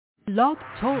Blog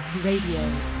Talk Radio.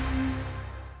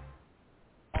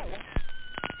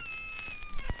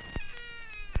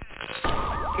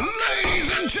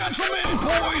 Ladies and gentlemen,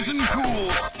 boys and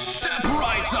ghouls, step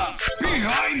right up.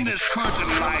 Behind this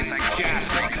curtain lies a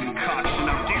ghastly concoction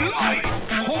of delight,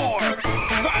 horror,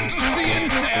 fantasy,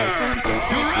 and terror.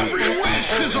 Your every wish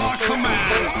is our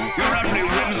command. Your every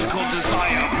whimsical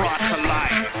desire brought to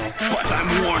life. But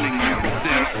I'm warning you,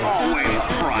 there's always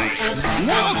a price.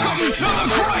 Welcome to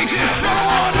the greatest show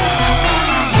on earth!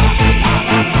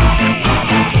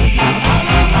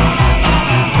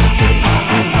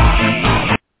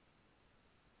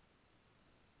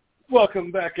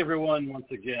 Welcome back, everyone, once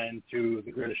again to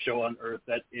the greatest show on earth,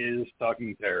 that is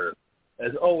Talking Terror.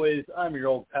 As always, I'm your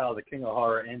old pal, the King of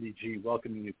Horror, Andy G.,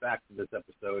 welcoming you back to this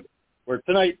episode, where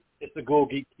tonight it's the Ghoul of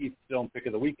Geek Keith film pick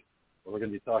of the week, where we're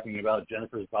going to be talking about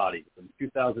Jennifer's Body from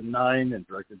 2009 and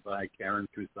directed by Karyn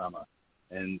Kusama.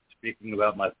 And speaking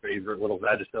about my favorite little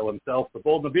Vagisil himself, the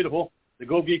bold and the beautiful, the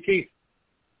Ghoul of Geek Keith.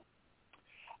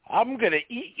 I'm going to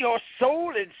eat your soul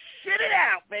and shit it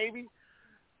out, baby.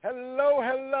 Hello,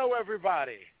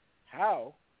 everybody.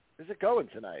 How is it going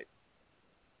tonight?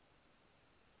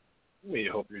 We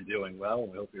hope you're doing well.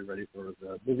 We hope you're ready for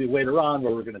the movie later on,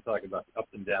 where we're going to talk about the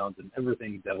ups and downs and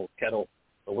everything Devil's Kettle.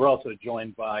 But we're also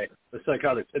joined by the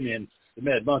psychotic simian, the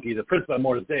Mad Monkey, the Prince by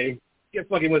Mortis Day. Get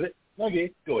fucking with it.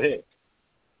 Monkey, go ahead.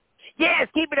 Yes,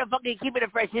 keep it funky, keep it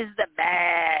fresh. This is the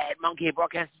Mad Monkey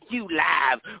broadcasting to you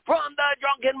live from the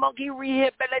Drunken Monkey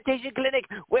Rehabilitation Clinic,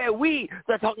 where we,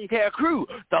 the Talking Terror crew,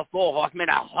 the Four Horsemen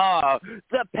of Horror,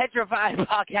 the Petrified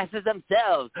Podcasters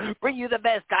themselves, bring you the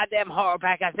best goddamn horror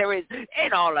podcast there is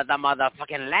in all of the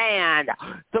motherfucking land.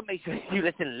 So make sure you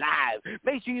listen live.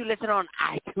 Make sure you listen on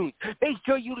iTunes. Make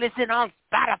sure you listen on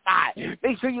Spotify.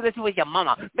 Make sure you listen with your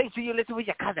mama. Make sure you listen with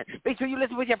your cousin. Make sure you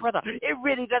listen with your brother. It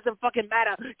really doesn't fucking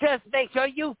matter. Just make sure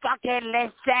you fucking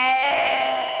listen.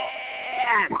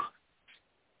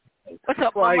 What's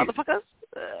up, motherfuckers?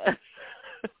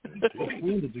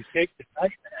 Did you take the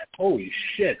night? Holy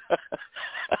shit.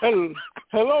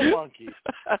 Hello, monkey.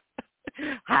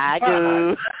 Hi,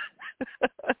 Goo.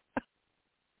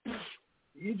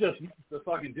 You just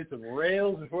fucking did some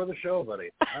rails before the show, buddy.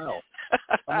 Wow.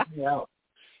 Find me out.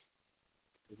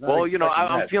 Well, you know,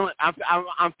 I'm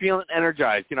feeling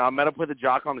energized. You know, I met up with a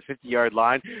jock on the 50-yard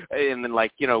line, and then,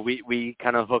 like, you know, we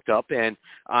kind of hooked up, and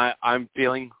I'm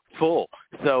feeling full.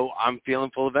 So I'm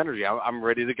feeling full of energy. I'm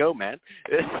ready to go, man.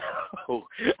 So,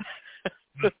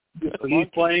 he's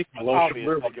playing.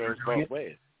 Obviously goes both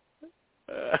ways.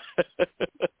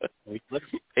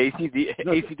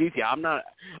 ACDC. I'm not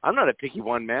a picky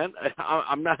one, man.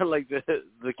 I'm not like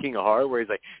the King of Horror, where he's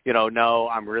like, you know, no,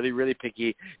 I'm really, really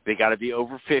picky. They got to be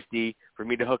over 50 for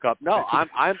me to hook up. No,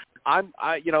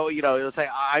 you know, it's like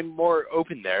I'm more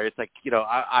open there. It's like, you know,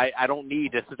 I don't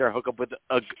need to sit there and hook up with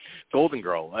a Golden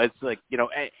Girl. It's like, you know.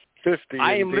 50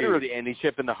 I am literally Andy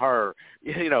Chip in the horror,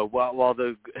 you know, while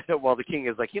the King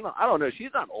is like, you know, I don't know,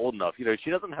 she's not old enough, you know, she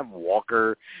doesn't have a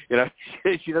walker, you know,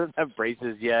 she doesn't have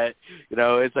braces yet, you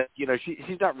know, it's like, you know,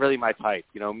 she's not really my type,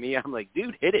 you know, me, I'm like,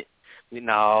 dude, hit it.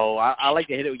 No, I like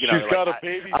to hit it, you know. She's got a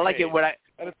baby I like it when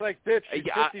and it's like, bitch, she's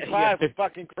 55 with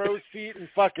fucking crow's feet and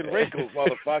fucking wrinkles,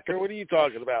 motherfucker. What are you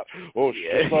talking about? Oh,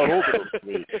 she's not old enough for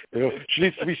me. You know, she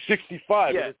needs to be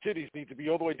 65, and her titties need to be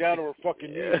all the way down to her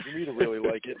fucking knees for me to really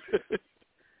like it.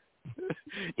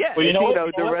 Yeah, well, you know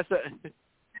the rest of...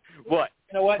 What?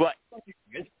 You know what?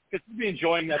 Because you'll be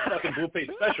enjoying that fucking Blue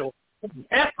Page special.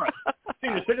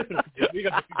 Senior citizens, we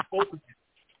got the people,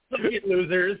 idiot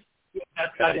losers.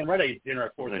 That's goddamn right. I eat dinner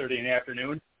at 4:30 in the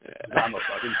afternoon. I'm a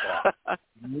fucking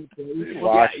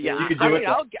boss. Yeah. You can do it.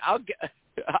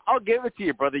 I'll give it to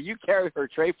you, brother. You carry her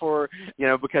tray for her, you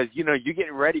know, because, you know, you're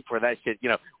getting ready for that shit. You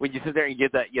know, when you sit there and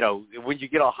get that, you know, when you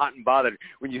get all hot and bothered,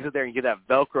 when you sit there and get that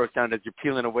Velcro sound as you're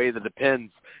peeling away the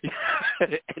depends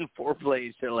and foreplay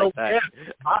and shit like that.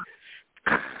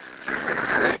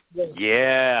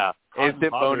 Yeah.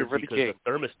 Instant boner for the King.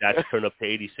 The thermostat's turned up to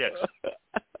 86.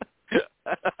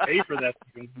 Pay for that.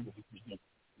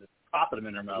 Pop them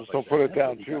in her mouth. Just don't put it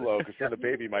down too low, because then the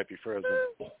baby might be frozen.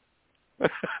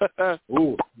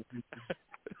 Ooh.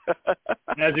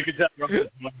 As you can tell,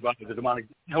 the demonic.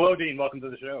 Hello, Dean. Welcome to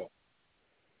the show.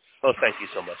 Oh, thank you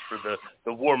so much for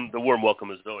the warm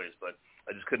welcome as always. But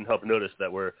I just couldn't help notice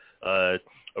that we're are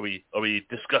we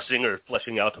discussing or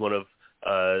fleshing out one of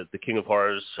the King of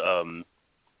Horror's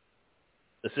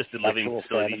assisted living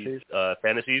facility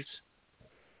fantasies?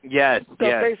 Yes, so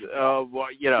yes. Well,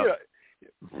 you know,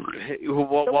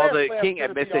 while the King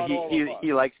admits that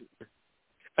he likes.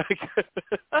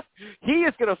 He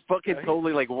is gonna fucking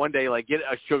totally like one day like get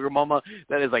a sugar mama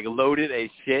that is like loaded as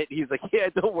shit. He's like, yeah,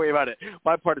 don't worry about it.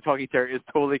 My part of Talking Terror is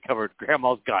totally covered.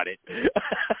 Grandma's got it.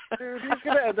 Dude, he's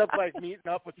gonna end up like meeting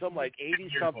up with some like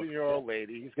 80-something-year-old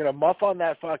lady. He's gonna munch on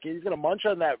that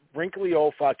wrinkly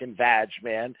old fucking vag,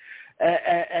 man.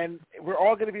 And we're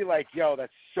all gonna be like, yo,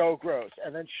 that's so gross.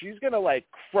 And then she's gonna like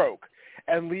croak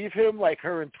and leave him like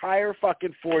her entire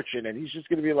fucking fortune, and he's just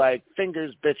gonna be like,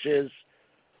 fingers, bitches.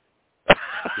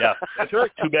 Yeah, that's right.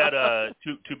 Too bad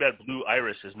Blue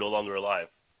Iris is no longer alive.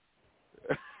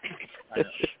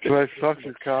 Can I suck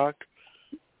your cock?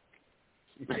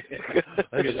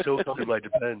 I get so covered by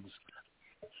Depends.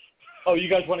 Oh, you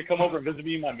guys want to come over and visit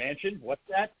me in my mansion? What's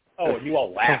that? Oh, and you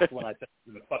all laughed when I said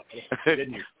the fuck,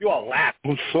 didn't you? You all laughed.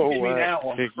 I'm so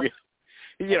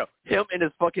You know, him in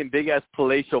his fucking big ass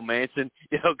palatial mansion,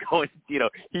 you know, going, you know,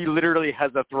 he literally has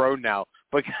a throne now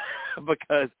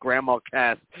because Grandma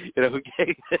Cass, you know, who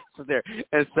came there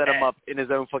and set him up in his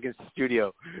own fucking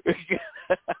studio.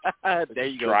 There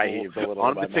you go.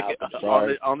 On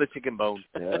the chicken bone.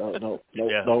 Yeah,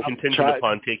 no. Contingent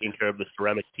upon taking care of the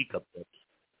ceramic teacup.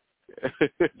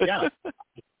 Yeah.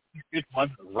 It's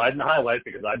fun riding the highlights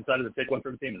because I decided to take one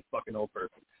for the team as a fucking old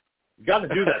person. You got to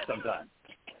do that sometime.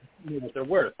 You know what they're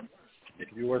worth. It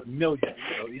could be worth millions.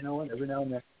 So, you know what? Every now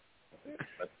and then.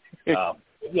 But,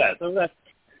 yeah, so that's...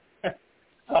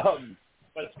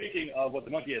 but speaking of what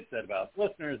the monkey had said about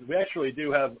listeners, we actually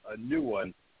do have a new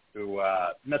one who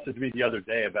messaged me the other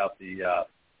day about the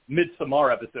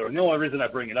Midsommar episode. And the only reason I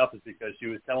bring it up is because she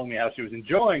was telling me how she was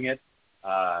enjoying it.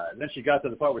 Then she got to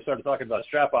the part where we started talking about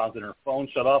strap-ons, and her phone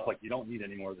shut off like, you don't need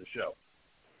any more of the show.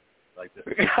 Like, that's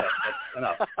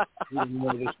enough.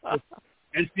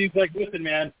 And Steve's like, listen,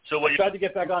 man, so I tried to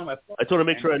get back on my phone. I just want to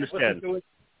make sure I understand.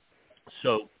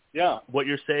 So yeah, what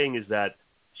you're saying is that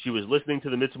she was listening to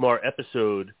the Midsommar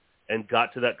episode and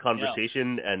got to that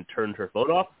conversation and turned her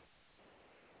phone off?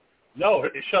 No,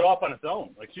 it shut off on its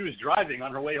own. Like, she was driving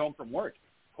on her way home from work.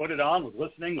 Put it on, was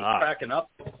listening, was cracking up.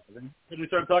 And then we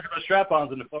started talking about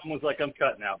strap-ons, and the phone was like, I'm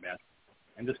cutting out, man.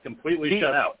 And just completely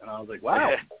shut out. And I was like,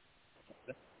 wow.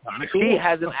 That's kind of cool.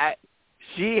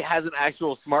 She has an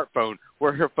actual smartphone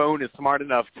where her phone is smart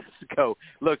enough to go,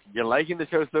 look, you're liking the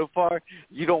show so far,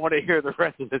 you don't want to hear the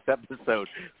rest of this episode.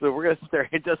 So we're going to start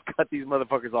and just cut these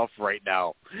motherfuckers off right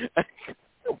now.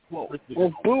 Well,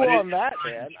 boo on that,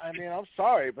 man. I mean, I'm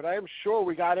sorry, but I am sure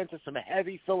we got into some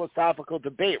heavy philosophical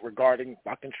debate regarding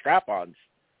fucking strap-ons.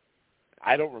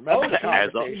 I don't remember the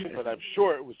conversation, but I'm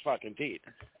sure it was fucking deep.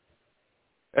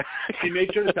 She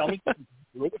made sure to tell me, and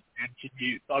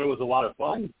she thought it was a lot of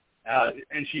fun.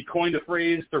 And she coined the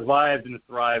phrase survived and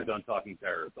thrived on Talking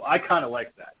Terror. So I kind of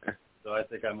like that. So I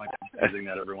think I might be using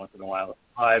that every once in a while.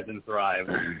 Survived and thrived.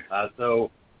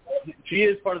 So she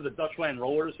is part of the Dutchland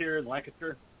Rollers here in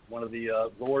Lancaster, one of the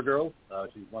roller girls.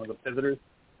 She's one of the pivoters.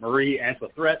 Marie Ansel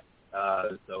Threat.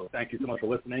 So thank you so much for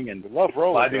listening and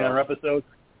vibing on our episodes.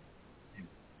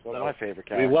 It's one of my favorite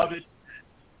characters. We love it.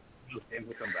 Those games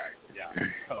will come back. Yeah.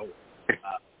 So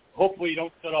hopefully you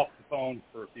don't shut off the phone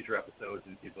for future episodes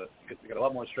and keep listening, because we got a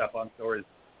lot more strap-on stories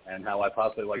and how I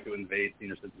possibly like to invade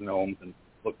senior citizen homes and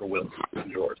look for wills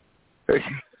and drawers.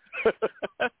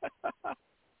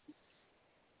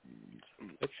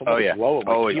 Oh, yeah.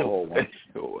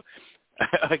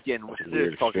 Again,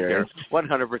 we're talking here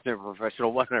 100%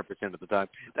 professional, 100% of the time.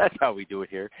 That's how we do it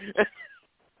here.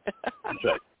 That's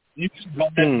right. You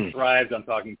thrived on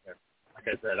Talking Terror. Like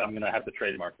I said, I'm going to have to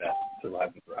trademark that,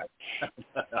 survive and thrive.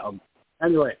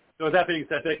 Anyway, so with that being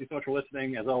said, thank you so much for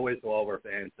listening. As always, to all of our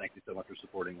fans, thank you so much for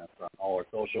supporting us on all our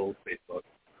socials, Facebook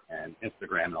and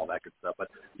Instagram and all that good stuff. But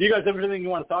do you guys have anything you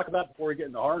want to talk about before we get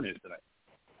into horror news tonight?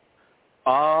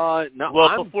 No,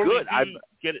 well, before we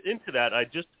get into that,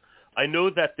 I know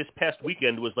that this past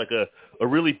weekend was like a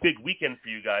really big weekend for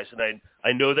you guys, and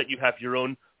I know that you have your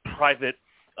own private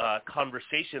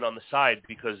conversation on the side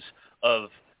because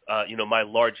of my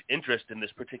large interest in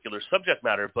this particular subject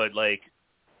matter, but like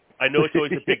I know it's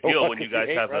always a big deal when you guys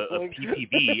have a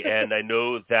PPV, and I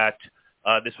know that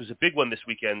this was a big one this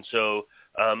weekend, so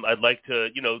I'd like to,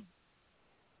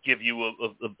 give you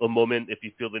a moment if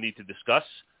you feel the need to discuss.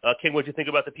 King, what did you think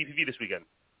about the PPV this weekend?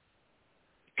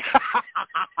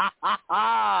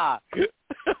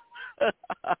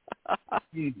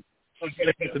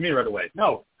 To me right away.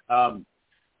 No.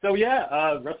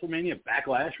 WrestleMania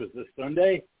Backlash was this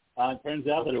Sunday. It turns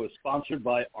out that it was sponsored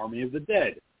by Army of the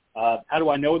Dead. How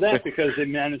do I know that? Because they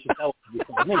managed to tell us every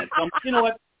 5 minutes. So, you know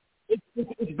what? It's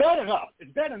bad enough.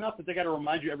 It's bad enough that they got to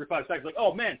remind you every 5 seconds, like,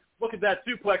 oh, man, look at that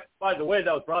suplex. By the way,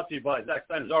 that was brought to you by Zack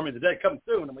Snyder's Army of the Dead coming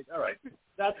soon. I'm like, all right,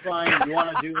 that's fine. You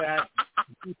want to do that?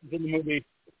 This is in the movie.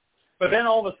 But then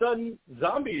all of a sudden,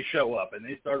 zombies show up, and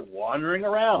they start wandering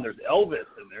around. There's Elvis,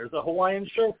 and there's a Hawaiian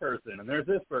show person, and there's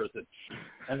this person.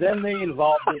 And then they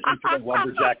involved it into a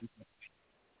lumberjack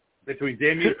between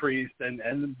Damian Priest and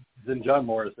John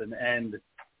Morrison, and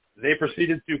they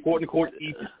proceeded to, quote-unquote,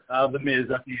 eat the Miz.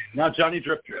 Not Johnny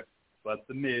Drip Drip, but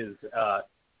the Miz.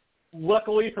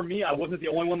 Luckily for me, I wasn't the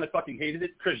only one that fucking hated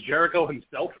it. Chris Jericho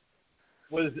himself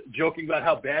was joking about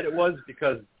how bad it was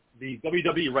because the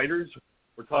WWE writers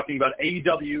were talking about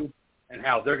AEW and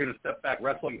how they're going to step back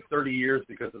wrestling 30 years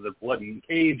because of the blood and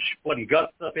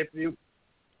guts stuff they have to do.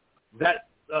 That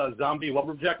zombie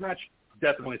lumberjack match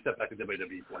definitely stepped back to WWE 20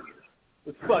 years. It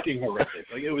was fucking horrific.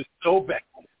 Like, it was so bad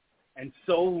and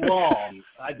so long.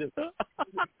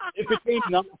 It became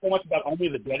not so much about Only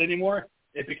the Dead anymore.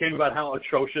 It became about how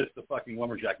atrocious the fucking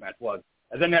lumberjack match was.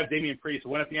 And then have Damian Priest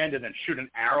win at the end and then shoot an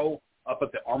arrow up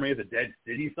at the Army of the Dead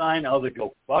City sign. I was like,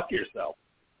 go fuck yourself.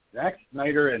 Zack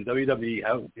Snyder and WWE,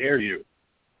 how dare you?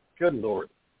 Good Lord.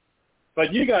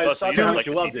 But you guys thought how much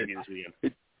you loved it.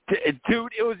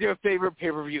 Dude, it was your favorite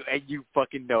pay-per-view, and you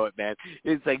fucking know it, man.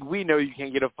 It's like, we know you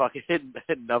can't get a fucking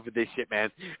enough of this shit,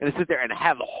 man. And to sit there and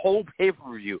have a whole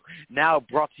pay-per-view now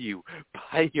brought to you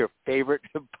by your favorite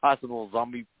possible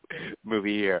zombie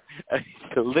movie here.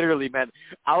 So literally, man,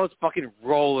 I was fucking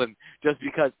rolling just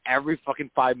because every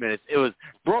fucking 5 minutes it was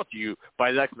brought to you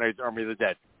by Zack Snyder's Army of the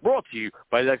Dead. Brought to you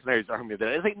by Zack Snyder's Army of the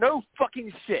Dead. It's like, no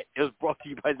fucking shit. It was brought to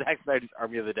you by Zack Snyder's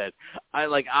Army of the Dead. I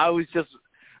was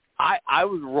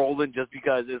rolling just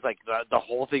because it's like the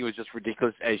whole thing was just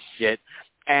ridiculous as shit.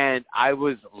 And I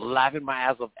was laughing my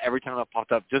ass off every time it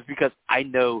popped up just because I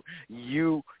know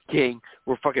you, King,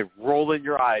 were fucking rolling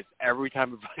your eyes every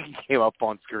time it fucking came up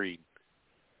on screen.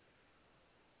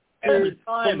 Every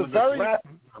time. From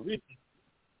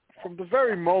the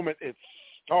very moment it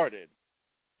started,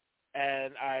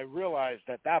 and I realized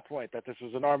at that point that this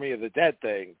was an Army of the Dead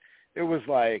thing, it was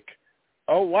like,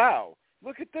 oh, wow,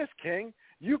 look at this, King.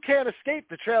 You can't escape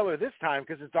the trailer this time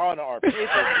because it's on our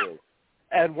pay-per-view.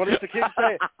 And what does the King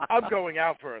say? I'm going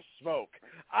out for a smoke.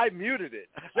 I muted it.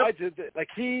 I did it. Like,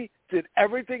 he did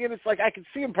everything, and it's like I could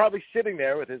see him probably sitting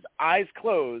there with his eyes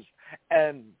closed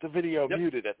and the video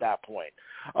muted at that point.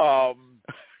 But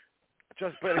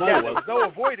again, there was no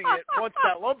avoiding it once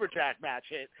that lumberjack match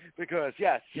hit because,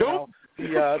 yes, you know,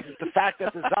 the fact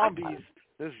that the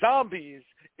zombies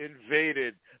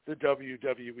invaded the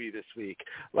WWE this week.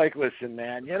 Like, listen,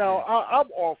 man, you know, I'm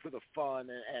all for the fun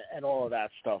and all of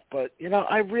that stuff, but, you know,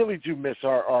 I really do miss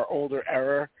our older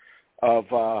era of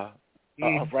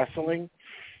wrestling.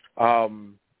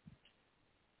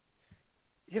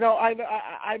 You know,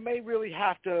 I may really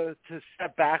have to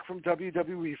step back from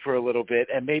WWE for a little bit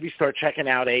and maybe start checking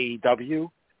out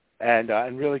AEW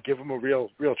and really give them a real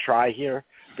try here,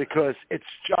 because it's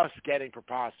just getting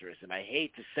preposterous, and I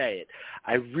hate to say it.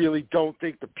 I really don't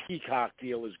think the Peacock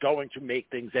deal is going to make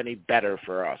things any better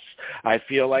for us. I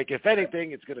feel like, if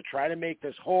anything, it's going to try to make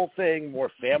this whole thing more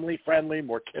family-friendly,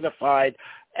 more kidified,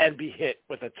 and be hit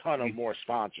with a ton of more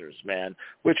sponsors, man,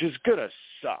 which is going to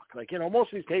suck. Like, you know,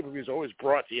 most of these pay-per-views are always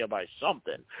brought to you by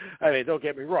something. I mean, don't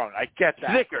get me wrong. I get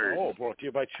that. Snickers. Oh, brought to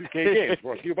you by 2K Games,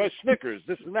 brought to you by Snickers,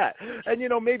 this and that. And, you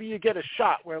know, maybe you get a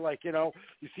shot where, like, you know,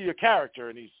 you see a character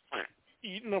and he's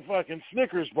eating a fucking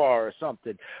Snickers bar or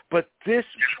something. But this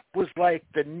was, like,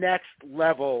 the next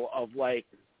level of, like,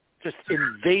 just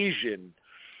invasion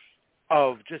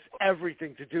of just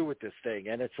everything to do with this thing.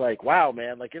 And it's like, wow,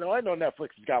 man, like, you know, I know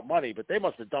Netflix has got money, but they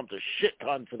must have dumped a shit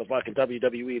ton for the fucking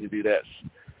WWE to do this.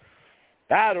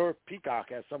 That, or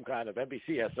Peacock has some kind of,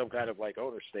 NBC has some kind of, like,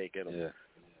 owner stake in them. Yeah.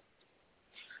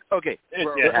 Okay.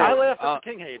 I laughed at the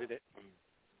King hated it.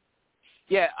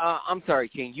 Yeah, I'm sorry,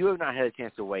 King. You have not had a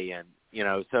chance to weigh in, you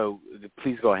know, so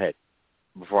please go ahead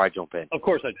before I jump in. Of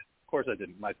course I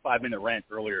did. My 5-minute rant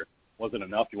earlier wasn't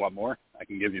enough. You want more? I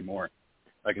can give you more.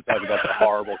 I could talk about the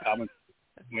horrible comments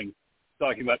when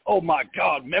talking about, oh, my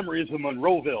God, memories of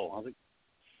Monroeville. I was like,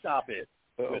 stop it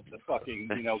with the fucking,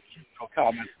 you know,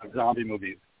 comments of zombie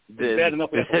movies. It's bad enough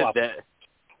we have to watch it.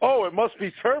 Oh, it must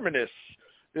be Terminus.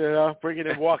 You know, bringing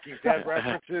in Walking Dead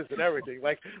references and everything.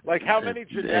 Like how many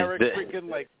generic freaking,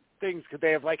 like, things could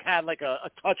they have, like, had, like, a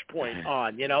touch point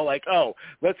on, you know, like, oh,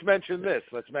 let's mention this,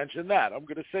 let's mention that. I'm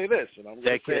going to say this, and I'm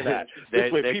going to say that.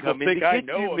 This way people think I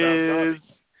know about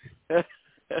zombies.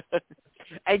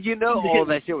 And you know all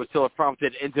that shit was still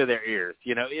prompted into their ears.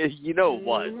 You know it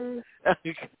was.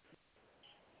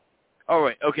 All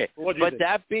right, okay. But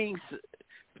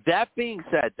That being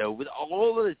said, though, with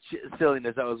all of the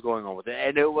silliness that was going on with it,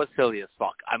 and it was silly as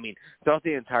fuck. I mean, throughout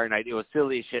the entire night, it was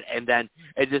silly as shit, and then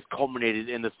it just culminated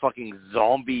in this fucking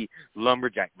zombie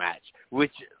lumberjack match,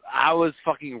 which I was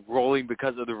fucking rolling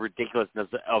because of the ridiculousness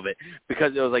of it,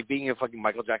 because it was like being in fucking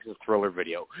Michael Jackson's Thriller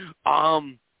video.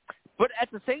 But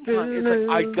at the same time, it's like,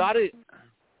 I got it.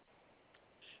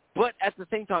 But at the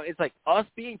same time, it's like us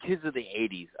being kids of the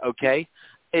 80s, okay?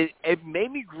 It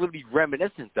made me really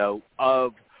reminiscent, though,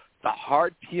 of the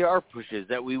hard PR pushes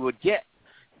that we would get,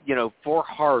 you know, for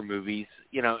horror movies,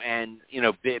 you know, and, you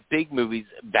know, big movies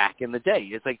back in the day.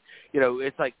 It's like, you know,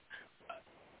 it's like,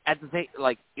 at the same,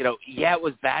 like, you know, yeah, it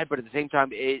was bad, but at the same time,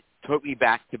 it took me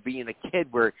back to being a kid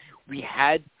where we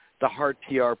had the hard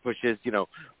PR pushes, you know,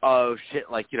 of shit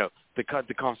like, you know,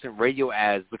 the constant radio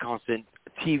ads, the constant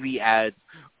TV ads,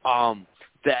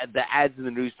 the ads in the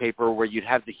newspaper where you'd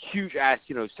have the huge ass,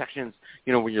 you know, sections,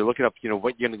 you know, when you're looking up, you know,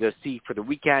 what you're going to go see for the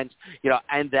weekend, you know,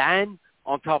 and then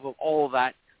on top of all of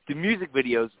that, the music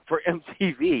videos for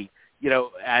MTV, you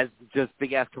know, as just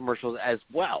big ass commercials as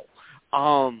well.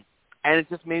 And it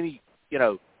just made me, you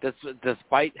know,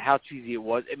 despite how cheesy it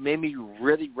was, it made me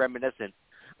really reminiscent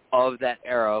of that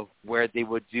era where they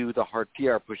would do the hard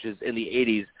PR pushes in the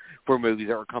 80s for movies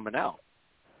that were coming out.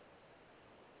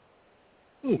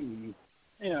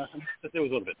 Yeah, it was a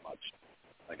little bit much.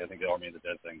 Like, I think the Army of the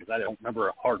Dead thing, because I don't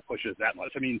remember hard pushes that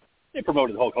much. I mean, they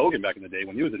promoted Hulk Hogan back in the day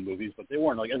when he was in movies, but they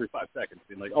weren't like every 5 seconds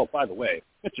being like, oh, by the way,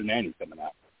 Mr. Nanny's coming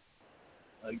out.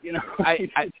 Like, you know.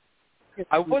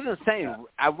 I wasn't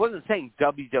saying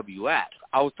WWF.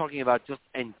 I was talking about just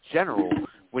in general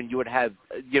when you would have,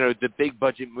 you know, the big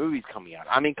budget movies coming out.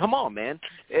 I mean, come on, man.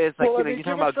 It's like, you know, you're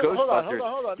talking about Ghostbusters.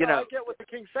 Hold on. You know, I get what the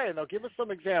King's saying, though. Give us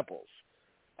some examples.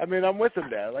 I mean, I'm with him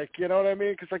there. Like, you know what I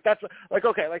mean? Because, like, that's, like,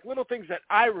 okay, like, little things that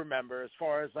I remember as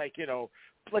far as, like, you know,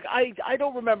 like, I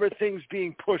don't remember things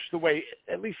being pushed the way,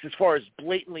 at least as far as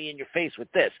blatantly in your face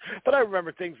with this. But I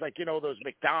remember things like, you know, those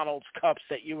McDonald's cups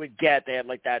that you would get. They had,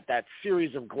 like, that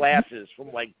series of glasses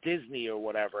from, like, Disney or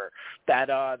whatever that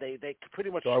they pretty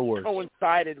much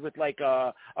coincided with, like,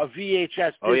 a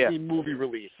VHS Disney movie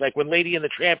release. Like, when Lady and the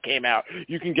Tramp came out,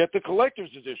 you can get the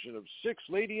collector's edition of 6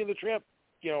 Lady and the Tramp,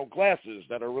 you know, glasses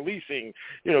that are releasing,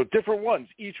 you know, different ones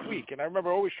each week. And I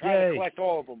remember always trying to collect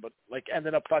all of them, but, like,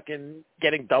 ended up fucking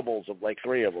getting doubles of, like,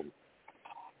 3 of them.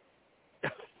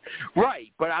 Right,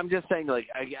 but I'm just saying, like,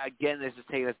 again, this is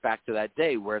taking us back to that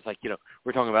day where it's like, you know,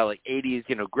 we're talking about, like, 80s,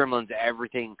 you know, Gremlins,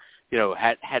 everything, you know,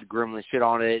 had Gremlin shit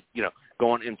on it, you know,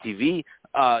 go on MTV.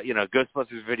 You know,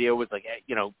 Ghostbusters video was, like,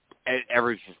 you know,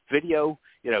 every video,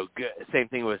 you know, same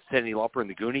thing with Cyndi Lauper and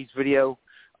the Goonies video.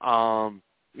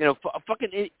 You know,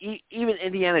 fucking even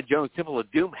Indiana Jones, Temple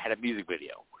of Doom had a music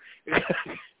video.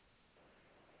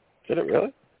 Did it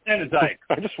really? And it's like,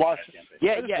 I just watched it.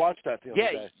 I just watched that the other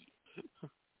day.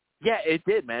 Yeah, it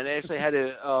did, man. It actually had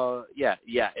a,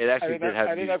 it actually did have.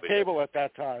 I didn't have cable at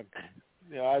that time.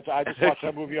 You know, I just watched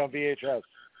that movie on VHS.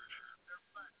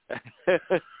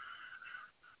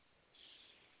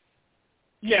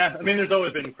 Yeah, I mean, there's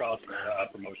always been cross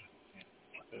promotion.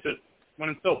 It's just when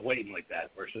it's so blatant like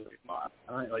that, where it's just like, come on.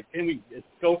 All right, like, can we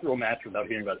go through a match without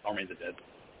hearing about Army of the Dead?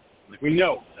 Like, we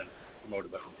know that it's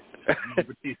promoted by Army of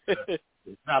the Dead.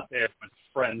 It's not there when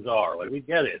friends are. Like, we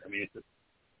get it. I mean,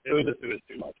 it was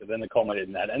too much. And then it culminated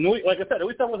in that. And like I said, at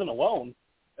least I wasn't alone.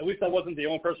 At least I wasn't the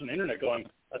only person on the internet going,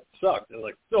 that sucked. There was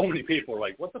like so many people were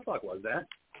like, what the fuck was that?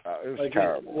 It was like,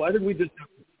 terrible. Why did we just...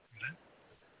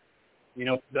 You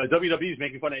know, the WWE is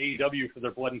making fun of AEW for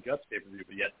their blood and guts pay-per-view,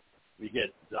 but yet we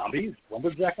get zombies,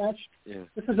 lumberjack match. Yeah.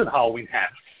 This isn't Halloween half.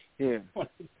 Yeah.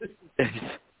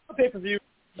 A pay-per-view.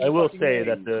 I will say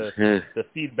that the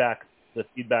feedback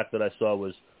that I saw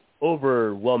was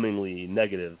overwhelmingly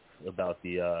negative about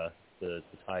the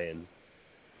tie-in.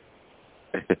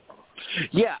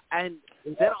 Yeah, and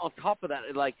then on top of that,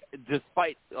 like,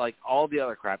 despite like all the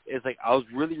other crap, it's like I was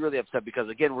really, really upset because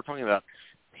again, we're talking about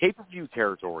pay-per-view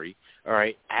territory, all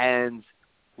right, and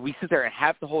we sit there and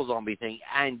have the whole zombie thing,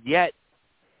 and yet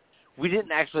we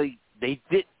didn't actually. They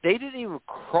didn't even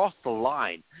cross the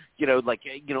line, you know, like,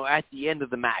 you know, at the end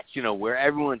of the match, you know, where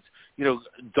everyone's, you know,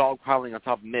 dogpiling on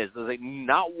top of Miz. I was like,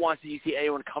 not once did you see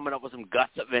anyone coming up with some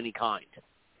guts of any kind.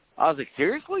 I was like,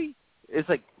 seriously? It's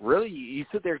like, really? You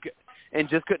sit there and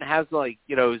just couldn't have, like,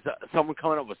 you know, someone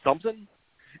coming up with something?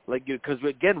 Like, because,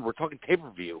 again, we're talking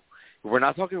pay-per-view. We're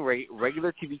not talking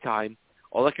regular TV time,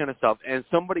 all that kind of stuff. And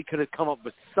somebody could have come up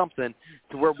with something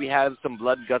to where we have some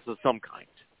blood and guts of some kind.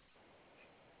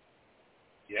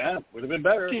 Yeah, would have been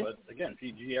better, but again,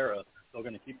 PG era, still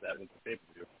going to keep that with the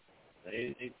pay-per-view.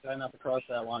 They try not to cross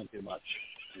that line too much,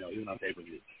 you know, even on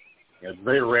pay-per-view. It's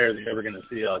very rare that you're ever going to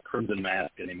see a Crimson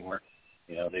Mask anymore.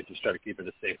 They just try to keep it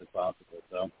as safe as possible.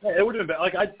 So it would have been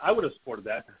like I would have supported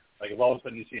that. Like if all of a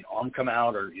sudden you see an arm come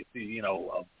out or you see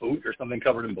a boot or something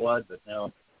covered in blood, but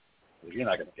no, you're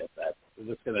not going to get that. They're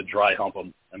just going to dry hump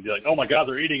them and be like, oh my God,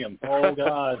 they're eating him. Oh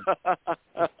God,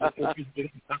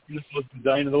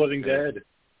 dying of the living dead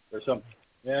or something.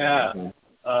 Yeah,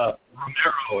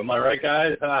 Romero, am I right,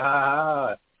 guys? Ha ha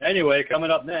ha. Anyway,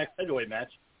 coming up next, heavyweight match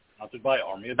sponsored by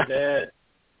Army of the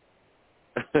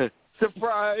Dead.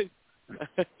 Surprise.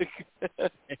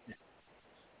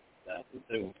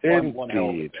 One hell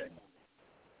of a thing.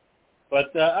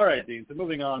 But all right, Dean. So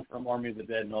moving on from Army of the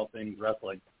Dead and all things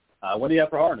wrestling, what do you have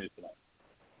for horror news tonight?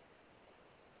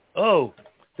 Oh,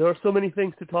 there are so many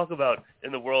things to talk about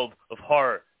in the world of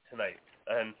horror tonight,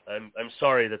 and I'm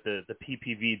sorry that the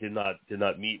PPV did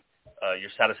not meet your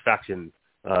satisfaction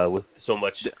with so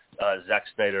much Zack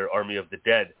Snyder Army of the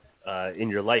Dead in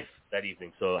your life that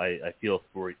evening. So I feel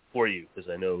for you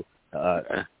because I know.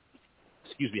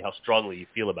 Excuse me, how strongly you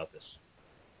feel about this.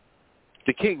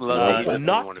 The king loves you.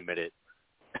 Not want to admit it.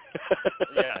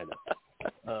 Yeah, I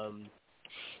know.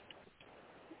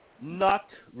 Not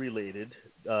related.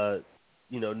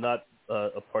 Not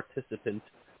a participant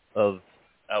of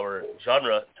our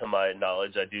genre, to my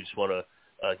knowledge. I do just want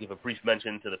to give a brief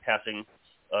mention to the passing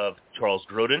of Charles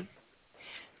Grodin.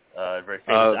 A very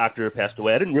famous actor passed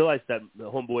away. I didn't realize that the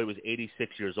homeboy was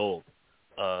 86 years old.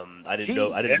 I didn't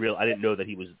know that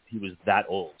he was that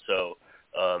old. So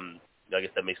I guess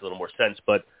that makes a little more sense.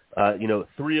 But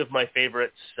three of my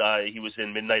favorites. He was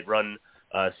in Midnight Run,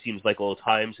 Seems Like Old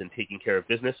Times, and Taking Care of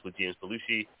Business with James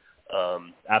Belushi.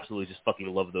 Absolutely, just fucking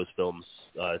love those films,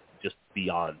 just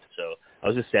beyond. So I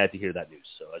was just sad to hear that news.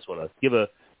 So I just want to give a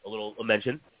little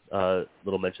mention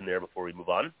there before we move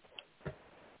on.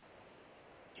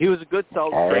 He was a good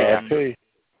solid R.I.P.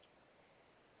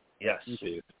 Yes.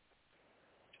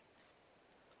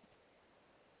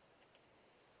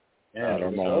 Yeah, I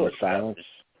don't know. Silence.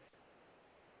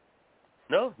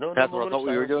 No. That's what I thought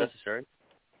we were doing. Necessary.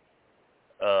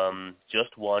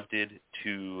 Just wanted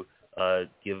to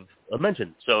give a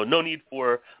mention. So no need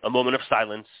for a moment of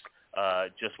silence.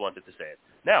 Just wanted to say it.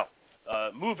 Now,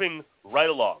 moving right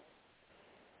along.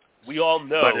 We all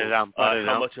know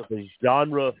how much of a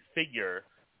genre figure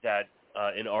that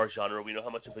in our genre, we know how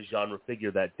much of a genre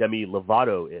figure that Demi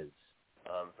Lovato is.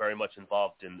 Very much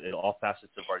involved in all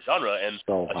facets of our genre, and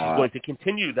she's going to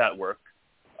continue that work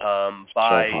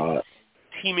by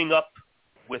teaming up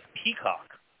with Peacock.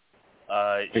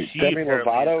 She Demi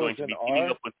Lovato is going to be teaming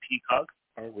up with Peacock.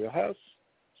 Our wheelhouse?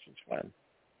 Since when?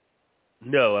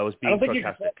 No, I was being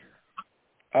sarcastic.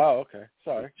 Oh, okay.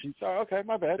 Sorry. Okay,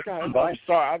 my bad. Go ahead. I'm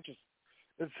sorry.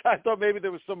 I thought maybe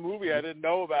there was some movie I didn't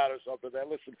know about or something. Man,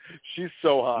 listen, she's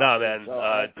so hot. No, man. So,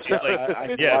 I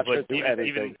watch her do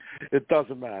anything. It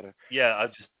doesn't matter. Yeah,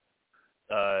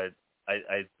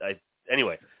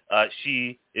 anyway,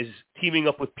 she is teaming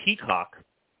up with Peacock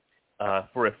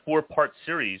for a 4-part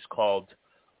series called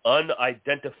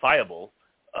Unidentifiable,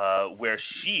 where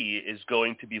she is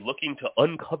going to be looking to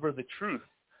uncover the truth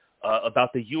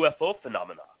about the UFO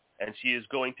phenomena. And she is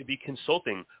going to be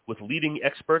consulting with leading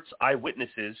experts,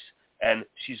 eyewitnesses, and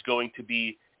she's going to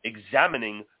be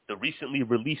examining the recently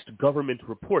released government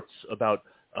reports about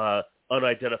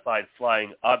unidentified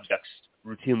flying objects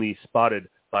routinely spotted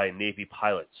by Navy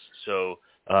pilots. So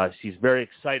she's very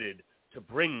excited to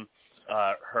bring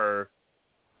her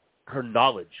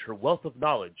knowledge, her wealth of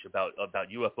knowledge about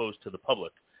UFOs to the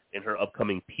public in her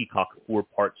upcoming Peacock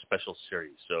 4-part special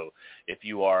series. So if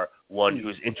you are one who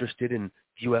is interested in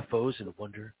UFOs and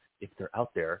wonder if they're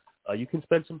out there, you can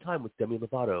spend some time with Demi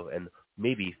Lovato and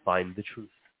maybe find the truth.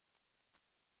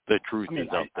 The truth is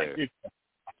out there.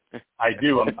 I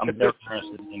do. I'm very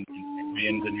interested in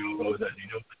aliens and UFOs, as you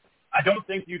know. I don't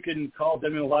think you can call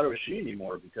Demi Lovato a she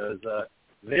anymore because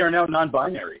they are now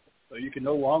non-binary. So you can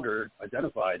no longer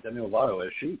identify Demi Lovato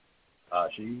as she.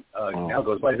 She now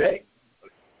goes by they.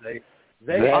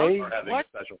 They are having a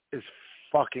special. Is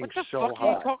fucking what the so fuck hot.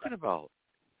 are you talking about?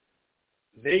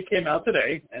 They came out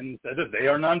today and said that they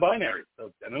are non-binary.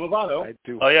 So Demi Lovato. I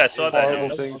do. Oh yeah, I saw that.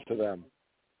 Horrible things to them.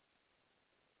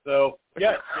 So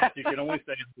yes, you can only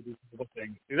say horrible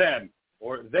things to them,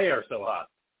 or they are so hot,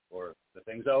 or the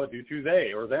things I would do to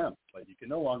they or them. But you can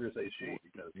no longer say she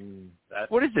because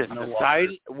that's what is this no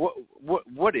society?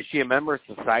 What is she a member of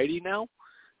society now?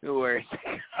 Where?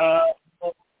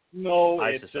 No,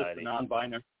 High it's society. just a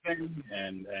non-binary thing,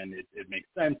 and it makes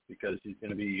sense because she's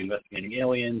going to be investigating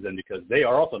aliens, and because they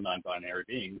are also non-binary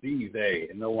beings, be they,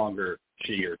 and no longer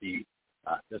she or he.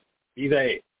 Just be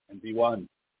they and be one.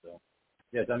 So,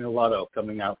 yeah, Demi Lovato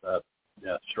coming out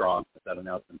strong with that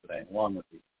announcement today, along with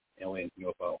the alien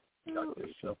UFO.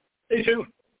 So stay tuned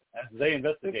as they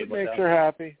investigate. If it makes her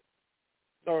happy.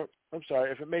 Or, I'm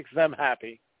sorry, if it makes them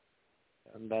happy.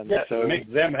 And then so it makes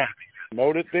them happy.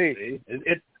 Mote it be.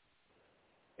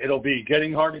 It'll be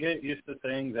getting hard to get used to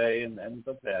saying they and then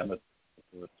the them. It's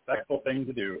a respectful thing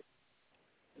to do.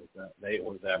 They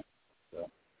or them. So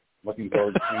looking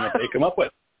forward to seeing what they come up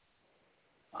with.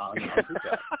 Okay.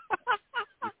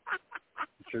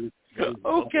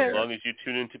 As long as you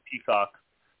tune into Peacock,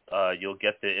 you'll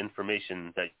get the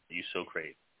information that you so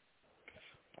crave.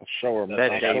 I'll show them.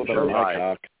 That I'll show them my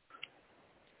cock.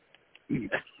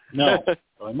 No, it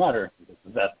doesn't matter.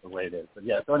 That's the way it is. But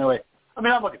yeah, so anyway, I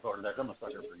mean, I'm looking forward to that. I'm a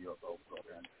sucker for UFO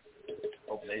program.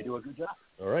 Hope they do a good job.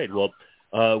 All right. Well,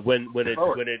 when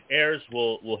it airs,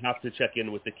 we'll have to check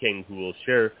in with the King, who will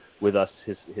share with us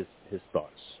his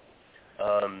thoughts.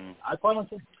 I plan on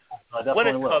to. When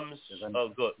it comes,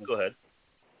 go ahead.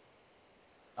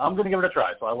 I'm going to give it a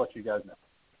try, so I'll let you guys know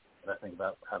what I think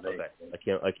about how they.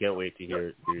 Okay. I can't wait to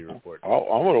hear your report. I'm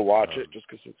going to watch it just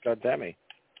because it's got Demi.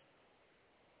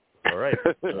 All right.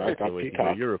 I can't wait to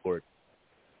hear your report.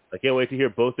 I can't wait to hear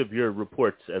both of your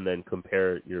reports and then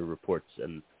compare your reports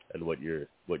and what your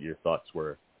thoughts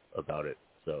were about it.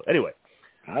 So anyway,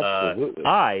 absolutely.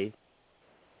 I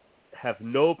have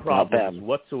no problems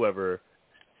whatsoever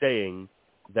saying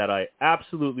that I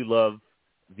absolutely love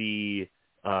the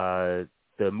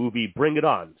movie Bring It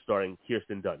On, starring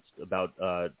Kirsten Dunst, about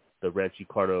the Rancho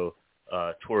Carno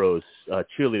Toros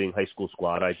cheerleading high school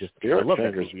squad. I love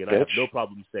that movie, and I have no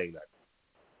problem saying that.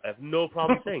 I have no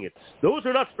problem saying it. Those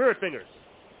are not spirit fingers.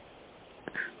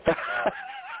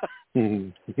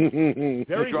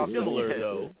 Very similar,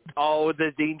 though. Oh,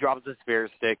 the Dean drops the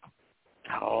spirit stick.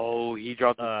 Oh, he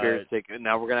dropped the spirit stick, and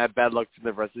now we're going to have bad luck for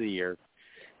the rest of the year.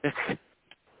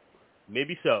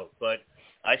 Maybe so, but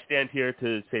I stand here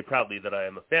to say proudly that I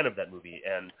am a fan of that movie,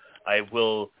 and I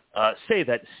will say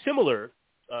that similar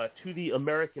to the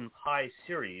American Pie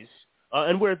series,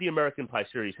 and where the American Pie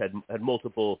series had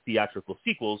multiple theatrical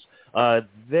sequels,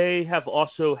 they have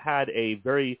also had a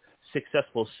very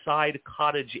successful side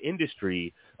cottage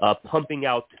industry pumping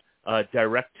out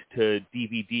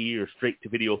direct-to-DVD or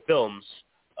straight-to-video films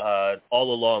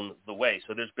all along the way.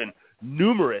 So there's been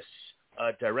numerous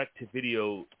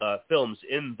direct-to-video films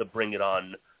in the Bring It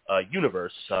On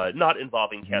universe, not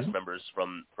involving cast members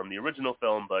from the original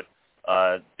film, but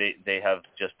they have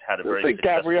just had a very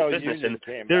successful Gabrielle business. Union And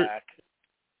came back.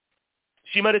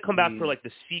 She might have come back for like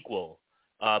the sequel,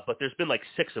 but there's been like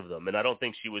 6 of them, and I don't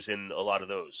think she was in a lot of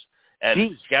those.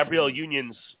 And Gabrielle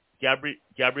Union's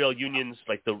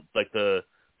like the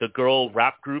girl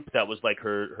rap group that was like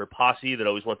her posse that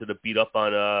always wanted to beat up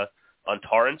on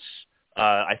Torrance.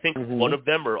 I think one of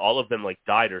them or all of them like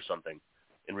died or something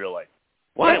in real life.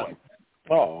 What? Anyway.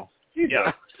 Oh.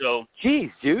 Yeah. So.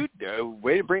 Jeez, dude,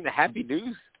 way to bring the happy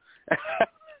news.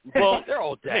 Well, they're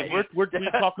all dead. Hey, we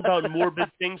talk about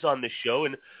morbid things on this show,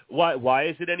 and why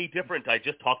is it any different? I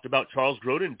just talked about Charles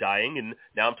Grodin dying, and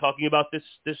now I'm talking about this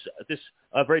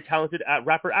very talented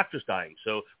rapper actress dying.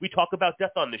 So we talk about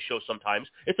death on this show sometimes.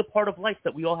 It's a part of life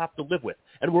that we all have to live with,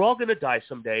 and we're all going to die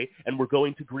someday, and we're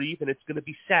going to grieve, and it's going to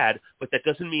be sad, but that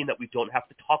doesn't mean that we don't have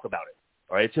to talk about it.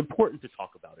 All right, it's important to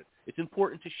talk about it. It's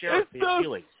important to share our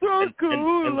feelings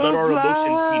and let our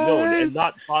emotions be known and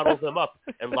not bottle them up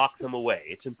and lock them away.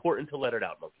 It's important to let it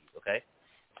out, monkeys. Okay.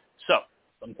 So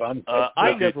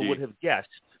I never would have guessed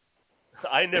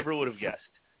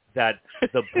that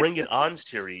the Bring It On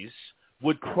series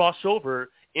would cross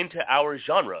over into our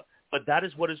genre, but that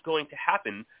is what is going to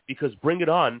happen because Bring It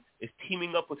On is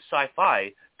teaming up with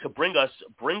Sci-Fi to bring us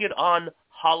Bring It On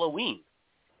Halloween.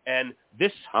 And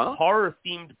this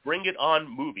horror-themed Bring It On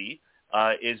movie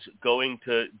is going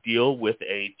to deal with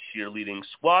a cheerleading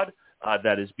squad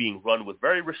that is being run with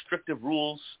very restrictive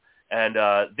rules. And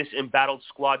this embattled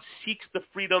squad seeks the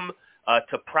freedom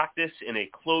to practice in a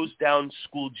closed-down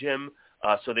school gym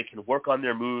so they can work on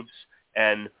their moves.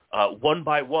 And one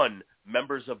by one,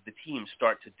 members of the team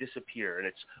start to disappear. And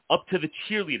it's up to the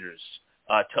cheerleaders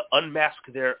to unmask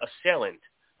their assailant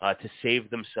to save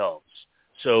themselves.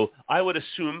 So I would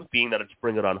assume, being that it's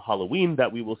Bring It On Halloween,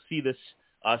 that we will see this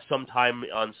sometime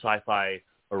on Sci-Fi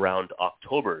around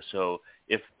October. So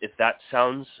if that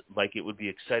sounds like it would be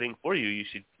exciting for you, you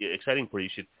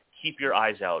should keep your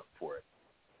eyes out for it.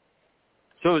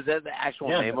 So is that the actual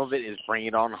name of it? Is Bring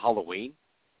It On Halloween?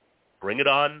 Bring It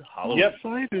On Halloween.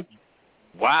 Yep.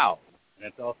 Wow. And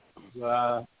it's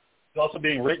also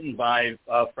being written by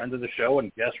friends of the show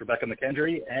and guest Rebecca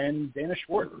McKendry and Dana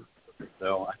Schwartz.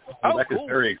 So Rebecca's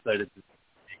very excited to be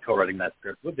co-writing that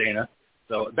script with Dana.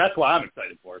 So that's why I'm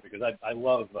excited for it, because I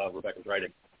love Rebecca's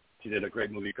writing. She did a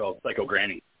great movie called Psycho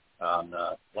Granny on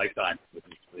Lifetime, which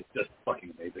is just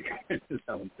fucking amazing. It's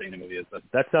how insane the movie is. But,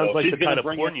 that sounds like she's the kind of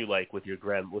bring porn you like with your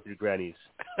grannies.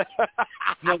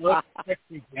 No, that's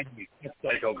sexy grannies. That's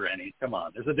Psycho Grannies. Come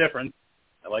on, there's a difference.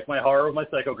 I like my horror of my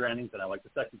Psycho Grannies, and I like the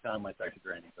sexy time of my sexy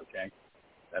grannies, okay?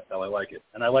 That's how I like it.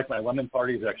 And I like my lemon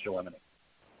parties extra lemony.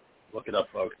 Look it up,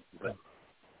 folks.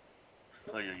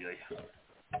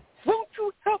 Won't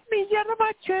you help me out of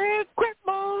my chair,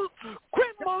 Grandma?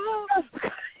 Grandma!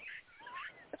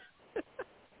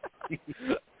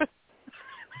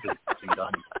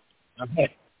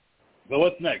 Okay. But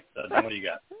what's next? What do you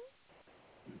got?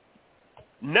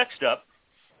 Next up,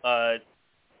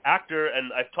 actor,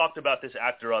 and I've talked about this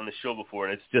actor on the show before,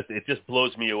 and it just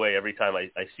blows me away every time I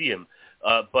see him.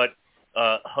 But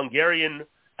Hungarian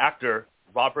actor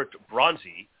Robert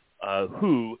Bronzy,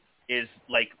 who is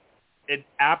like an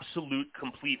absolute,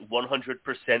 complete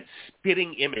 100%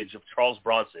 spitting image of Charles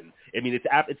Bronson. I mean,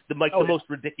 it's the most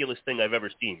ridiculous thing I've ever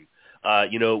seen.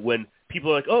 When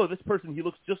people are like, "Oh, this person, he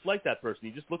looks just like that person.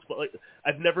 He just looks like."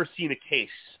 I've never seen a case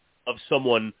of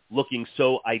someone looking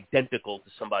so identical to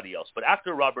somebody else. But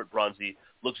actor Robert Bronzy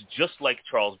looks just like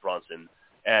Charles Bronson.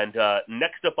 And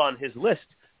next up on his list,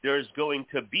 there's going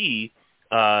to be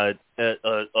a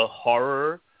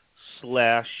horror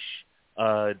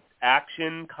 /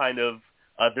 action kind of.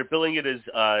 They're billing it as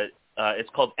it's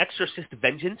called Exorcist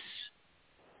Vengeance,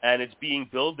 and it's being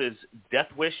billed as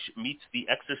Death Wish meets The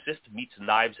Exorcist meets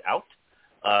Knives Out.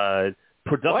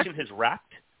 Production has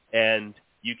wrapped, and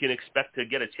you can expect to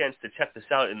get a chance to check this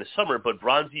out in the summer. But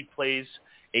Bronzy plays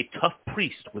a tough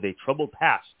priest with a troubled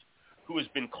past who has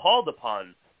been called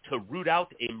upon to root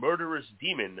out a murderous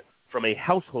demon from a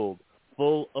household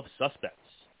full of suspects.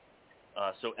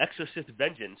 So Exorcist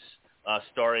Vengeance,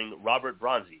 starring Robert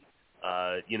Bronzy.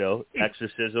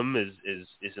 Exorcism is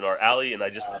in our alley, and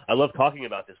I love talking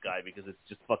about this guy because it's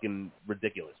just fucking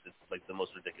ridiculous. It's like the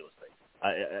most ridiculous thing.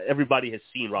 Everybody has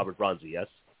seen Robert Bronzy, yes?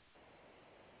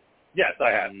 Yes, I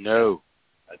have. No.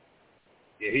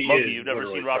 Monkey, you've never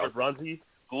seen Robert Bronzy?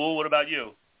 Ghoul, what about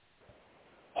you?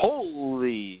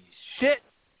 Holy shit!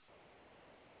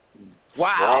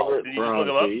 Wow. Robert Did you just look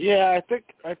him up? Yeah,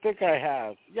 I think I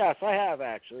have. Yes, I have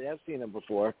actually. I've seen him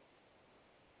before.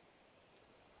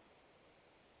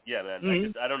 Yeah,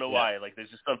 man. I don't know why. Like, there's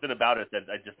just something about it that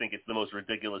I just think it's the most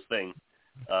ridiculous thing.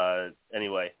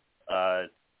 Anyway, I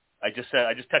just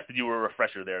texted you a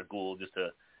refresher there, Ghoul, just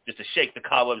to shake the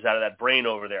cobwebs out of that brain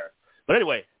over there. But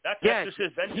anyway, that's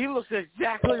Exorcist Vengeance. He looks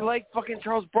exactly like fucking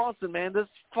Charles Bronson, man. This is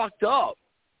fucked up.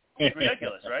 It's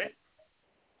ridiculous, right?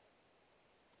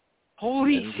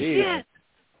 Holy shit!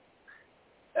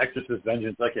 Exorcist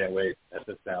Vengeance, I can't wait. That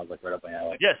just sounds like right up my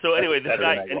alley. Yeah. So anyway, this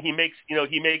guy, and he makes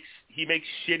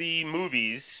shitty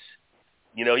movies.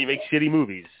 He makes shitty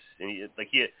movies, and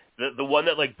the one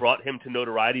that like brought him to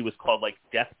notoriety was called like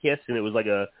Death Kiss, and it was like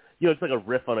it's like a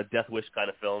riff on a Death Wish kind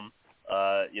of film.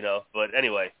 But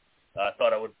anyway, I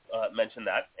thought I would mention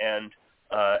that. And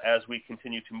as we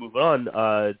continue to move on,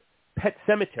 Pet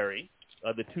Sematary,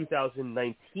 the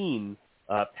 2019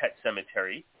 Pet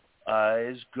Sematary.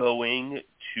 Is going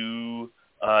to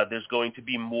there's going to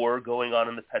be more going on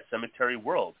in the Pet Sematary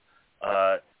world.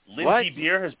 Lindsay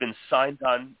Beer has been signed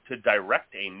on to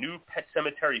direct a new Pet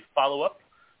Sematary follow-up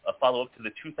to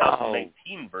the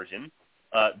 2019 version.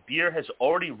 Beer has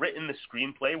already written the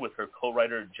screenplay with her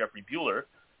co-writer Jeffrey Bueller.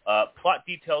 Plot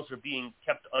details are being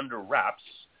kept under wraps,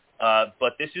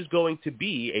 but this is going to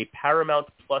be a Paramount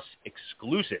Plus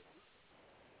exclusive.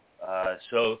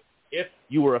 So if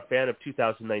you were a fan of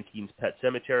 2019's Pet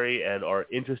Sematary and are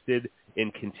interested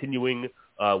in continuing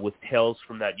with tales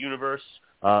from that universe,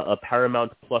 a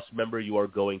Paramount Plus member you are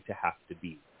going to have to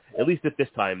be. At least at this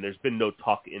time, there's been no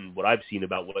talk in what I've seen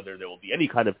about whether there will be any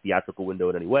kind of theatrical window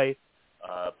in any way,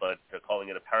 but they're calling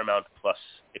it a Paramount Plus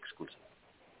exclusive.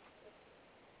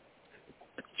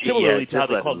 Similarly to how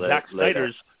they called Zack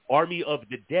Snyder's Army of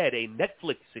the Dead a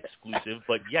Netflix exclusive,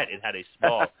 but yet it had a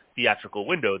small theatrical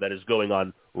window that is going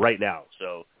on right now.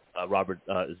 So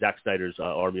Zack Snyder's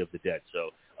Army of the Dead. So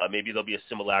maybe there'll be a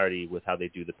similarity with how they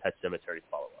do the Pet Sematary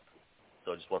follow-up.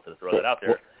 So I just wanted to throw that out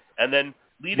there. And then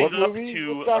leading up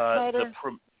to the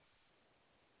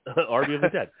Army of the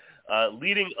Dead.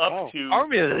 Leading up to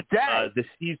Army of the Dead. The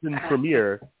season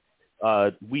premiere,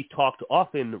 we talked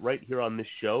often right here on this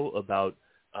show about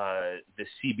the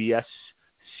CBS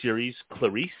series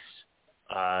Clarice,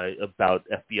 about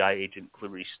FBI agent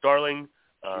Clarice Starling.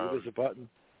 There's a button.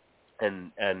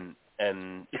 And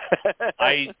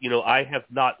I have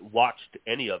not watched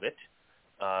any of it,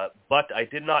 but I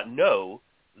did not know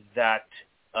that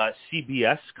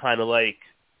CBS kind of like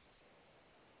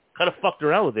kind of fucked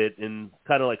around with it and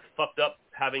kind of like fucked up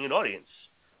having an audience.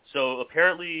 So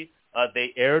apparently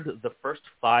they aired the first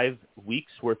 5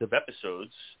 weeks worth of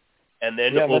episodes, and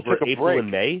then over April and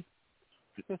May,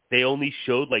 they only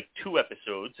showed like 2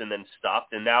 episodes and then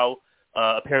stopped. And now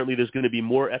apparently there's going to be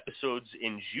more episodes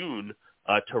in June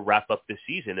to wrap up the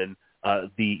season. And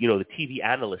the TV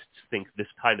analysts think this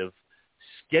kind of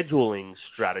scheduling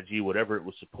strategy, whatever it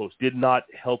was supposed, did not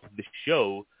help the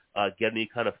show get any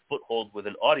kind of foothold with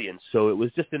an audience. So it was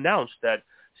just announced that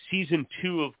season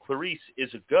 2 of Clarice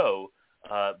is a go,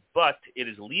 but it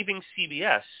is leaving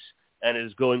CBS and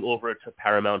is going over to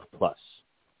Paramount Plus.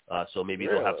 So maybe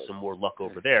they'll have some more luck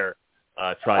over there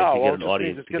trying to get an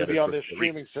audience. It's going to be on their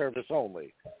streaming service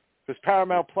only, because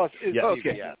Paramount Plus is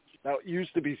CBS. Now it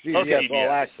used to be CBS All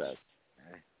Access.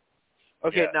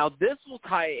 Okay, now this will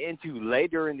tie into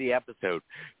later in the episode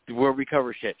where we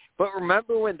cover shit. But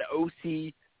remember when the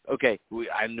OC? Okay,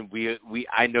 I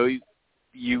know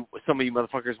you some of you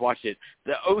motherfuckers watched it.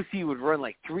 The OC would run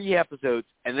like 3 episodes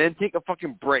and then take a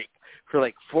fucking break for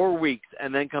like 4 weeks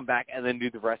and then come back and then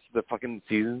do the rest of the fucking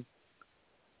season.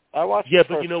 I watched. Yeah,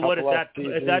 but you know what? At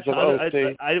that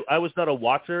time, I was not a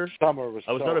watcher. I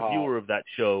was not a viewer of that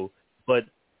show, but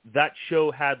that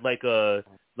show had like a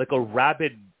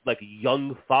rabid, like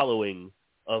young following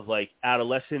of like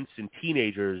adolescents and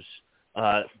teenagers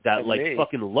that like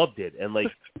fucking loved it, and like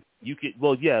you could,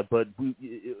 but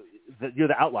you're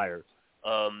the outlier.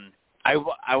 I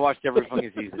watched every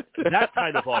fucking season. That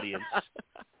kind of audience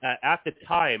at the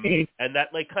time, and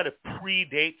that like kind of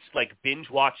predates like binge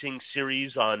watching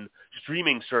series on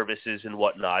streaming services and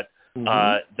whatnot.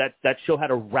 That show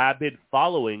had a rabid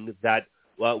following that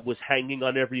was hanging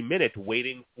on every minute,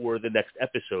 waiting for the next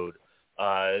episode.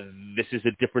 This is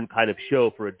a different kind of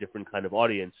show for a different kind of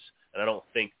audience, and I don't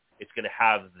think it's going to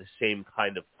have the same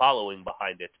kind of following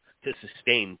behind it to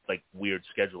sustain like weird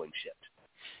scheduling shit.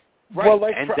 Right, well,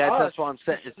 like, and that's what I'm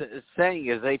saying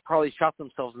is they probably shot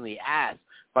themselves in the ass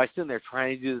by sitting there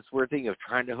trying to do this weird thing of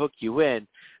trying to hook you in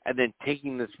and then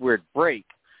taking this weird break,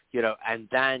 and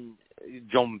then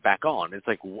jumping back on. It's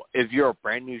like if you're a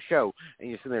brand new show and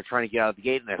you're sitting there trying to get out of the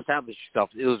gate and establish yourself,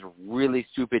 it was a really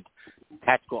stupid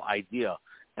tactical idea,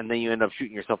 and then you end up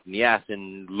shooting yourself in the ass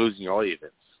and losing your audience.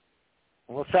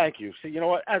 Well, thank you. So, you know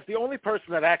what? As the only person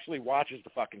that actually watches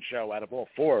the fucking show out of all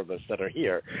 4 of us that are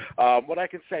here, what I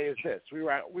can say is this. We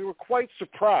were quite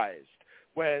surprised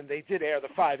when they did air the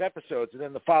 5 episodes, and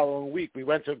then the following week we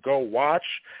went to go watch,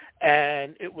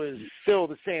 and it was still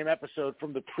the same episode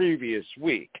from the previous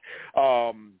week.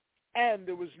 And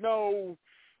there was no...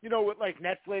 with like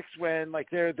Netflix, when like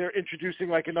they're introducing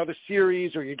like another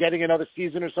series or you're getting another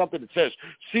season or something, it says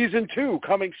season 2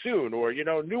 coming soon, or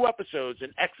new episodes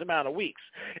in X amount of weeks.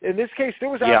 In this case, there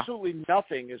was absolutely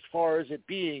nothing as far as it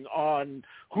being on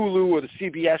Hulu or the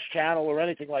CBS channel or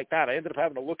anything like that. I ended up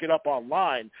having to look it up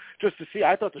online just to see.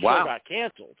 I thought the show got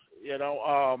canceled.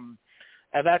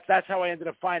 And that's how I ended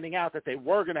up finding out that they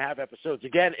were going to have episodes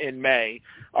again in May.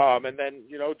 And then,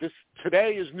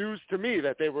 today is news to me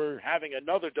that they were having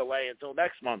another delay until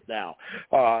next month now.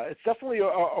 It's definitely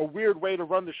a weird way to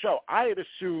run the show. I had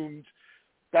assumed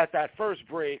that first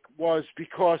break was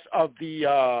because of the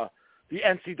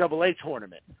NCAA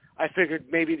tournament. I figured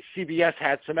maybe CBS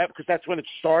had some, because that's when it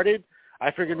started.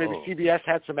 I figured maybe CBS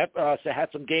had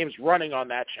some games running on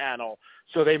that channel,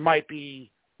 so they might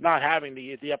be not having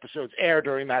the episodes air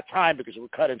during that time because it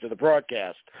would cut into the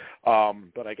broadcast.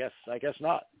 But I guess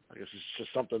not. I guess it's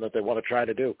just something that they want to try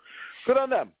to do. Good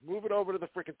on them. Move it over to the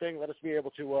freaking thing. Let us be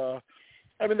able to,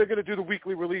 they're going to do the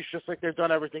weekly release just like they've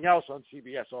done everything else on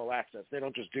CBS All Access. They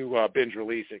don't just do binge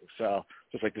releasing. So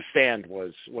just like The Stand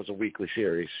was a weekly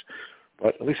series.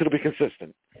 But at least it'll be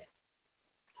consistent.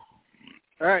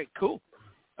 All right, cool.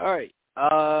 All right.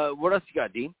 What else you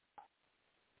got, Dean?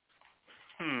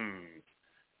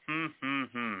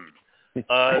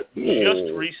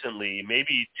 Just recently,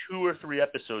 maybe 2 or 3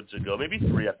 episodes ago, maybe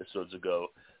 3 episodes ago,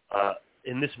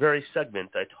 in this very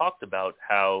segment, I talked about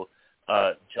how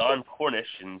John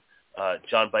Cornish and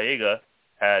John Boyega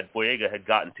had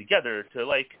gotten together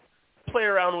to play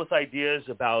around with ideas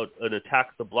about an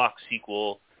Attack the Block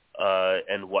sequel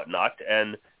and whatnot,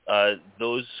 and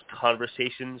those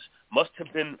conversations must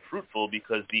have been fruitful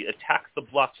because the Attack the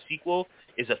Block sequel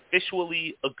is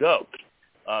officially a go.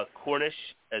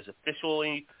 Cornish is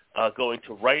officially going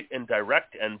to write and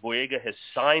direct, and Boyega has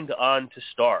signed on to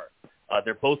star.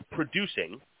 They're both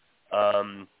producing,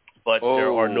 but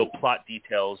there are no plot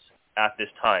details at this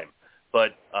time.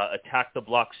 But Attack the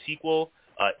Block sequel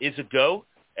is a go,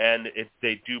 and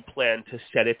they do plan to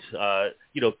set it,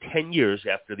 10 years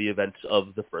after the events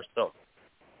of the first film.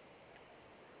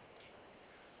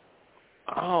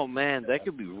 Oh man, that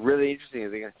could be really interesting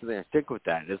if they're going to stick with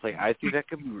that. It's like I think that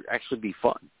could actually be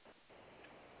fun.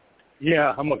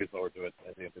 Yeah, I'm looking forward to it.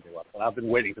 I think it's going to be a lot of fun. I've been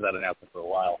waiting for that announcement for a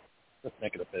while. Just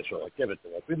make it official. Like, give it to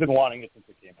us. We've been wanting it since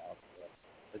it came out. So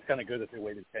it's kind of good that they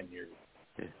waited 10 years.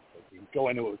 So we can go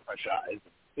into it with fresh eyes and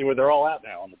see where they're all at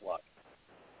now on the block.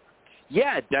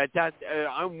 Yeah,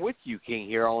 I'm with you, King,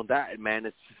 here on that, man.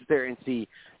 It's sit there and see,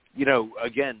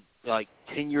 again, like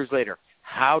 10 years later,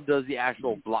 how does the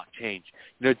actual block change?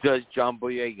 Does John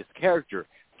Boyega's character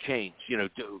change?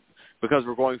 Because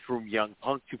we're going from young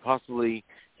punk to possibly,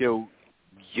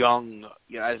 young,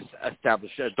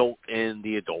 established adult in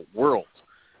the adult world.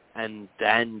 And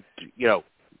then,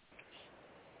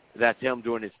 that's him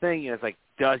doing his thing. And it's like,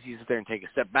 does he sit there and take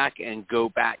a step back and go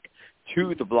back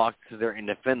to the block to there and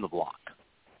defend the block?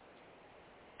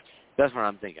 That's what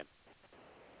I'm thinking.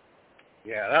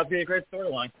 Yeah, that would be a great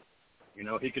storyline.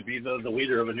 He could be the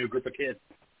leader of a new group of kids,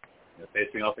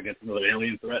 facing off against another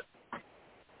alien threat.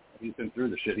 He's been through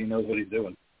the shit. He knows what he's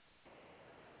doing.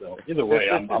 So either way,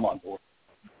 I'm on board.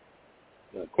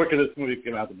 The quicker this movie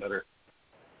can come out, the better.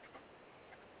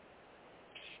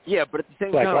 Yeah, but at the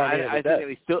same time, I think that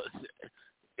we still.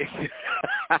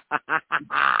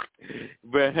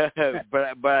 but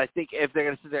I think if they're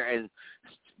going to sit there and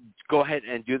go ahead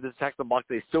and do this attack the block,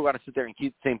 they still got to sit there and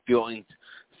keep the same feelings,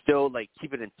 still like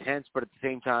keep it intense, but at the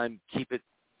same time keep it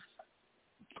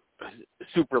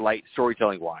super light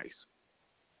storytelling wise,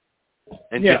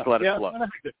 and just let it flow.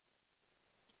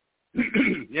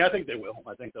 Yeah, I think they will.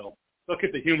 I think they'll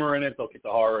keep the humor in it. They'll keep the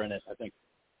horror in it. I think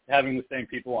having the same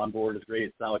people on board is great.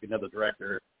 It's not like another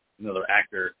director, another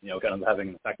actor, kind of having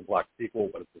an Attack the Block sequel,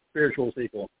 but it's a spiritual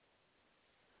sequel.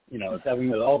 It's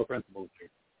having all the principles here.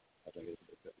 I think it's a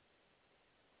good fit.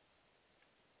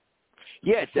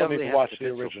 Yeah, definitely. Let me watch the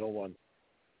original one.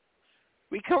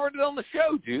 We covered it on the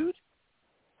show, dude.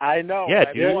 I know.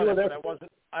 Yeah, dude.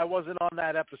 I wasn't on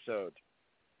that episode.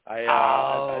 I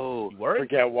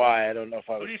forget why. I don't know if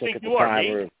I was sick at the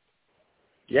time. Or,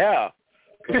 Yeah.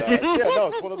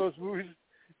 It's one of those movies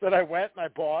that I went and I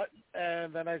bought,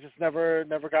 and then I just never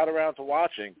got around to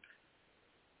watching.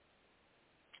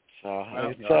 So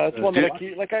it's one that I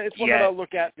keep, it's one that I'll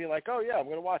look at and be like, oh yeah, I'm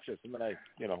gonna watch this, and then I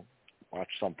watch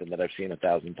something that I've seen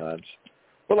 1,000 times.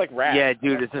 But like Rat. Yeah,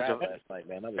 dude, it's such last night,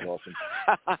 man. That was awesome.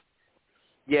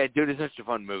 Yeah, dude, it's such a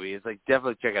fun movie. It's like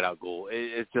definitely check it out, Ghoul.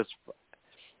 It's just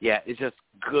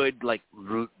good like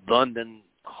London,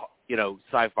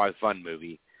 sci-fi fun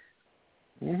movie.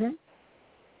 Mhm.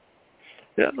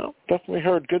 Yeah, no, definitely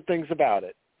heard good things about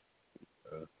it.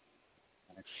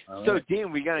 So,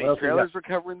 Dean, we got any trailers we're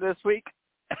covering this week?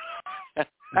 I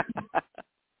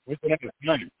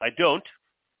don't.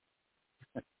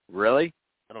 Really?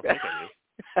 I don't think I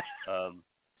do.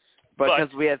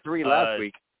 Because we had 3 last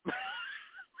week.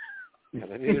 And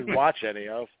I didn't watch any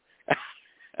of.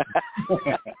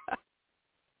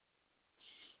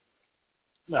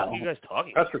 No. What are you guys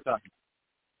talking That's about? for talking.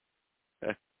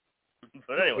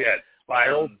 But anyway. We had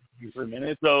Spiral for a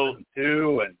minute, so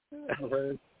 2, and...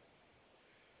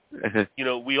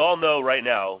 we all know right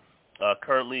now,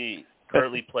 currently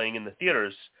playing in the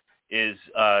theaters is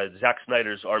Zack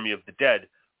Snyder's Army of the Dead,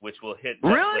 which will hit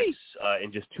Netflix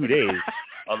in just 2 days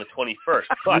on the 21st.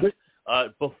 But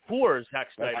before Zack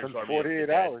Snyder's Army of the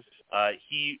Dead,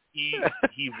 he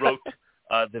wrote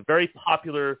the very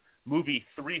popular movie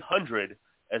 300,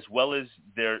 as well as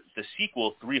the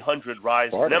sequel 300: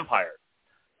 Rise and Empire.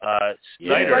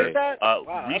 Snyder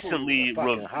recently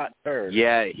wrote.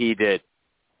 Yeah, he did.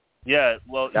 Yeah,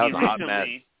 well, that he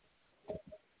recently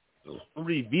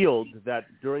revealed that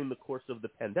during the course of the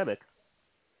pandemic,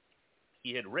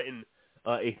 he had written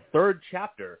a 3rd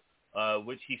chapter,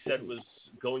 which he said was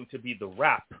going to be the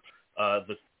wrap,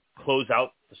 the close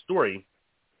out the story.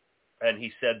 And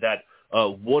he said that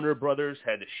Warner Brothers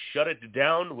had shut it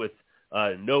down with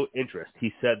no interest.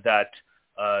 He said that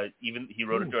even he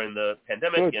wrote it during the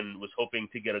pandemic and was hoping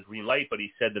to get a green light, but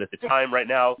he said that at the time right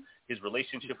now, his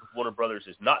relationship with Warner Brothers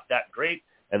is not that great,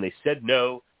 and they said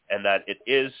no, and that it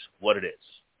is what it is.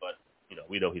 But,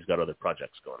 we know he's got other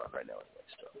projects going on right now anyway,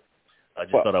 so I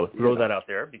just thought I would throw that out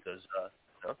there because,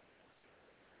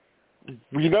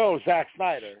 We know Zack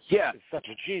Snyder is such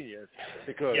a genius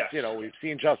because, we've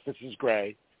seen Justice is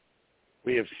Gray.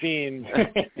 We have seen,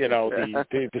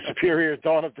 the Superior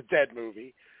Dawn of the Dead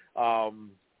movie.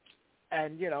 And,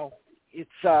 it's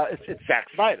Zack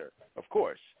Snyder, of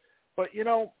course. But,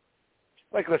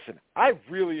 listen, I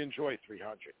really enjoy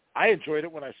 300. I enjoyed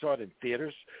it when I saw it in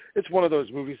theaters. It's one of those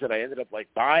movies that I ended up,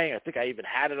 buying. I think I even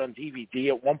had it on DVD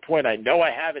at one point. I know I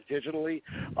have it digitally.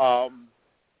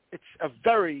 It's a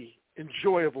very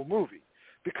enjoyable movie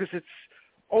because it's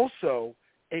also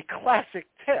a classic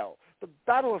tale. The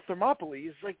Battle of Thermopylae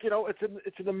is like,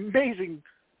 it's an amazing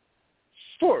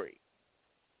story.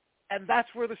 And that's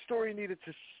where the story needed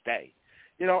to stay.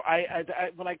 I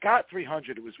when I got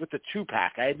 300, it was with the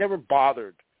 2-pack. I had never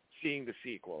bothered seeing the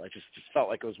sequel. I just felt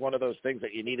like it was one of those things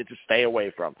that you needed to stay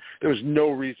away from. There was no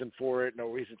reason for it, no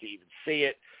reason to even see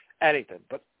it, anything.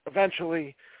 But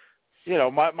eventually,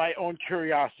 my own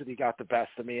curiosity got the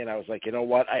best of me, and I was like, you know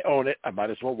what? I own it. I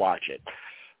might as well watch it.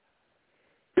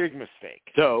 Big mistake.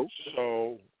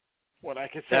 So what I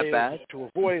can say is to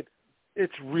avoid,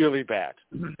 it's really bad.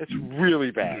 It's really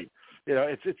bad.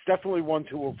 It's definitely one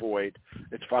to avoid.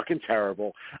 It's fucking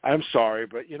terrible. I'm sorry,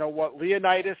 but you know what?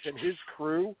 Leonidas and his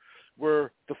crew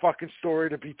were the fucking story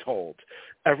to be told.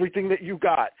 Everything that you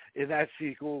got in that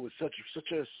sequel was such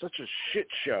a shit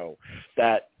show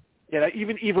that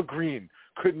even Eva Green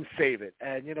couldn't save it.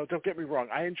 And don't get me wrong,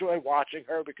 I enjoy watching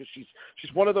her because she's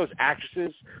one of those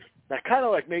actresses that kind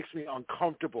of like makes me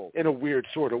uncomfortable in a weird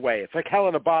sort of way. It's like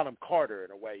Helena Bonham Carter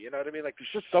in a way, you know what I mean? Like there's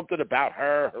just something about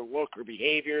her look, her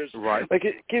behaviors. Right. Like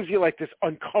it gives you like this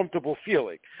uncomfortable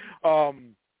feeling.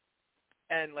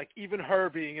 And like even her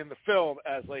being in the film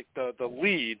as like the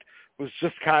lead was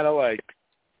just kind of like,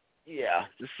 yeah,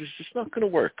 this is just not going to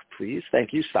work. Please,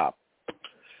 thank you, stop.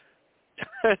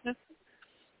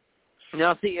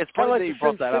 Now, see, it's funny that you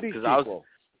brought that up because of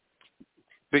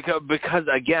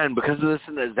this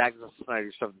and the Zack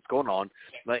Snyder stuff that's going on.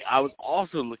 Like I was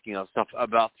also looking up stuff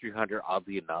about 300,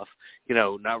 oddly enough,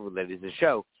 not related to the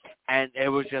show, and it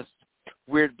was just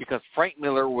weird because Frank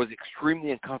Miller was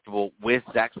extremely uncomfortable with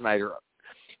Zack Snyder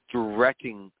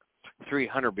directing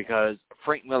 300 because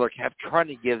Frank Miller kept trying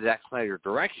to give Zack Snyder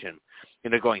direction,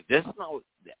 going, this is not,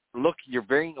 look, you're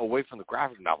veering away from the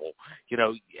graphic novel,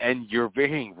 and you're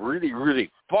veering really,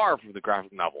 really far from the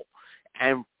graphic novel.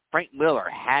 And Frank Miller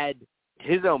had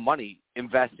his own money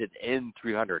invested in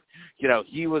 300.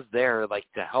 He was there, like,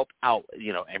 to help out,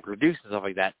 and produce and stuff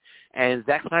like that. And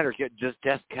Zack Snyder just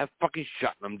kept fucking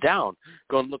shutting them down,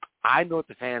 going, look, I know what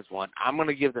the fans want. I'm going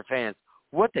to give the fans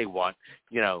what they want,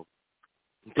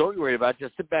 Don't worry about it.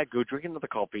 Just sit back, go drink another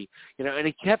coffee, and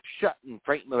he kept shutting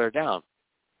Frank Miller down.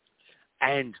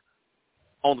 And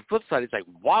on the flip side, it's like,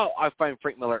 wow, I find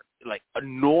Frank Miller, like,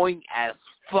 annoying as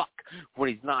fuck when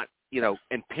he's not,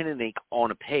 in pen and ink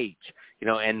on a page,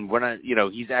 and when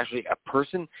he's actually a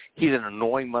person, he's an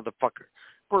annoying motherfucker.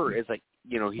 It's like,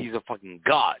 he's a fucking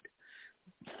god.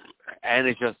 And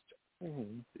it just,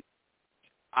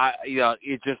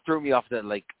 it just threw me off that,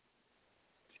 like,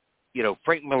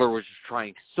 Frank Miller was just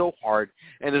trying so hard,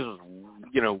 and this was,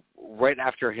 right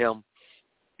after him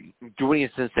doing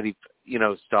his Cincinnati,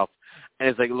 stuff, and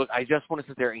it's like, look, I just want to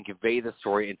sit there and convey the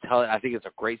story and tell it. I think it's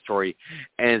a great story,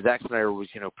 and Zack Snyder was,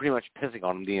 pretty much pissing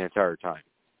on him the entire time.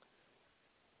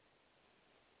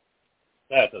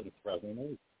 That doesn't surprise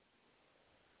me.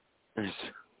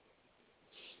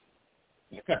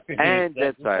 And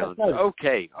that's silence.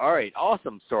 Okay, all right,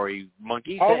 awesome story,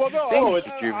 Monkey. Oh, well, no, Thanks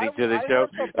for contributing to the show.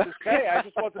 I have something to say. I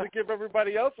just wanted to give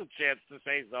everybody else a chance to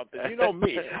say something. You know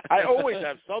me. I always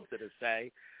have something to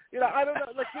say. I don't know,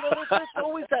 like, there's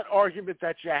always that argument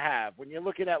that you have when you're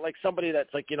looking at, like, somebody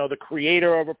that's, like, the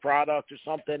creator of a product or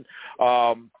something.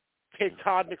 Take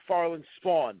Todd McFarlane's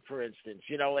Spawn, for instance.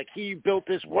 Like, he built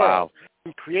this world. Wow.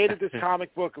 He created this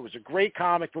comic book. It was a great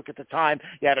comic book at the time.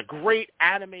 You had a great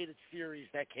animated series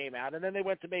that came out, and then they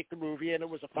went to make the movie, and it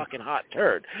was a fucking hot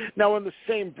turd. Now, in the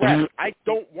same breath, I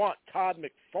don't want Todd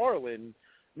McFarlane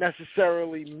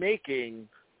necessarily making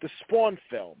the Spawn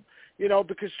film.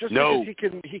 Because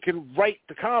because he can write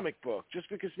the comic book, just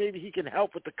because maybe he can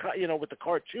help with the with the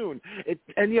cartoon.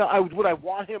 Would I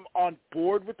want him on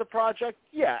board with the project?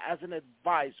 Yeah, as an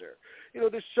advisor.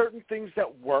 There's certain things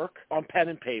that work on pen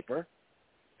and paper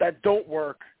that don't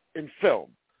work in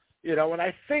film. And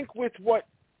I think with what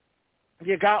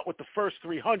you got with the first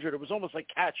 300, it was almost like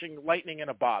catching lightning in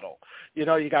a bottle. You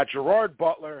got Gerard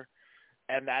Butler.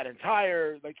 And that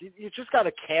entire, like, you just got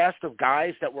a cast of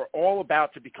guys that were all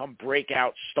about to become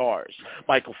breakout stars.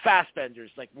 Michael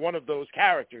Fassbender's like one of those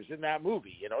characters in that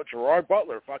movie. Gerard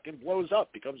Butler fucking blows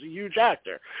up, becomes a huge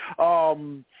actor.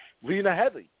 Lena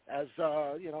Headey as,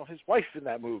 his wife in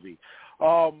that movie.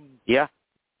 Yeah.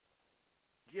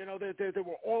 There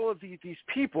were all of these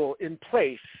people in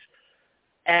place.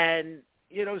 And,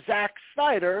 Zack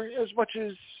Snyder, as much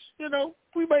as,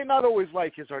 we may not always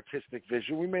like his artistic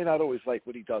vision. We may not always like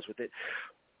what he does with it.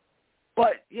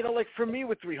 But, like for me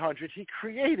with 300, he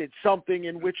created something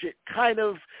in which it kind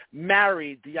of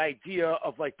married the idea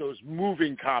of like those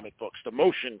moving comic books, the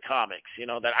motion comics,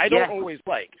 that I don't always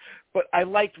like. But I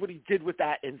liked what he did with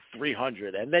that in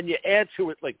 300. And then you add to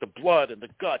it like the blood and the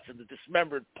guts and the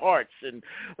dismembered parts and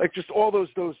like just all those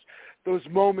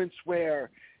moments where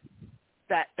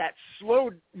that slow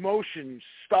motion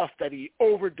stuff that he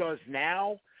overdoes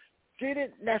now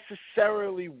didn't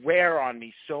necessarily wear on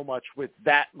me so much with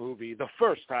that movie the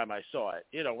first time I saw it.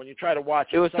 When you try to watch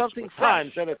it, was something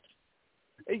times, and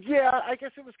I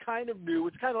guess it was kind of new.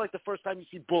 It's kind of like the first time you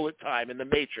see bullet time in The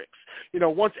Matrix.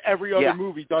 Once every other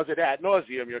movie does it ad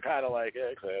nauseum, you're kind of like,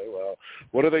 okay, well,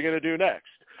 what are they going to do next?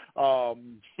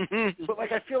 But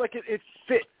like, I feel like it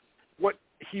fit what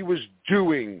he was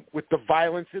doing with the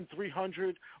violence in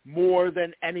 300 more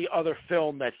than any other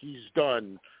film that he's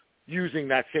done using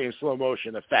that same slow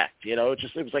motion effect. It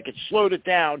was like it slowed it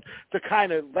down to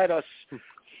kind of let us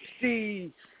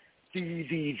see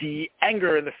the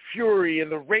anger and the fury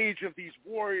and the rage of these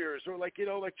warriors, or like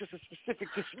just a specific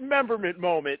dismemberment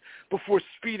moment before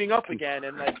speeding up again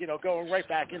and going right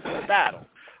back into the battle.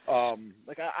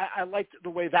 I liked the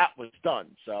way that was done.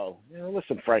 So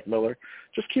listen, Frank Miller,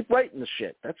 just keep writing the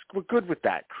shit. We're good with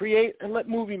that. Create and let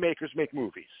movie makers make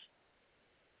movies.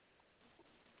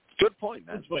 Good point,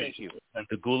 man. Thank you.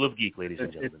 The Ghoul of Geek, ladies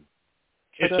and gentlemen.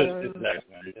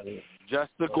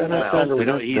 Just the Ghoul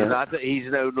now. He's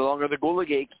no longer the Ghoul of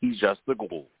Geek. He's just the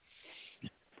Ghoul.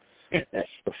 The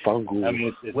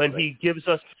fungal. When he gives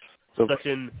us such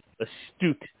an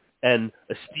astute and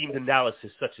esteemed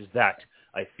analysis such as that,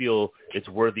 I feel it's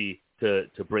worthy to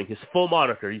bring his full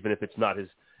moniker, even if it's not his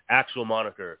actual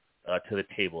moniker, to the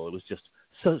table. It was just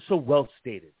so well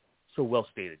stated. So well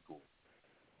stated, Ghoul.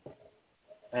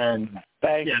 And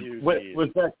thank you.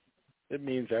 With that, it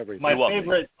means everything. My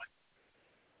favorite,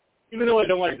 even though I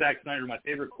don't like Zack Snyder, my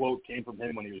favorite quote came from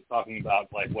him when he was talking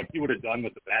about like what he would have done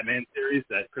with the Batman series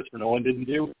that Christopher Nolan didn't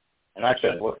do. And actually,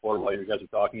 I looked forward while you guys were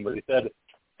talking, but he said,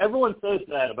 everyone says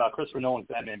that about Christopher Nolan's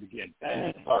Batman Begins.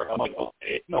 Batman's hard. I'm like,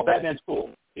 okay, no, Batman's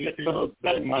cool. You get to go to the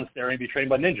Batman monastery and be trained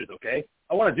by ninjas, okay?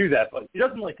 I want to do that, but he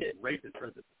doesn't like get racist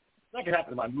princess. It's not going to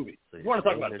happen in my movie. So you want to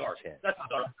talk about dark. That's the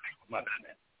dark with my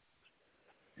Batman.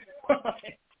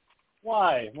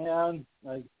 Why, man?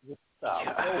 Like, just stop.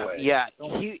 No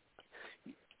way.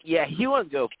 He wanted to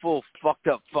go full fucked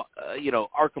up,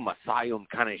 Arkham Asylum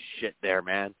kind of shit there,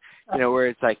 man. Where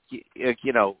it's like,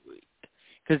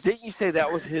 because didn't you say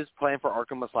that was his plan for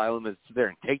Arkham Asylum, is to sit there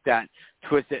and take that,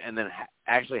 twist it, and then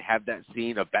actually have that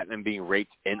scene of Batman being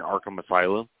raped in Arkham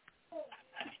Asylum?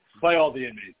 By all the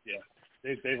inmates, yeah.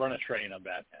 They run a train on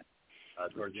Batman.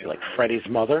 Towards the like Freddy's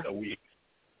mother? A week.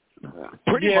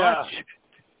 Pretty much.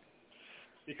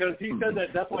 Because he said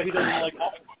that's why he doesn't like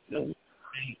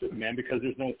Superman, because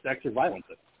there's no sex or violence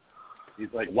in it.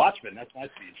 He's like, Watchmen, that's my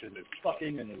speech. There's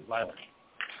fucking and there's violence.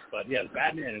 But yeah,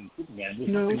 Batman and Superman, there's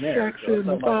no nothing there. Sex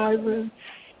and violence.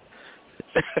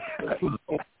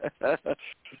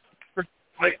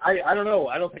 Like, I don't know.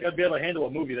 I don't think I'd be able to handle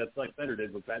a movie that's like Snyder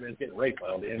did with Batman's getting raped by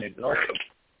all the inmates in Arkham.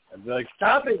 I'd be like,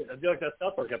 stop it! I'd be like that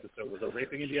South Park episode with the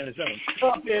raping Indiana Jones.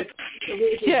 Stop it!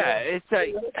 Yeah, it's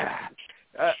like,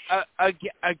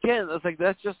 again, it's like,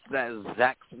 that's just that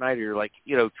Zack Snyder, like,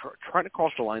 trying to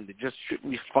cross the line that just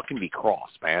shouldn't be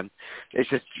crossed, man. It's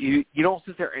just, you don't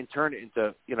sit there and turn it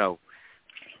into,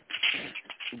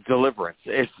 deliverance.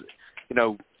 It's,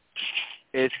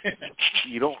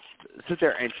 you don't sit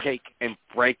there and take and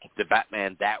break the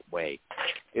Batman that way.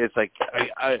 It's like,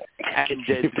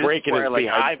 breaking it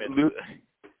behind it.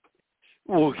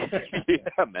 Well,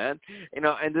 yeah, man.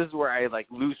 And this is where I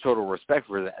lose total respect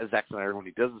for Zack Snyder when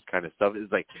he does this kind of stuff.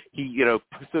 Is like he,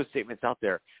 puts those statements out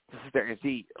there to sit there and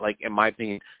see, in my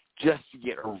opinion, just to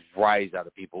get a rise out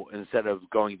of people instead of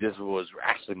going, this was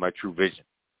actually my true vision.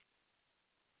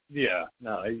 Yeah,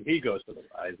 no, he goes for the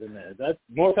rise, and that's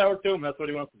more power to him. That's what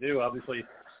he wants to do. Obviously,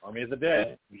 Army of the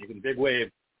Dead, making a big wave.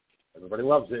 Everybody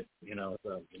loves it,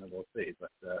 so we'll see.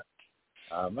 But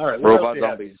all right, robot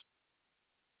zombies.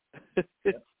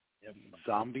 Yep.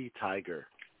 Zombie tiger.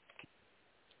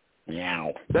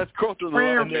 Meow. That's crossing the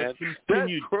line, man.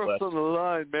 That's crossing the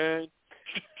line, man.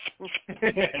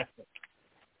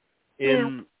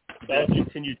 In that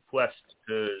continued quest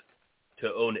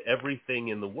to own everything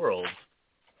in the world,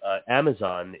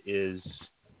 Amazon is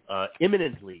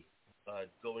imminently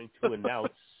going to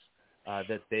announce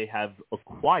that they have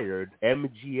acquired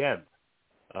MGM,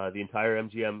 the entire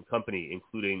MGM company,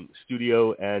 including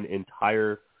studio and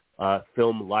entire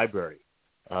film library.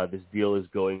 This deal is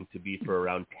going to be for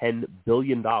around $10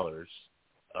 billion.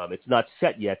 It's not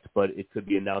set yet, but it could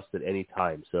be announced at any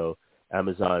time. So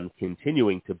Amazon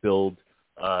continuing to build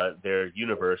their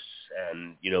universe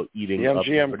and, eating the up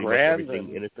MGM pretty Grand much everything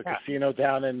and in its the path. casino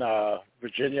down in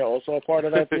Virginia also a part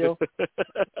of that deal?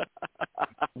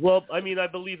 Well, I mean, I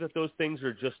believe that those things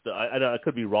are just. I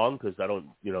could be wrong because I'm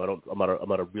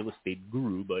not a real estate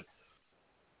guru, but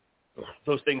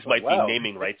those things might be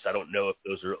naming rights. I don't know if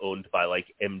those are owned by like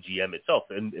MGM itself,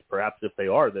 and perhaps if they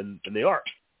are, then they are.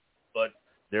 But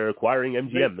they're acquiring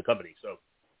MGM, the company. So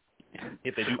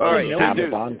if they do, all right,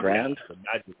 Amazon Grand.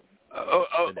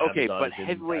 Okay, but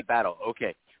heavyweight battle.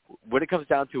 Okay, when it comes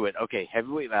down to it, okay,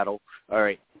 heavyweight battle. All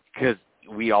right, because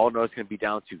we all know it's going to be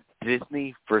down to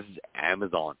Disney versus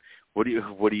Amazon. What do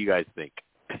you guys think?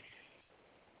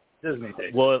 Disney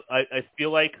takes. Well, I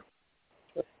feel like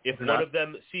if one of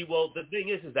them the thing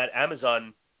is that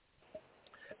Amazon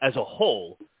as a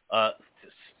whole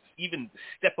even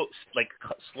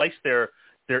slice their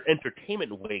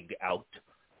entertainment wig out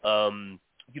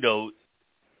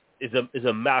is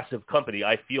a massive company.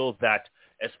 I feel that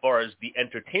as far as the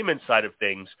entertainment side of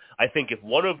things, I think if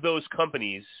one of those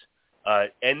companies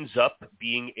ends up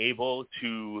being able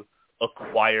to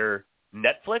acquire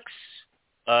Netflix,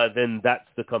 then that's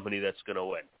the company that's going to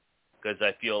win. Because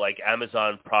I feel like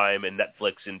Amazon Prime and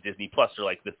Netflix and Disney Plus are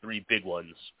like the three big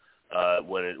ones,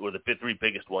 the three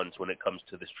biggest ones when it comes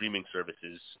to the streaming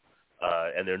services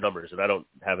and their numbers. And I don't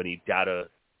have any data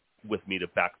with me to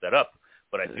back that up.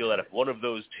 But I feel that if one of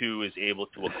those two is able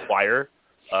to acquire,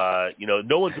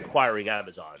 no one's acquiring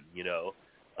Amazon,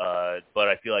 but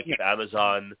I feel like if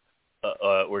Amazon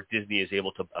or Disney is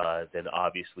able to, then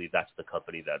obviously that's the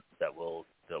company that will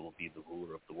be the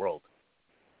ruler of the world.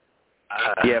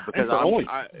 Because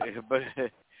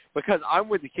I'm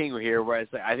with the king here, where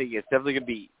I think it's definitely going to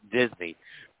be Disney,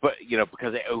 but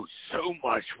because they own so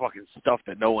much fucking stuff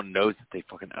that no one knows that they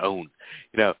fucking own,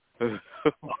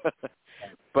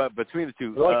 But between the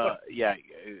two, But they've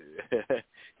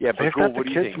cool, got what the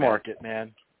do you kids think, market,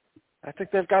 man. I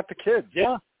think they've got the kids.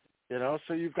 Yeah.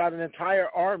 So you've got an entire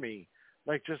army,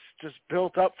 like just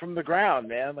built up from the ground,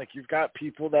 man. Like you've got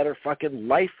people that are fucking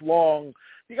lifelong.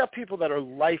 You got people that are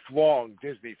lifelong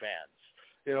Disney fans.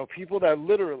 People that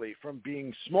literally, from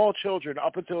being small children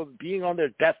up until being on their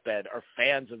deathbed, are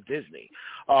fans of Disney.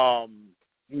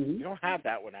 You don't have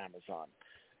that with Amazon.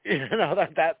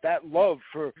 That love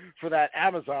for that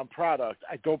Amazon product,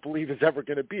 I don't believe is ever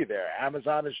going to be there.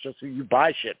 Amazon is just who you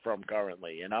buy shit from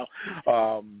currently, I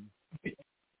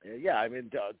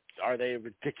mean, are they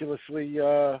ridiculously,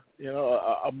 a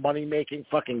money-making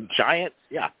fucking giant?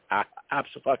 Yeah,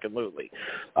 absolutely.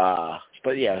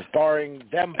 But yeah, barring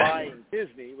them buying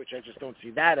Disney, which I just don't see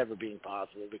that ever being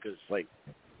possible because,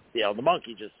 the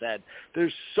monkey just said,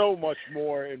 there's so much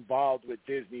more involved with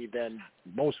Disney than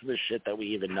most of the shit that we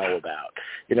even know about.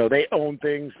 They own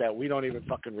things that we don't even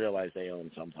fucking realize they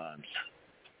own sometimes.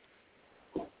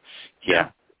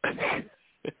 Yeah.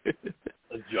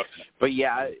 But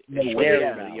I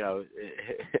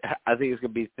think it's going to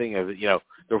be a thing of, the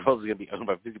world is going to be owned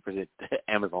by 50%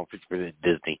 Amazon, 50%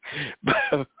 Disney.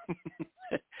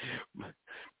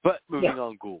 But moving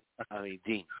on, Ghoul.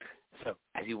 Dean. So,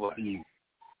 as you will.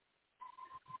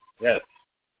 Yes.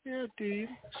 Yeah, Dean.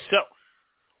 So,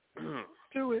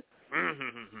 do it.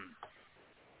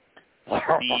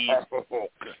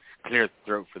 Clear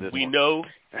throat for this. We one. know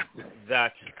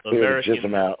that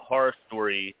American Horror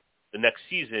Story, the next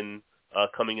season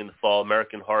coming in the fall,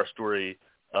 American Horror Story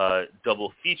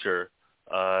double feature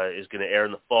is going to air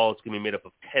in the fall. It's going to be made up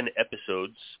of 10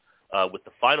 episodes, with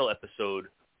the final episode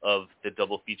of the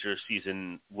double feature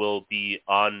season will be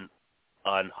on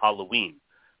Halloween.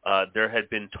 There had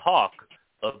been talk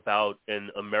about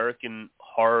an American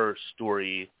Horror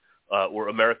Story or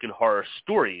American Horror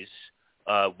Stories,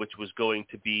 which was going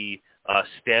to be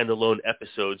standalone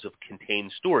episodes of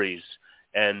contained stories.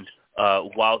 And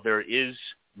while there is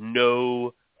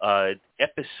no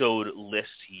episode list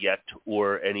yet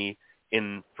or any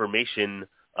information,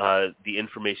 the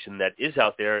information that is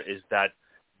out there is that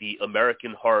the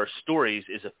American Horror Stories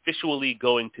is officially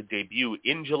going to debut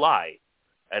in July,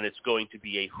 and it's going to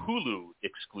be a Hulu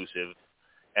exclusive,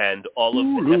 and all of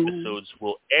the episodes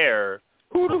will air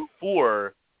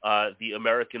before the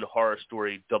American Horror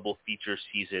Story double feature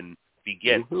season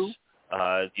begins.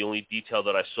 The only detail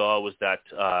that I saw was that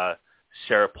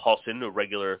Sarah Paulson, a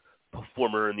regular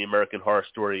performer in the American Horror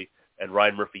Story and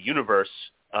Ryan Murphy universe,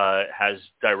 has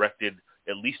directed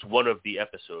at least one of the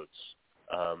episodes.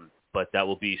 But that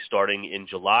will be starting in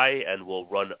July and will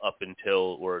run up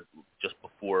until or just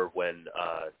before when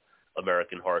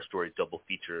American Horror Story double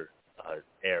feature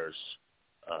airs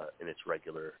in its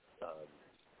regular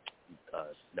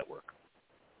network.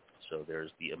 So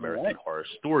there's the American Horror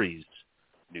Stories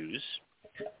news.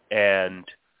 And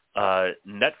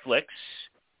Netflix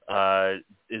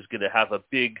is going to have a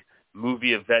big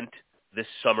movie event this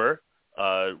summer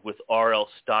with R.L.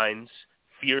 Stine's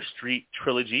Fear Street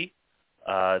trilogy.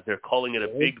 They're calling it a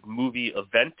big movie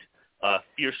event.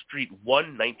 Fear Street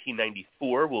 1,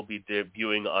 1994, will be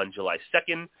debuting on July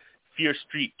 2nd. Fear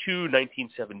Street 2,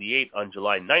 1978, on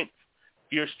July 9th.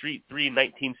 Fear Street 3,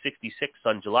 1966,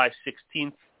 on July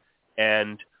 16th.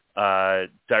 And the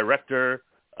director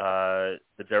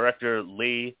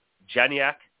Leigh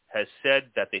Janiak has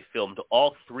said that they filmed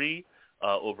all three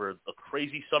over a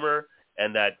crazy summer,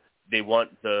 and that they want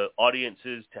the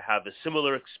audiences to have a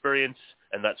similar experience,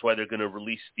 and that's why they're going to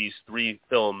release these three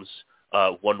films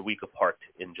 1 week apart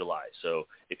in July. So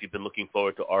if you've been looking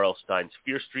forward to R.L. Stine's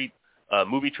Fear Street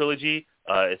movie trilogy,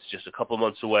 it's just a couple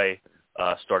months away,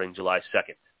 starting July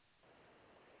 2nd.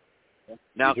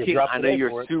 Now, King, I know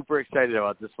you're super excited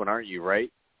about this one, aren't you,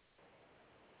 right?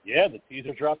 Yeah, the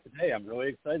teaser dropped today. I'm really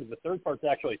excited. The third part's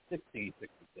actually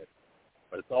 1666,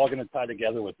 but it's all going to tie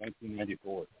together with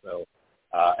 1994. So,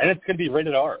 and it's going to be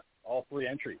rated R, all three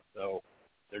entries. So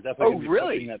they're definitely going to be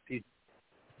pushing that piece.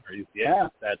 Yeah,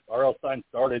 that R.L. Stine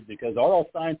started because R.L.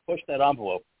 Stine pushed that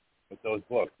envelope with those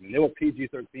books. I mean, they were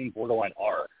PG-13, borderline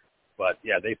R. But,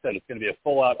 yeah, they said it's going to be a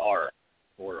full-out R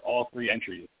for all three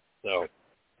entries. So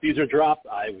teaser dropped.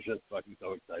 I was just fucking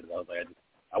so excited. I was like,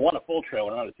 I want a full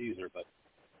trailer, not a teaser. But,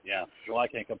 yeah, July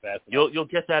can't come fast enough. You'll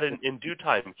get that in due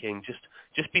time, King.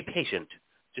 Just be patient.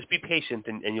 Just be patient,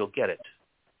 and you'll get it.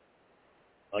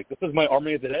 Like, this is my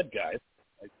Army of the Dead, guys.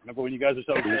 Like, remember when you guys were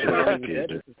so excited about Army of the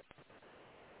Dead?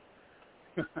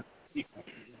 And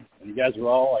you guys were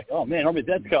all like, "Oh man, Army of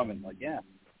the Dead's coming!" Like, yeah,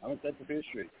 I went Dead to Fear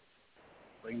Street.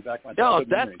 Bringing back my Army of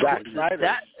the Dead.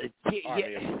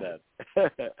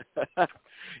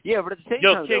 Yeah, but at the same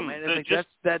time, King, though,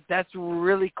 man, that's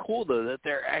really cool though that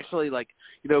they're actually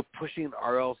pushing an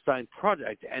R.L. Stine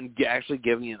project and actually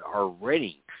giving it an R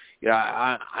rating.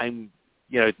 I'm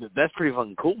that's pretty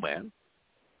fucking cool, man.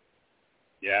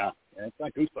 Yeah, and it's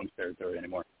not Goosebumps territory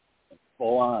anymore. It's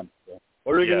full on. So.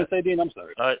 What are you going to say, Dean? I'm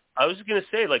sorry. I was going to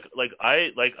say,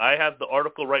 I have the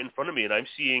article right in front of me, and I'm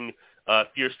seeing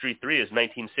Fear Street 3 is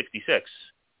 1966.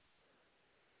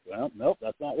 Well, nope,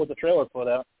 that's not what the trailer put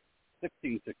out.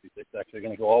 1666, actually,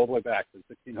 going to go all the way back to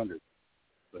 1600,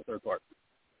 the third part.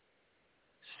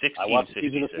 1666. I watched the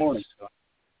teaser this morning. So.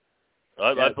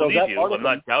 I believe you. I'm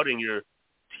not doubting your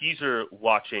teaser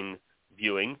watching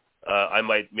viewing.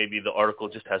 Maybe the article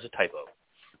just has a typo.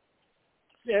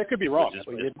 Yeah, it could be wrong. It's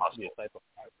possible.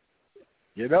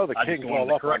 You know the King's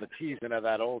all up on the teasing of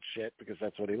that old shit because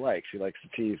that's what he likes. He likes to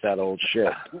tease that old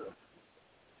shit.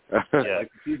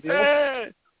 Yeah.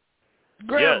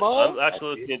 Grandma. I'm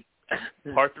actually looking at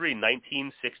Part 3,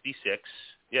 1966.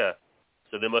 Yeah.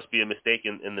 So there must be a mistake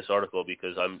in this article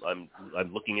because I'm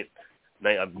looking at.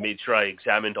 I've made sure I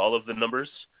examined all of the numbers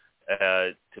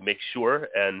to make sure,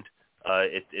 and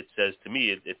it says to me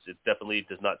it definitely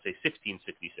does not say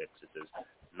 1666. It says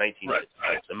 1966.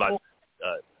 Right. I'm not.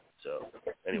 So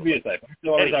anyway.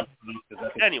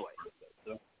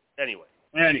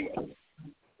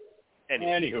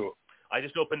 I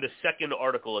just opened the second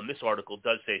article, and this article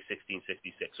does say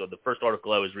 1666. So the first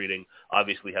article I was reading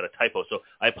obviously had a typo. So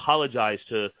I apologize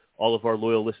to all of our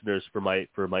loyal listeners for my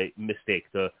mistake.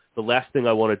 The last thing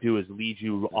I want to do is lead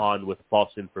you on with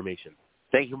false information.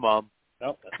 Thank you, Mom.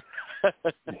 Nope. So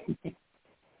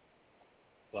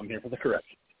I'm here for the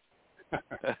correction.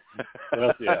 What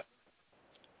else do you have?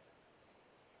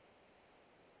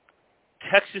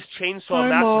 Texas Chainsaw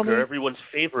Massacre, everyone's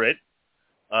favorite.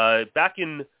 Back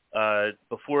in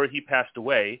before he passed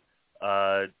away,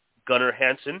 Gunnar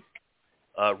Hansen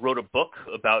wrote a book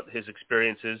about his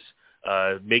experiences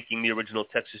making the original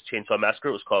Texas Chainsaw Massacre.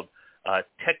 It was called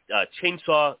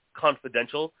Chainsaw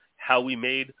Confidential: How We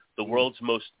Made the World's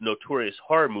Most Notorious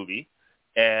Horror Movie.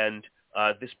 And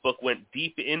this book went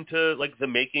deep into the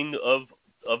making of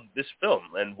this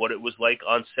film and what it was like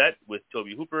on set with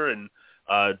Tobe Hooper and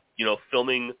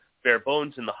filming bare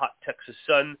bones in the hot Texas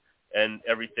sun and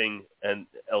everything and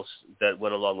else that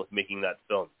went along with making that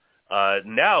film.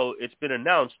 Now it's been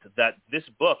announced that this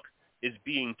book is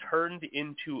being turned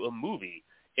into a movie,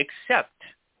 except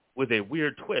with a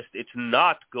weird twist. It's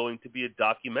not going to be a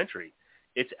documentary.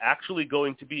 It's actually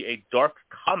going to be a dark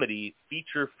comedy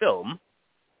feature film.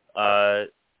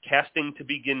 Casting to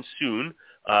begin soon.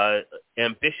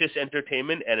 Ambitious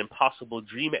Entertainment and Impossible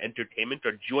Dream Entertainment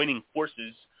are joining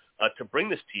forces to bring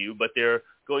this to you, but they're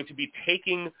going to be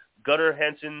taking Gunnar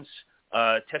Hansen's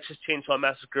Texas Chainsaw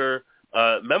Massacre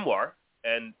memoir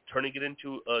and turning it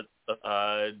into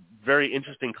a very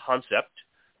interesting concept.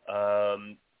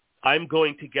 I'm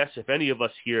going to guess if any of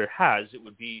us here has, it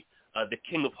would be The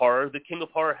King of Horror. The King of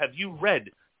Horror, have you read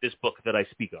this book that I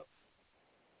speak of?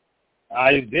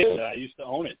 I did. I used to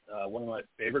own it. One of my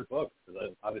favorite books.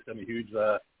 Obviously, I'm a huge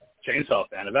Chainsaw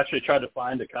fan. I've actually tried to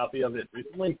find a copy of it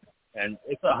recently, and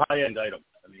it's a high-end item.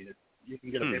 I mean, you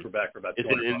can get a paperback for about $200. Is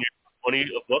it in your 20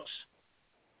 of books?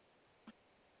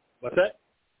 What's that?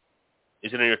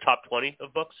 Is it in your top 20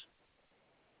 of books?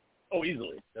 Oh,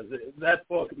 easily. That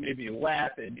book made me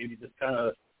laugh, and you just kind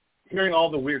of hearing all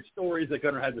the weird stories that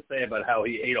Gunnar had to say about how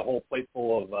he ate a whole plate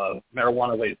full of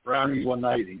marijuana-laced brownies one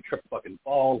night, and he tripped fucking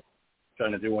balls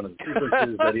trying to do one of the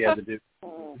sequences that he had to do.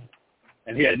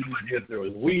 And he had no idea if there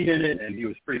was weed in it, and he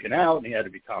was freaking out, and he had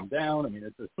to be calmed down. I mean,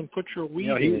 it's just... Put your weed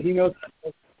in. He knows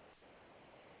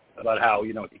about how,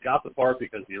 he got the part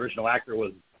because the original actor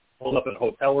was pulled up in a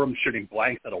hotel room shooting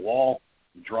blanks at a wall,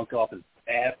 drunk off his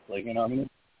ass,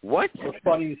 What? It's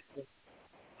funny.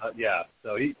 Yeah,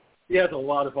 so he has a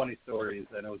lot of funny stories,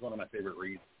 and it was one of my favorite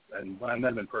reads. And when I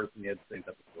met him in person, he had the same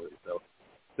type of stories. So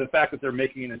the fact that they're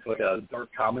making it into a dark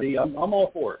comedy, I'm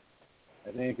all for it.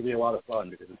 I think it could be a lot of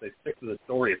fun because if they stick to the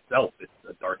story itself, it's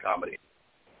a dark comedy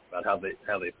about how they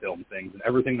film things, and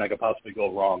everything that could possibly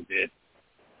go wrong did,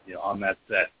 on that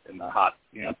set in the hot,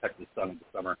 Texas sun in the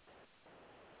summer.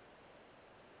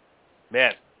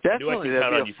 Man, definitely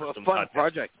that'd be a fun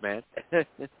project, man. Yeah.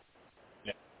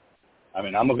 I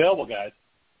mean, I'm available, guys.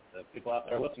 The people out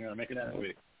there listening are making that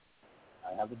movie.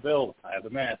 I have the build. I have the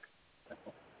mask.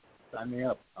 Sign me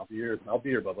up. I'll be here,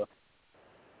 Bubba.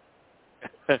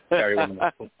 Carry one of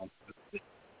those footballs.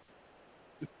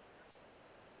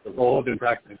 The role I've been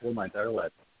practicing for my entire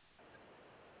life.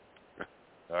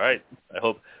 All right. I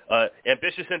hope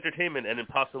Ambitious Entertainment and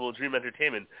Impossible Dream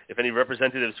Entertainment, if any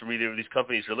representatives from either of these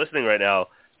companies are listening right now,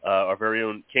 our very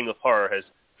own King of Horror has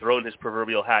thrown his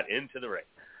proverbial hat into the ring.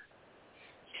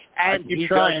 And he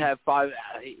does have five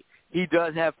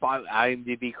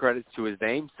IMDb credits to his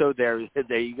name, so there you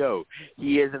go.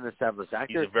 He is an established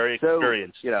actor. He's a very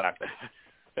experienced actor.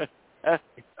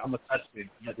 I'm a touch speed.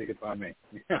 Unless you can find me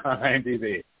on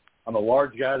IMDb. I'm a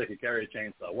large guy that can carry a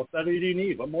chainsaw. What better do you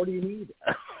need? What more do you need?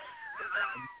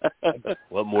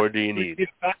 What more do you need?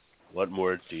 What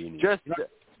more do you need?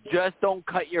 Just don't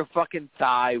cut your fucking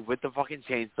thigh with the fucking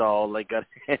chainsaw like I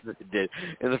did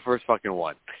in the first fucking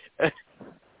one.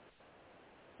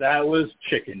 That was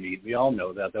chicken meat. We all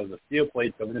know that. That was a steel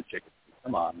plate covered in chicken meat.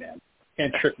 Come on, man.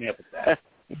 Can't trick me up with that.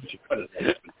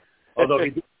 Although he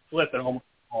did slip and almost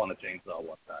fall on a chainsaw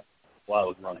one time while I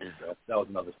was running. So that was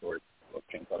another story.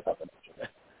 Chainsaw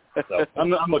so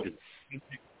I'm looking.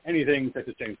 Anything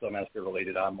Texas Chainsaw Massacre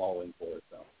related, I'm all in for it.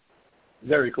 So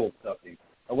very cool stuff, Dean.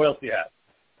 What else do you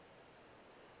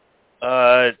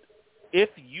have? If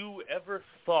you ever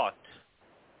thought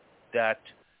that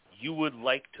you would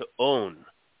like to own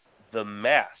the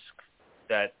mask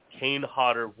that Kane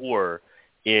Hodder wore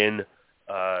in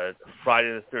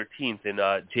Friday the 13th in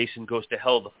Jason Goes to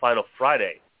Hell, The Final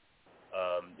Friday,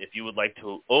 if you would like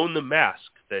to own the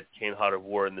mask that Kane Hodder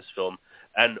wore in this film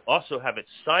and also have it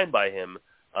signed by him,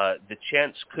 the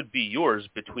chance could be yours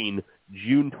between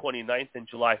June 29th and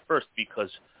July 1st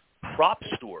because Prop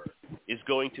Store is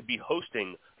going to be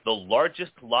hosting the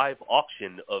largest live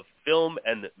auction of film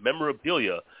and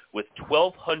memorabilia with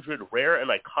 1,200 rare and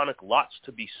iconic lots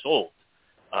to be sold.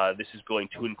 This is going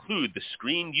to include the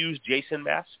screen-used Jason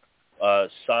mask,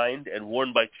 signed and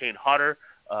worn by Kane Hodder.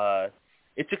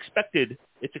 It's expected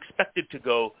to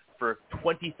go for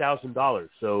 $20,000.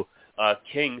 So,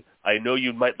 King, I know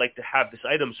you might like to have this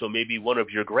item, so maybe one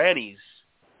of your grannies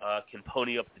can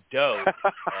pony up the dough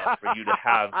for you to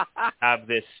have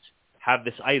this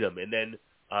item, and then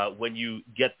when you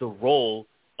get the role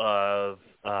of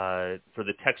for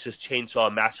the Texas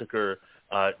Chainsaw Massacre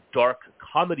dark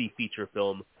comedy feature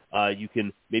film, you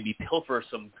can maybe pilfer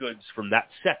some goods from that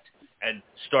set and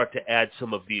start to add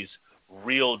some of these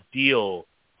real deal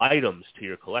items to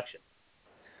your collection.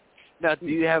 Now, do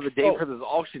you have a date for this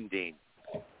auction, Dean?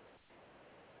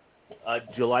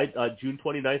 June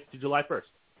 29th to July 1st.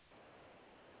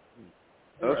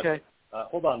 Okay.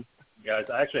 Hold on, guys.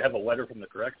 I actually have a letter from the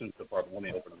corrections department. Let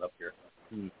me open it up here.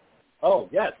 Oh,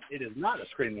 yes. It is not a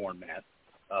screen-worn mask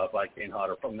by Kane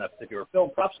Hodder from that particular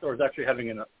film. Prop Store is actually having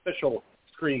an official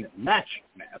screen match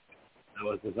mask that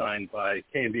was designed by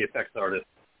K&B effects artist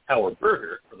Howard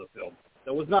Berger for the film.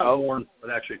 That was not worn, but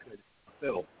actually created for the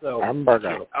film. So,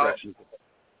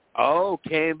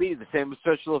 K&B, the same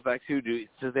special effects who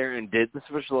stood there and did the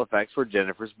special effects for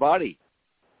Jennifer's body.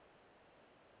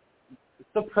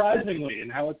 Surprisingly,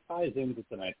 and how it ties into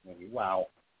tonight's movie. Wow.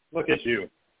 Look at you.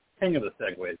 King of the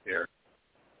segues here.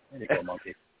 There you go,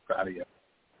 monkey. Proud of you.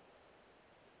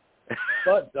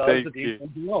 But does the Dean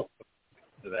something else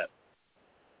to that?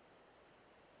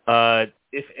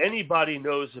 If anybody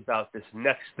knows about this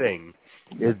next thing,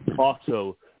 it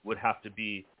also would have to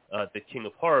be the King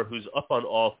of Horror, who's up on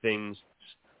all things,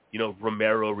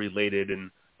 Romero related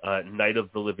and Night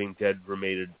of the Living Dead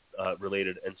related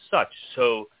and such.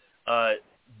 So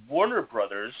Warner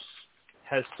Brothers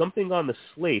has something on the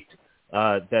slate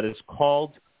that is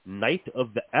called Night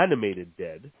of the Animated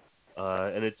Dead,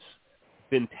 and it's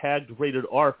been tagged rated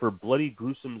R for bloody,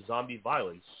 gruesome zombie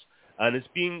violence. And it's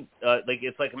being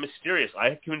it's like mysterious.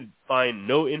 I can find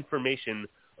no information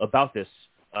about this.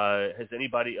 Has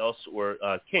anybody else or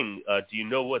King? Do you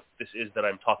know what this is that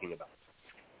I'm talking about?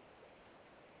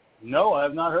 No, I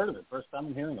have not heard of it. First time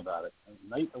I'm hearing about it.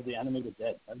 Night of the Animated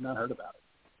Dead. I have not heard about it.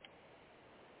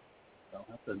 So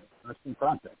that's an interesting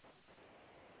project.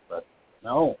 But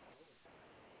no,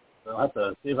 so I'll have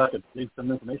to see if I could dig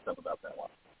some information up about that one.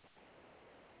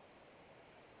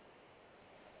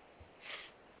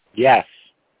 Yes.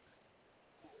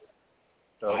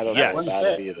 So I don't know about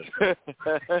it either.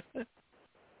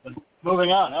 But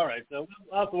moving on. All right. So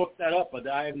I'll have to look that up, but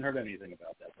I haven't heard anything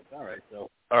about that. But all right. So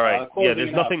all right. Yeah,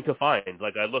 there's nothing to find.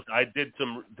 Like I did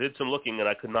some looking, and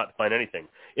I could not find anything.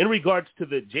 In regards to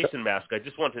the Jason mask, I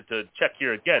just wanted to check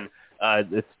here again.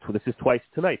 This is twice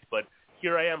tonight, but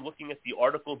here I am looking at the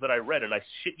article that I read, and I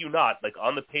shit you not, like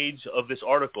on the page of this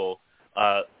article,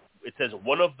 it says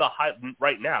one of the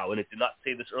right now, and it did not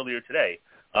say this earlier today.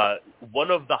 One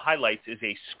of the highlights is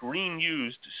a screen,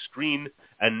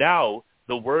 and now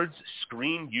the words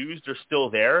 "screen used" are still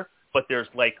there, but there's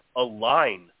like a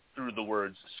line through the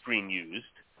words "screen used,"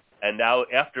 and now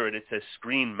after it says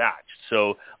 "screen matched."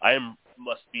 So I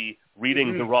must be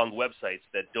reading the wrong websites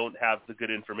that don't have the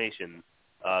good information,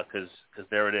 because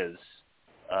there it is.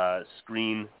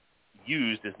 Screen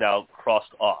used is now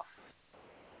crossed off,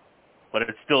 but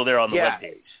it's still there on the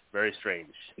webpage. Very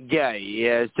strange. Yeah,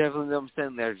 it's definitely them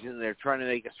saying they're trying to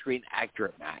make a screen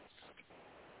accurate mask.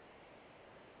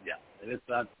 Yeah, it is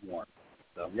that one.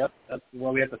 So, yep, that's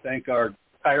why we have to thank our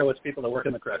tireless people that work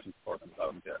in the corrections department.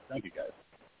 Thank you guys.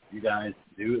 You guys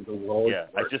do the Lord's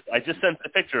work. I just sent the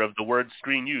picture of the word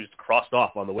 "screen used" crossed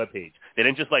off on the webpage. They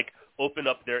didn't just open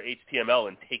up their HTML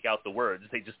and take out the words.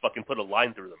 They just fucking put a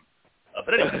line through them.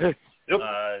 But anyway,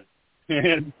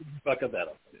 fuck up that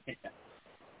up.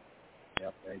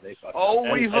 Yep, they fucked up.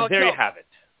 Oh, we fucked up. And there you have it.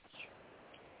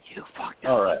 You fucked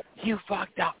up. All right. You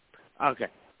fucked up. Okay.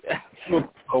 Move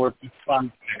forward to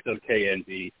fun facts of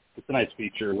KND. Tonight's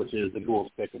feature, which is the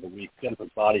Ghoul's pick of the week, Jennifer's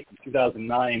Body from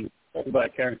 2009, directed by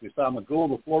Karyn Kusama. Ghoul,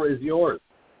 the floor is yours.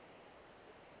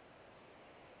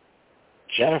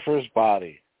 Jennifer's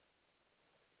Body.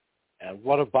 And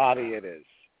what a body it is.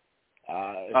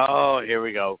 Here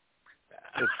we go.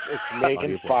 It's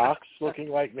Megan Fox, looking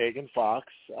like Megan Fox,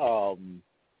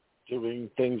 doing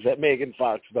things that Megan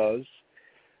Fox does.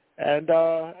 And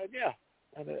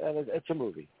it's a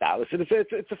movie. Now, listen,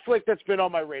 it's a flick that's been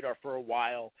on my radar for a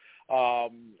while.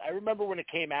 I remember when it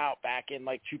came out back in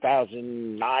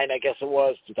 2009, I guess it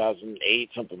was, 2008,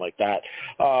 something like that.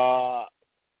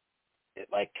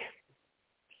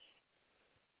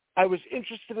 I was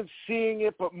interested in seeing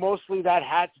it, but mostly that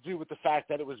had to do with the fact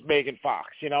that it was Megan Fox,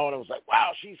 and it was like,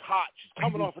 wow, she's hot. She's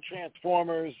coming off of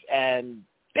Transformers, and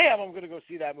damn, I'm going to go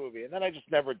see that movie. And then I just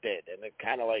never did, and it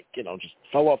kind of just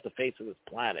fell off the face of this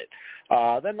planet.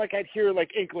 Then I'd hear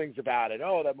inklings about it.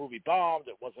 Oh, that movie bombed.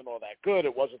 It wasn't all that good.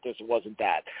 It wasn't this. It wasn't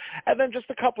that. And then just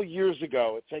a couple years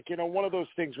ago, it's one of those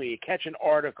things where you catch an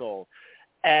article,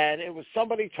 and it was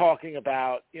somebody talking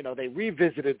about, they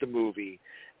revisited the movie.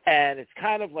 And it's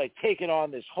kind of taken on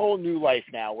this whole new life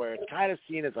now, where it's kind of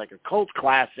seen as a cult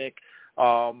classic.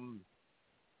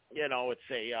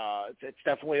 It's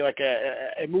definitely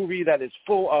a movie that is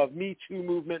full of Me Too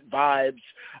movement vibes,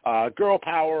 girl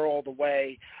power all the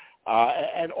way,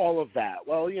 and all of that.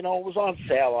 Well, it was on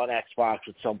sale on Xbox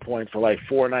at some point for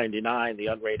 $4.99, the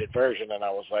unrated version, and I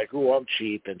was like, ooh, I'm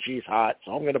cheap and she's hot,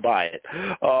 so I'm going to buy it.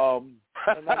 And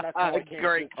then that's how I came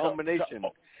Great combination.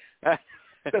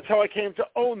 That's how I came to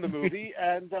own the movie,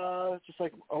 and just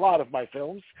like a lot of my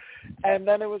films. And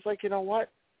then it was you know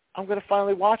what? I'm going to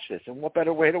finally watch this. And what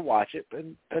better way to watch it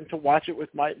than to watch it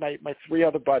with my three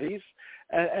other buddies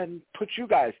and put you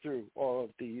guys through all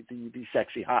of the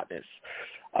sexy hotness.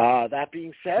 That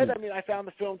being said, I found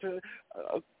the film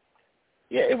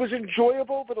it was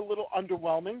enjoyable, but a little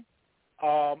underwhelming.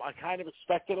 I kind of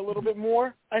expected a little bit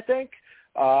more, I think.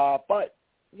 But,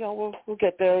 we'll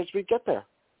get there as we get there.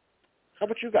 How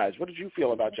about you guys? What did you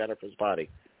feel about Jennifer's Body?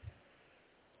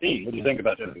 Steve, what do you think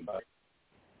about Jennifer's Body?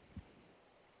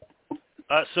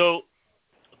 So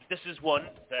this is one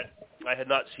that I had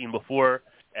not seen before,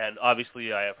 and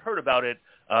obviously I have heard about it.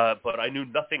 but I knew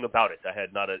nothing about it. I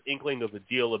had not an inkling of a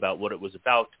deal about what it was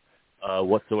about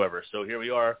whatsoever. So here we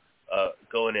are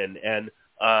going in, and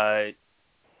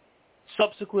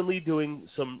subsequently doing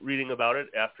some reading about it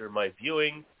after my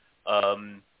viewing.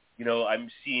 I'm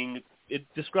seeing it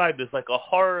described as like a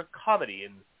horror comedy,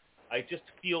 and I just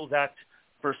feel that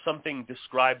for something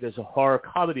described as a horror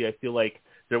comedy, I feel like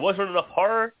there wasn't enough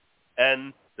horror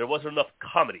and there wasn't enough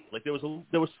comedy. Like there was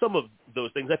some of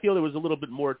those things. I feel there was a little bit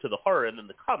more to the horror end than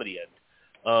the comedy end.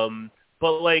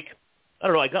 But like, I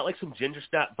don't know, I got like some Ginger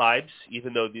Snap vibes,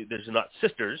 even though there's not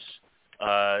sisters.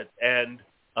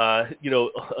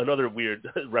 Another weird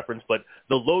reference, but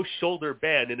the low shoulder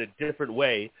band in a different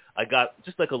way. I got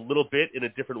just like a little bit in a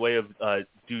different way of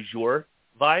Du Jour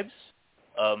vibes.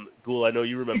 Ghoul, I know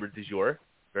you remember Du Jour,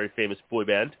 very famous boy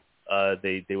band.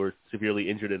 They were severely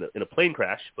injured in a plane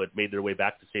crash, but made their way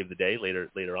back to save the day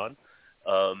later on.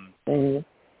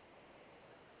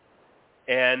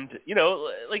 And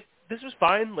like this was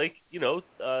fine. Like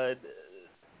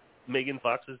Megan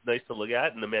Fox is nice to look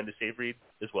at, and Amanda Seyfried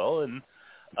as well. And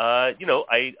I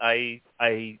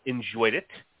enjoyed it.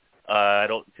 I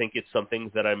don't think it's something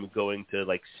that I'm going to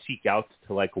like seek out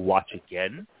to like watch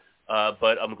again.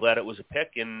 But I'm glad it was a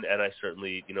pick, and I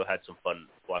certainly had some fun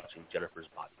watching Jennifer's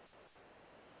Body.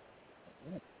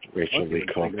 Rachel Lee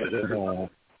Cook.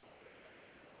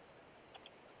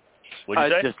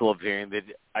 I just love hearing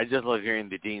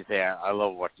the dean say, "I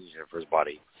love watching Jennifer's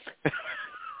Body."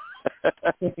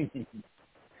 What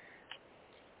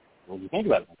do you think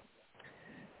about it?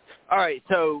 All right,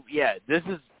 so yeah, this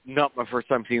is not my first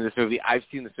time seeing this movie. I've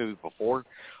seen this movie before.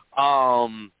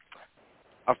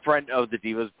 A friend of the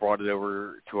Divas brought it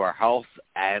over to our house,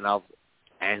 and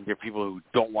there are people who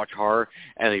don't watch horror,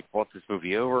 and they brought this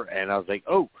movie over, and I was like,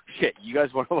 oh, shit, you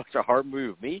guys want to watch a horror movie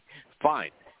with me? Fine.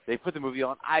 They put the movie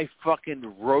on. I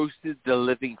fucking roasted the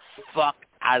living fuck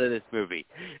out of this movie.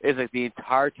 It's like the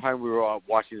entire time we were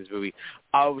watching this movie,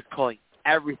 I was calling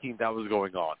everything that was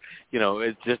going on.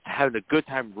 It's just having a good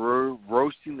time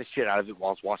roasting the shit out of it while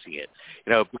I was watching it.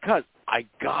 Because I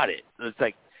got it. It's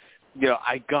like,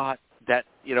 I got that,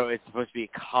 it's supposed to be a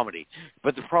comedy.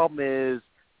 But the problem is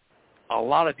a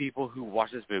lot of people who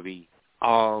watch this movie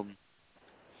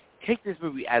take this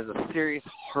movie as a serious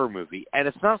horror movie, and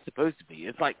it's not supposed to be.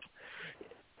 It's like,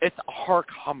 it's a horror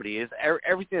comedy. It's,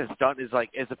 everything that's done is a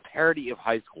parody of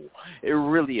high school. It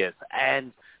really is.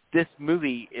 And this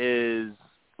movie is,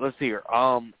 let's see here,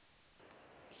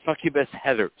 succubus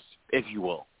Heathers, if you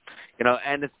will.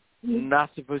 And it's not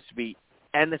supposed to be,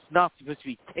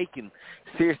 taken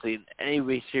seriously in any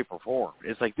way, shape, or form.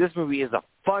 It's like, this movie is a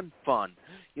fun,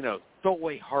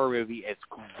 throwaway horror movie. It's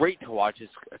great to watch.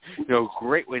 It's,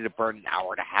 great way to burn an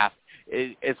hour and a half.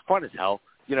 It's fun as hell,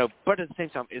 but at the same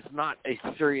time, it's not a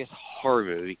serious horror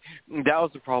movie. That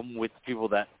was the problem with the people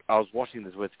that I was watching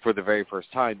this with for the very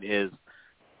first time, is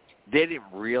they didn't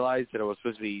realize that it was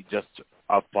supposed to be just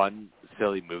a fun,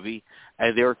 silly movie,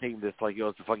 and they were thinking this like it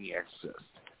was the fucking Exorcist.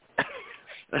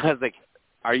 And I was like,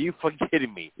 are you fucking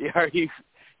kidding me? Are you,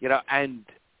 and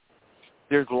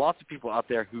there's lots of people out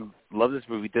there who love this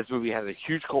movie. This movie has a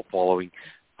huge cult following,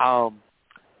 and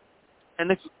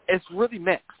it's really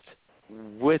mixed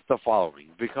with the following,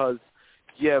 because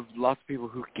you have lots of people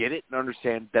who get it and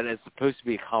understand that it's supposed to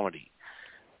be a comedy,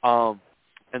 and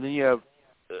then you have,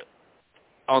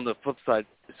 on the flip side,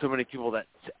 so many people that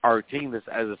are taking this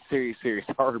as a serious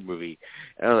horror movie,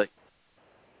 and I'm like,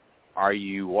 are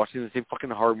you watching the same fucking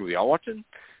horror movie I'm watching?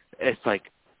 It's like,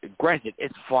 granted,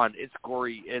 it's fun, it's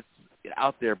gory, it's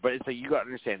out there, but it's like, you gotta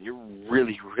understand, it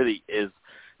really, really is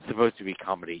supposed to be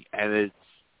comedy, and it's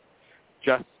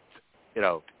just,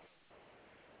 the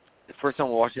first time I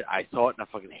watched it, I saw it and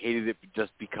I fucking hated it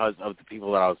just because of the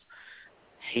people that I was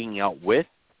hanging out with,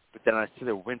 but then I sort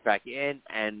of went back in,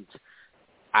 and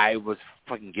I was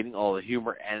fucking getting all the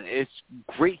humor, and it's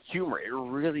great humor. It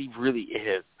really, really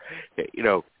is,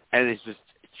 and it's just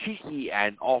cheeky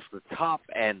and off the top,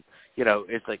 and,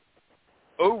 it's like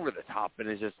over the top, and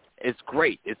it's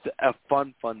great. It's a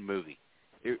fun movie.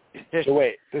 So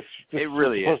wait, this it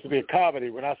really is supposed to be a comedy.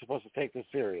 We're not supposed to take this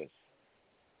serious.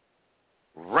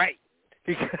 Right.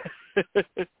 Is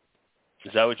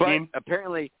that what you mean?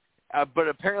 Apparently some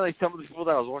of the people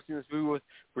that I was watching this movie with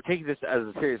were taking this as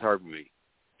a serious horror movie.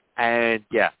 And,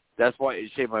 yeah, that's why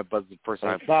it shaved my buzz the first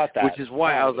time. It's not that. Which is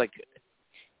why I was like,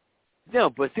 no,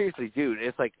 but seriously, dude,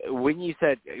 it's like, when you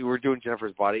said you were doing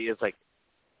Jennifer's Body, it's like,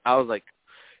 I was like,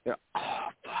 oh,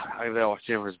 fuck, I gotta watch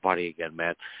Jennifer's Body again,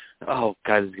 man. Oh,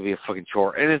 God, this is gonna be a fucking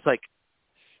chore. And it's like,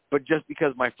 but just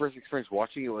because my first experience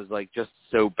watching it was, like, just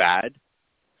so bad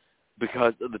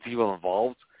because of the people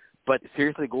involved. But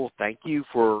seriously, Ghoul, thank you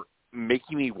for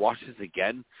making me watch this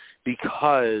again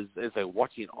because it's like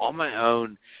watching it on my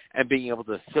own and being able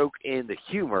to soak in the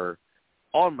humor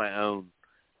on my own.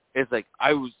 It's like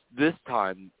I was this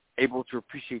time able to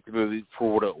appreciate the movie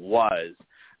for what it was,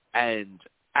 and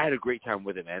I had a great time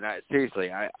with it, man.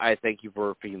 Seriously, I thank you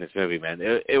for picking this movie, man.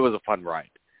 It was a fun ride.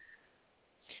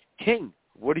 King,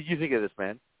 what did you think of this,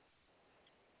 man?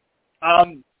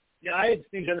 Yeah, I had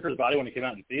seen Jennifer's Body when it came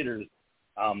out in theaters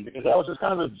because I was just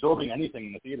kind of absorbing anything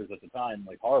in the theaters at the time,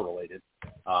 like horror-related.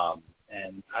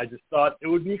 And I just thought it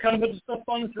would be kind of just a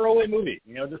fun throwaway movie.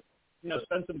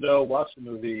 Spend some dough, watch the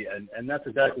movie, and that's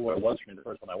exactly what it was for me the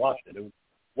first time I watched it. It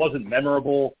wasn't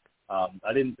memorable.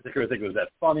 I didn't particularly think it was that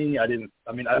funny. I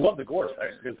love the gore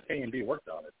because K&B worked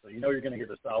on it. So you're going to get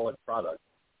a solid product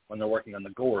when they're working on the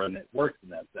gore, and it works in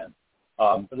that sense.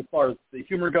 But as far as the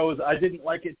humor goes, I didn't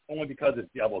like it only because it's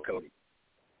Diablo Cody.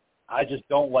 I just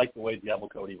don't like the way Diablo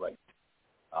Cody writes.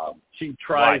 She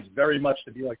tries very much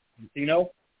to be like Tarantino,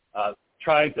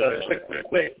 trying to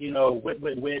quick,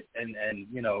 wit, and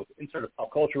insert a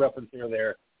pop culture reference here or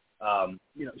there.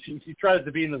 She tries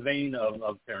to be in the vein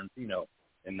of Tarantino,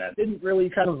 and that didn't really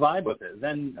kind of vibe with it.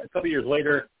 Then a couple years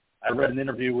later, I read an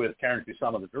interview with Karyn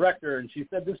Kusama, the director, and she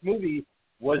said this movie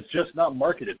was just not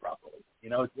marketed properly.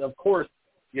 Of course,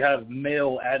 you have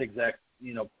male ad execs,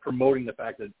 promoting the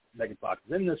fact that Megan Fox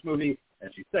is in this movie,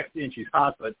 and she's sexy and she's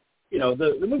hot, but,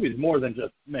 the movie is more than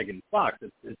just Megan Fox.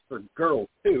 It's for girls,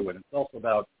 too, and it's also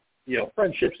about,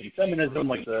 friendships and feminism,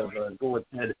 like the Ghoul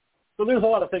said. So there's a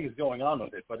lot of things going on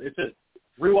with it, but it's just,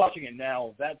 rewatching it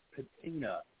now, that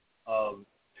patina of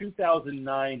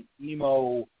 2009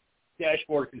 emo,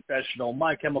 Dashboard Confessional,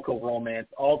 My Chemical Romance,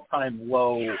 All-Time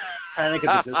Low, Panic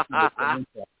at the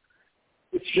Disco.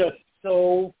 It's just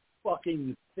so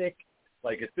fucking thick.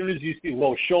 Like, as soon as you see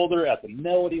Low Shoulder at the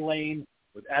Melody Lane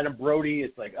with Adam Brody,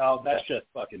 it's like, oh, that's just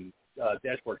fucking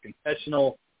Dashboard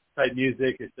Confessional type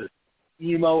music. It's just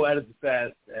emo at its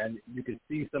best, and you can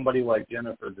see somebody like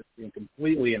Jennifer just being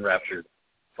completely enraptured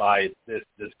by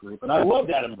this group. And I loved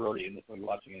Adam Brody in this one,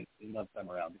 watching it another time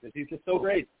around, because he's just so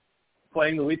great.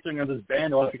 Playing the lead singer of this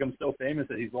band, who has become so famous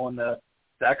that he's willing to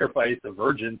sacrifice a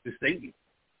virgin to Satan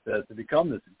to become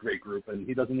this great group, and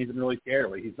he doesn't even really care.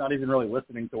 Like, he's not even really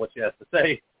listening to what she has to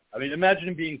say. I mean, imagine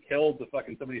him being killed to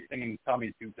fucking somebody singing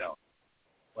Tommy Two Tone.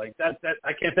 Like, that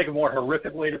I can't think of a more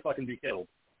horrific way to fucking be killed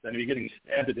than to be getting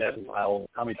stabbed to death while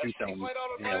Tommy Two Tone,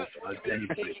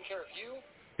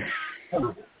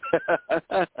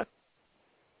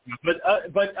 But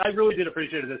I really did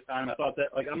appreciate it this time. I thought that,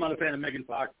 like, I'm not a fan of Megan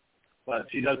Fox, but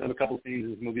she does have a couple scenes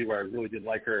in this movie where I really did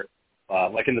like her,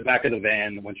 like in the back of the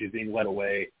van when she's being led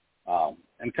away,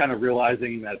 and kind of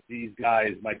realizing that these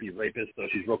guys might be rapists, so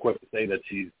she's real quick to say that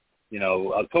she's,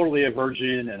 totally a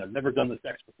virgin and have never done the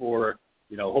sex before,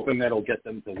 hoping that'll get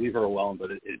them to leave her alone,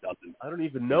 but it doesn't. I don't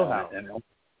even know how. And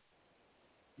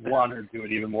want her to do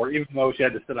it even more, even though she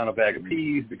had to sit on a bag of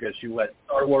peas because she let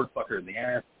Star-Lord fuck her in the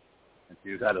ass, and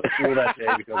she was out of school that day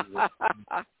because of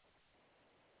it.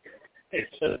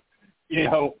 It's just,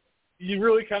 you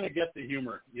really kind of get the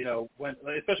humor, when,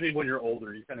 especially when you're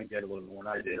older, you kind of get a little more, and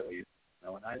I did at least.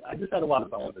 And I just had a lot of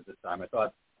fun with it this time. I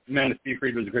thought Amanda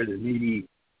Seyfried was great as Needy,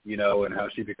 and how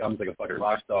she becomes like a fucking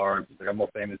rock star, and she's like, I'm more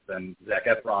famous than Zac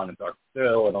Efron and Dr.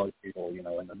 Phil and all these people, in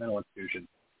the mental institution.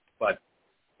 But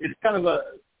it's kind of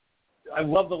I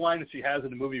love the line that she has in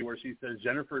the movie where she says,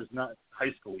 Jennifer is not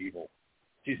high school evil.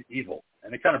 She's evil.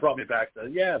 And it kind of brought me back to,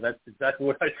 yeah, that's exactly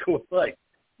what high school was like.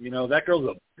 That girl's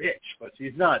a bitch, but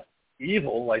she's not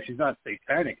evil. Like, she's not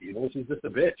satanic evil. She's just a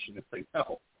bitch. And it's like,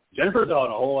 no. Jennifer's on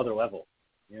a whole other level.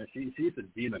 She's a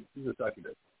demon. She's a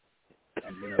succubus.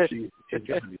 And, she's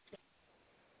got to be.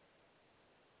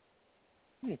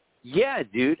 Yeah,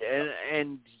 dude,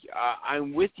 and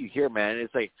I'm with you here, man.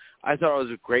 It's like, I thought it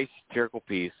was a great satirical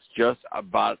piece just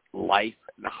about life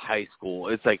in high school.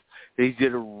 It's like they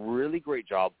did a really great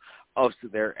job of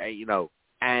sitting there,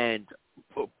 and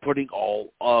putting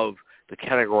all of the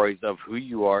categories of who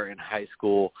you are in high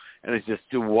school, and it's just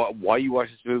why you watch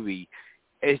this movie.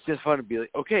 It's just fun to be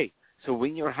like, okay, so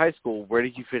when you're in high school, where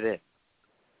did you fit in?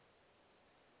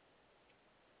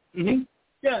 Mm-hmm.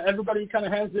 Yeah, everybody kind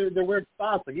of has their weird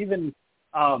spots. Like, even,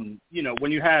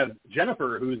 when you have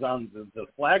Jennifer, who's on the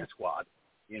flag squad,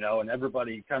 and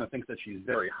everybody kind of thinks that she's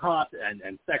very hot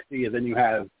and sexy, and then you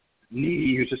have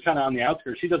Needy, who's just kind of on the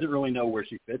outskirts. She doesn't really know where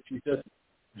she fits. She's just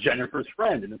Jennifer's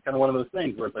friend, and it's kind of one of those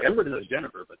things where it's like, everybody knows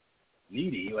Jennifer, but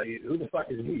Needy, like, who the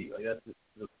fuck is Needy? Like, that's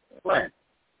just a friend.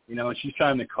 And she's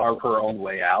trying to carve her own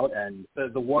way out. And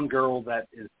the one girl that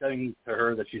is saying to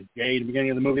her that she's gay at the beginning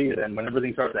of the movie, and when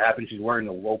everything starts to happen, she's wearing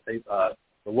the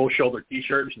low shoulder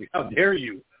T-shirt. And she's like, how dare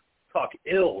you talk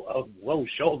ill of Low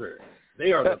Shoulder.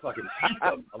 They are the fucking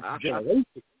anthem of the generation.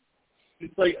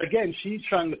 It's like, again, she's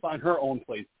trying to find her own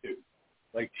place too.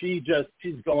 Like she's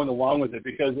going along with it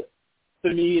because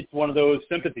to me it's one of those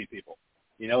sympathy people.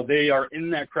 You know, they are in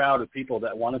that crowd of people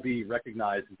that want to be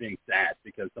recognized as being sad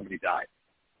because somebody died.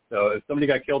 So if somebody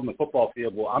got killed in the football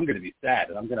field, well, I'm going to be sad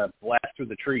and I'm going to blast through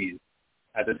the trees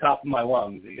at the top of my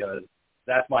lungs because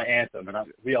that's my anthem, and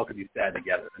we all could be sad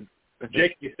together. And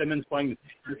J.K. Simmons playing the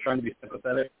teacher, trying to be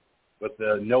sympathetic with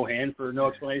the no hand for no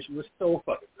explanation was so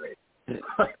fucking great.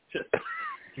 Just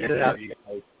get it out, you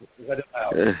guys. Let it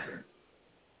out.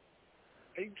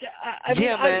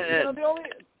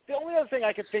 The only other thing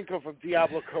I could think of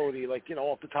Diablo Cody, like, you know,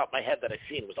 off the top of my head that I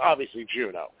seen was obviously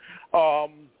Juno.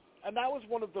 And that was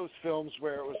one of those films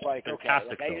where it was like, okay,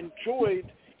 like I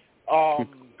enjoyed,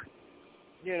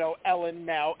 you know,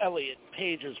 Elliot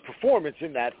Page's performance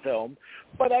in that film,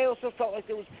 but I also felt like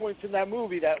there was points in that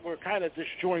movie that were kind of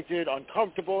disjointed,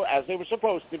 uncomfortable, as they were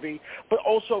supposed to be, but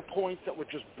also points that were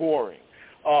just boring.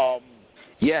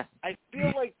 Yeah. I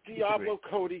feel like Diablo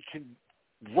Cody can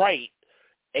write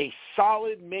a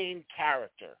solid main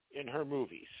character in her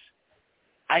movies.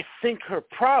 I think her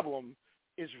problem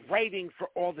is writing for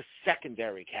all the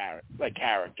secondary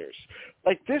characters.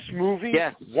 Like this movie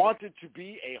wanted to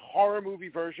be a horror movie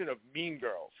version of Mean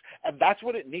Girls, and that's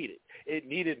what it needed. It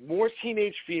needed more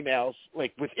teenage females,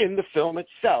 like within the film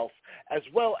itself, as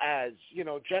well as, you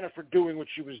know, Jennifer doing what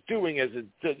she was doing as a,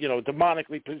 you know,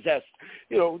 demonically possessed,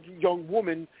 you know, young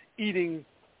woman eating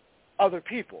other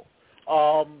people.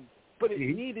 But it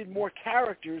needed more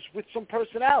characters with some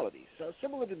personalities. So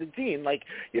similar to the Dean, like,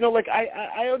 you know, like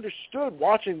I understood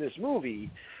watching this movie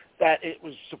that it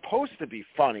was supposed to be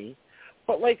funny,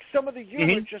 but like some of the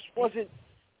humor just wasn't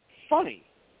funny.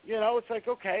 You know, it's like,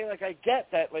 okay, like I get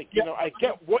that, like, you know, I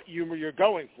get what humor you're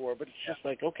going for, but it's just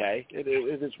like, okay, it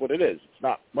is what it is. It's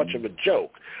not much of a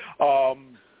joke.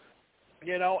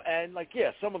 You know, and like,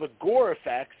 yeah, some of the gore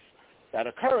effects that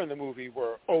occur in the movie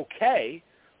were okay,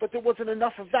 but there wasn't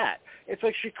enough of that. It's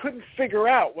like she couldn't figure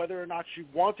out whether or not she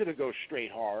wanted to go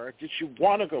straight horror. Did she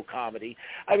want to go comedy?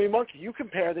 I mean, Monkey, you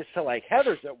compare this to, like,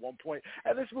 Heathers at one point,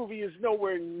 and this movie is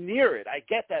nowhere near it. I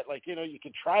get that, like, you know, you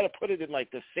can try to put it in, like,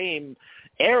 the same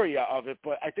area of it,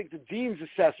 but I think the Dean's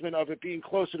assessment of it being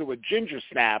closer to a Ginger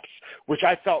Snaps, which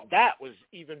I felt that was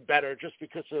even better just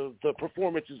because of the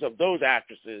performances of those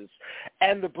actresses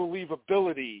and the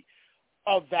believability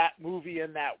of that movie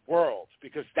and that world,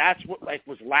 because that's what like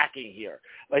was lacking here.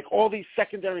 Like all these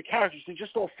secondary characters, they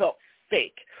just all felt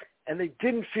fake, and they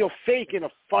didn't feel fake in a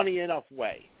funny enough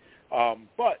way.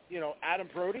 But you know, Adam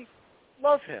Brody,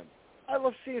 love him. I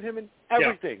love seeing him in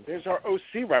everything. Yeah. There's our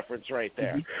OC reference right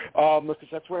there, because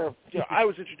that's where, you know, I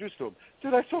was introduced to him.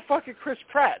 Dude, I saw fucking Chris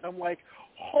Pratt, and I'm like,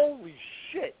 holy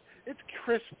shit, it's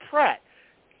Chris Pratt.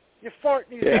 You're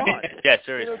farting his on. Yeah,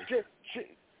 seriously. You know,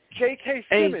 J.K.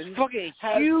 Simmons, he's fucking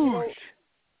has, huge. You know,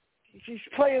 he's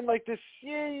playing like this.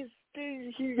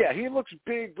 Yeah, he looks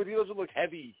big, but he doesn't look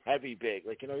heavy big.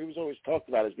 Like, you know, he was always talked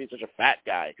about as being such a fat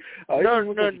guy.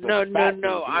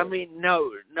 No. I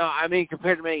mean,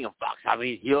 compared to Megan Fox, I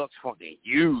mean, he looks fucking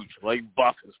huge, like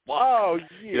buff as fuck. Oh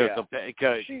yeah. You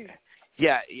know,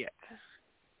 yeah.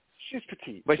 She's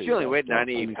petite. But she only weighed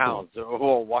 98 pounds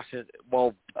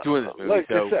while doing the movie. Like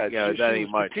so, I said, you know, that ain't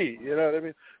much. Petite, you know what I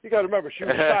mean? You got to remember, she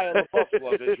was shy of the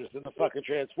Buffalo interest in the fucking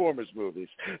Transformers movies.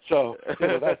 So, you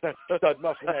know, that's stud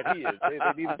muscle that he is. They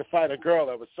needed to find a girl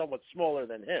that was somewhat smaller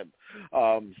than him,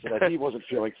 so that he wasn't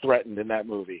feeling threatened in that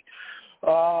movie.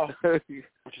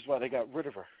 Which is why they got rid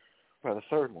of her by the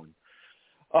third one.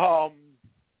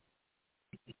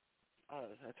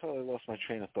 I totally lost my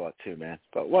train of thought too, man.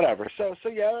 But whatever. So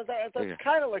yeah, that's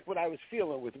kind of like what I was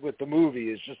feeling with the movie.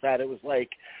 Is just that it was like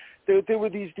there were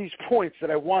these points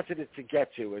that I wanted it to get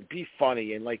to and be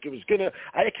funny, and like it was gonna.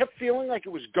 I kept feeling like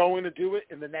it was going to do it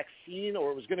in the next scene,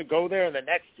 or it was gonna go there in the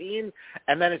next scene,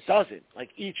 and then it doesn't.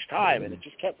 Like each time, and it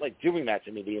just kept like doing that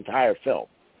to me the entire film.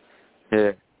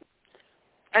 Yeah.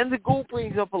 And the Ghoul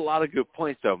brings up a lot of good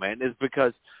points, though, man. Is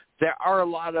because there are a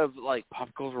lot of, like, pop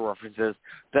culture references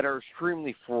that are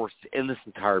extremely forced in this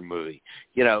entire movie,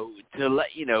 you know, to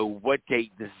let you know what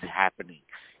date this is happening.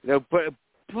 You know, but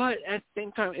at the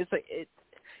same time, it's like,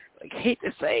 I hate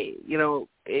to say, you know,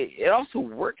 it also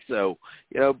works, though,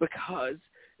 you know, because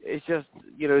it's just,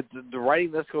 you know, the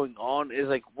writing that's going on is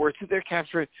like we're through there trying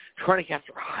to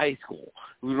capture high school.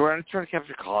 We're not trying to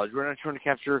capture college. We're not trying to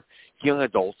capture young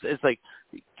adults. It's like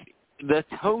the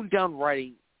toned down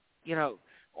writing, you know,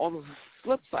 on the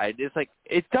flip side, it's like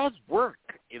it does work,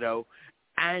 you know,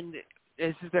 and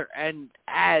this is there and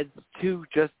adds to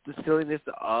just the silliness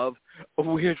of a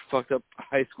weird, fucked up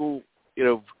high school, you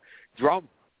know, drum.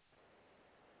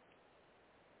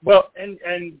 Well,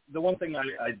 and the one thing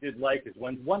I did like is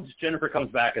once Jennifer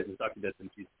comes back as a succubus and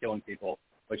she's killing people,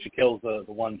 like she kills the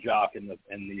one jock in the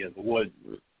woods,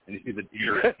 and you see the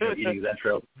deer eating his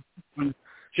entrails.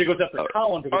 She goes after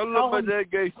Colin because I love my dead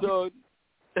gay son.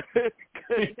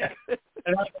 Yeah.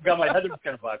 And I got my head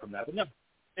kind of vibe from that, but no.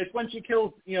 It's when she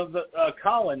kills, the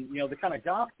Colin, the kind of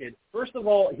goth kid. First of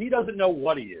all, he doesn't know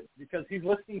what he is because he's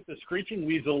listening to Screeching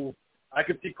Weasel. I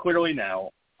could see clearly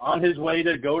now on his way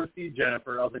to go to see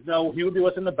Jennifer. I was like, no, he would be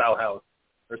listening to Bauhaus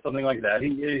or something like that.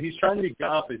 He's trying to be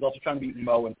goth, but he's also trying to be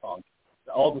emo and punk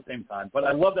all at the same time. But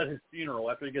I love that his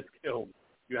funeral, after he gets killed,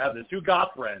 you have the two goth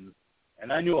friends,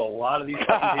 and I knew a lot of these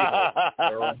fucking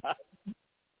people.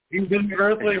 He's in the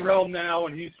earthly realm now,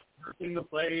 and he's working the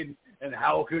plane, and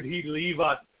how could he leave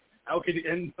us? How could he?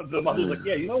 And the mother's like,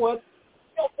 yeah, you know what?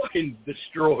 He'll fucking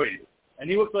destroyed. And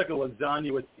he looks like a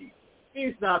lasagna with teeth.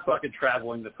 He's not fucking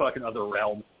traveling the fucking other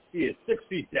realm. He is 6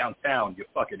 feet downtown, you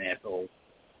fucking asshole.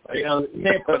 Like,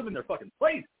 man, put him in their fucking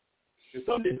place. There's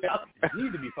something about you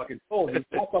need to be fucking told. He's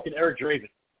not fucking Eric Draven.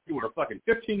 You were a fucking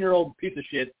 15-year-old piece of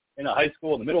shit in a high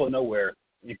school in the middle of nowhere.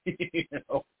 And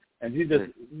he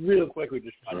just real quickly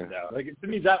just shot him down. Like, to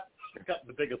me, that got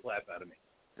the biggest laugh out of me.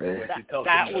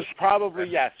 That was probably,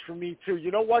 yes, for me too.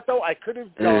 You know what, though? I could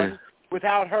have done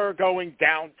without her going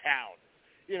downtown.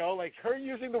 Like her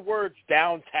using the words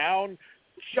downtown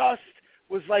just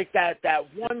was like that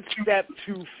one step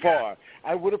too far.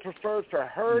 I would have preferred for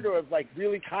her to have like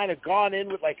really kind of gone in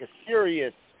with like a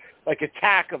serious like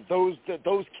attack of those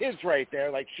kids right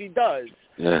there like she does.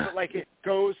 Yeah. But like it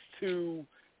goes to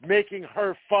making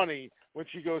her funny when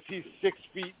she goes, he's 6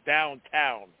 feet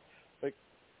downtown. Like,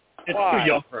 it's why?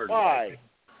 Too young for her. Why?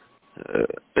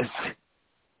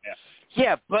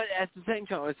 Yeah, but at the same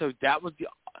time, so that was the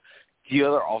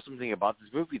other awesome thing about this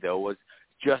movie, though, was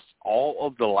just all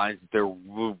of the lines that they're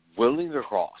willing to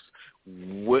cross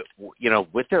with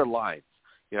their lines,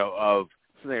 of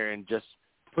there and just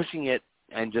pushing it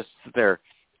and just sit there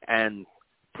and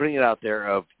putting it out there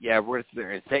of, yeah, we're going to sit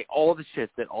there and say all the shit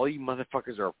that all you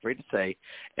motherfuckers are afraid to say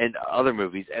in other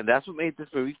movies. And that's what made this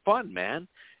movie fun, man,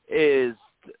 is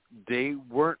they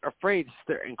weren't afraid to sit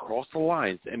there and cross the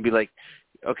lines and be like,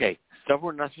 okay, stuff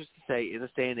we're not supposed to say in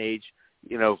this day and age,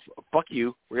 fuck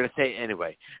you, we're going to say it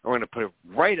anyway. And we're going to put it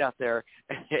right out there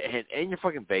and in your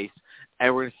fucking face,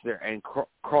 and we're going to sit there and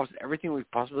cross everything we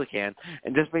possibly can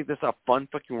and just make this a fun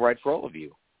fucking ride for all of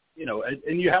you.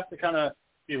 And you have to kind of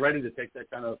be ready to take that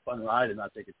kind of fun ride and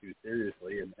not take it too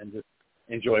seriously and just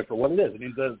enjoy it for what it is. I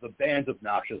mean, the band's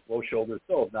obnoxious, Low Shoulder's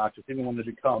so obnoxious, even when they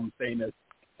become famous,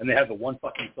 and they have the one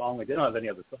fucking song, like they don't have any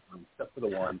other song except for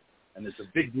the one, and it's a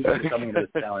big deal coming into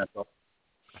this town.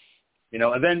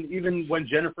 And then even when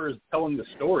Jennifer is telling the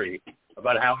story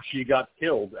about how she got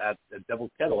killed at Devil's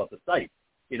Kettle at the site,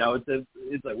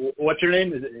 it's like, what's your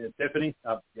name? Is it Tiffany?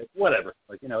 Whatever.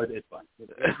 Like, it's fine.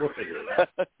 We'll figure it out.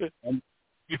 And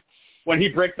when he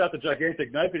breaks out the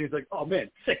gigantic knife and he's like, oh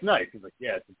man, sick knife. He's like,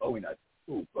 yeah, it's a Bowie knife.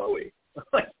 Ooh, Bowie.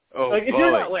 Like, if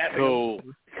you're not laughing.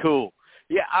 Cool.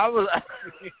 Yeah, I was,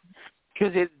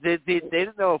 because they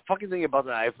didn't know a fucking thing about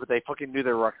the knife, but they fucking knew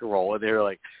their rock and roll, and they were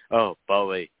like, oh,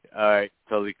 Bowie, all right,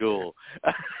 totally cool.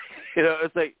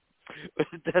 It's like,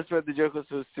 that's where the joke was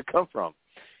supposed to come from,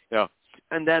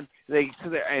 And then they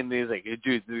sit there, and he's like,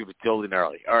 dude, this is totally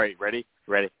gnarly. All right, ready?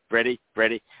 And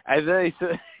then he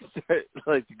started,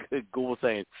 like Ghoul was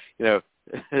saying,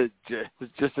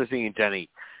 just singing Jenny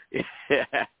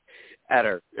at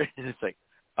her. And it's like,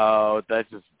 oh, that's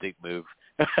just a big move.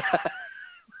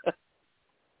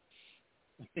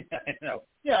 Yeah, I know.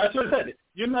 Yeah, that's what I said.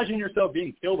 You imagine yourself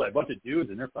being killed by a bunch of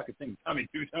dudes and they're fucking singing Tommy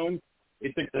Two-Tone,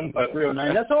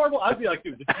 867-5309. That's horrible. I'd be like,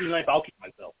 dude, this is a knife. I'll kill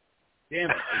myself.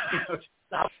 Damn it.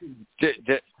 Stop.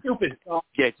 Stupid.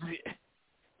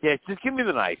 Yeah, just give me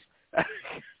the knife.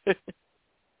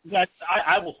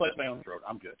 I will slice my own throat.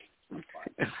 I'm good. I'm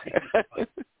fine.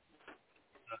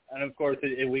 And, of course,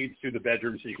 it leads to the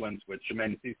bedroom sequence, which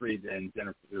Amanda Seyfried and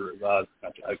Jennifer, I was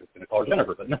going to call her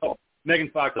Jennifer, but no. Megan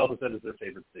Fox also said it's their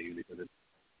favorite scene because it's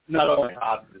not only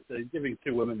hot, it's giving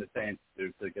two women the chance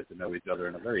to get to know each other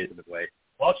in a very intimate way.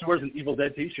 While she wears an Evil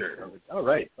Dead T-shirt. I was like, all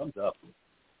right, thumbs up.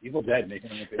 Evil Dead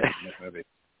making an appearance in this movie.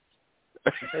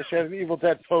 She has an Evil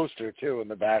Dead poster, too, in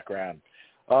the background.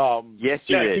 Yes,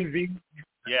 she did.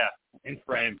 Yeah, in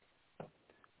frame.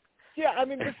 Yeah, I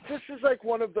mean, this is like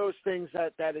one of those things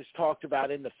that is talked about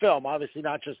in the film. Obviously,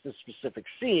 not just the specific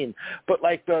scene, but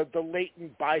like the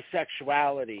latent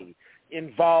bisexuality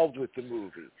involved with the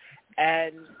movie.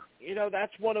 And,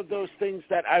 that's one of those things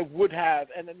that I would have,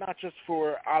 and not just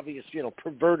for obvious,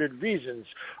 perverted reasons,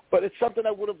 but it's something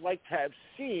I would have liked to have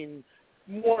seen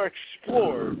more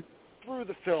explored through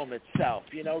the film itself,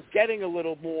 you know, getting a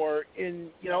little more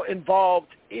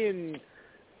involved in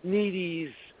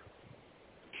Needy's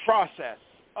process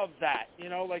of that, you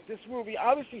know, like this movie,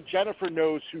 obviously Jennifer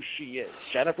knows who she is.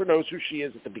 Jennifer knows who she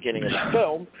is at the beginning of the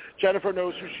film. Jennifer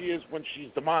knows who she is when she's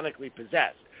demonically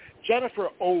possessed. Jennifer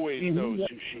always knows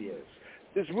who she is.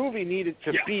 This movie needed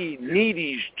to be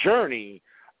Needy's journey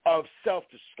of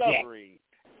self-discovery.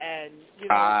 And, you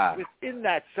know, within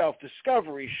that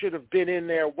self-discovery should have been in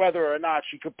there whether or not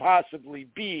she could possibly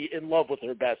be in love with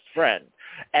her best friend.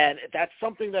 And that's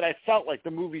something that I felt like the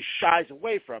movie shies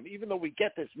away from, even though we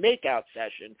get this makeout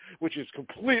session, which is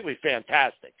completely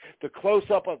fantastic. The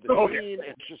close-up of the scene,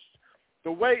 it's just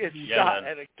the way it's shot.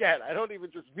 And again, I don't even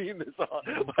just mean this on,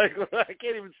 like, I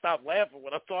can't even stop laughing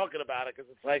when I'm talking about it because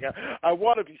it's like I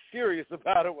want to be serious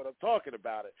about it when I'm talking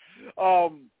about it.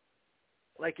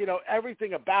 Like, you know,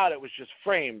 everything about it was just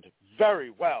framed very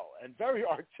well and very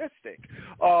artistic.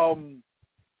 But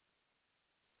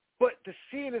the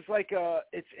scene is like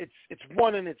it's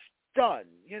one and it's done,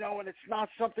 you know, and it's not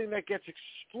something that gets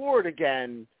explored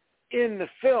again in the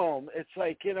film. It's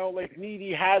like, you know, like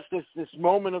Needy has this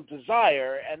moment of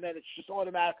desire and then it's just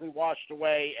automatically washed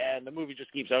away and the movie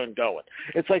just keeps on going.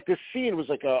 It's like this scene was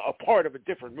like a part of a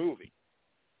different movie.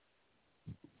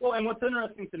 Well, and what's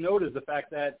interesting to note is the fact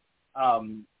that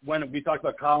when we talked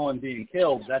about Colin being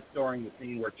killed, that's during the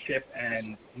scene where Chip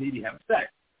and Needy have sex.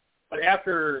 But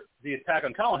after the attack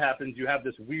on Colin happens, you have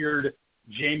this weird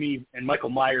Jamie and Michael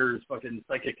Myers fucking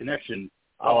psychic connection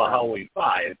a la Halloween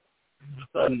 5.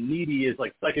 So Needy is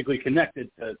like psychically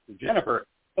connected to Jennifer.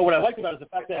 But what I liked about it is the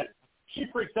fact that she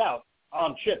freaks out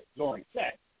on Chip during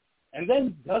sex and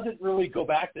then doesn't really go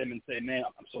back to him and say, man,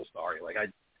 I'm so sorry. Like,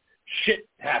 shit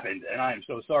happened, and I am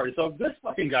so sorry. So this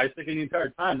fucking guy's thinking the entire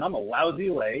time, I'm a lousy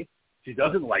lay. She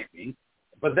doesn't like me.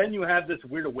 But then you have this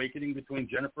weird awakening between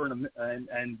Jennifer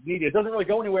and Needy. It doesn't really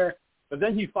go anywhere. But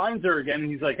then he finds her again,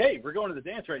 and he's like, hey, we're going to the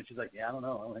dance, right? And she's like, yeah, I don't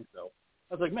know. I don't think so.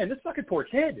 I was like, man, this fucking poor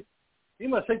kid. He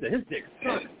must think that his dick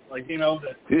sucks. Like, you know,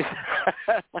 he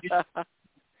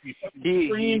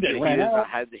screamed and ran out.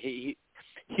 He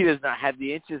does not have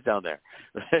the inches down there.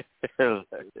 Like it was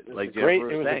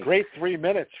a great 3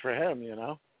 minutes for him, you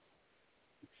know.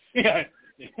 Yeah.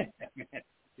 Man.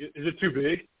 Is it too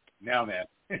big? No, man.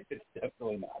 It's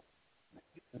definitely not.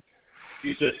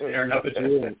 He's just staring up at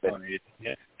you and funny.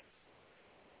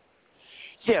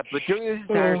 Yeah, but during this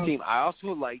entire scene, I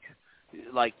also like,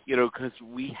 you know, because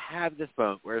we have this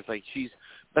moment where it's like she's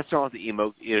messing around with the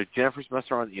emo, you know, Jennifer's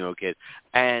messing around with the emo kid,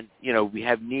 and, you know, we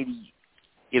have Needy,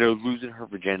 you know, losing her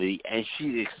virginity, and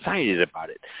she's excited about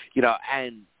it, you know,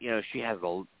 and, you know, she has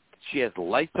the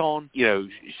lights on, you know,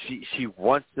 she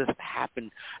wants this to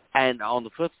happen, and on the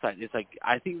flip side, it's like,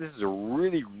 I think this is a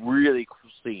really, really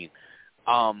cool scene,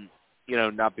 you know,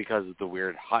 not because of the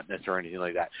weird hotness or anything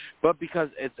like that, but because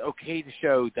it's okay to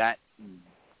show that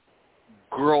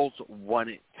girls want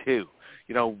it too.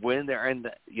 You know, when they're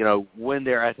when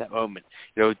they're at that moment,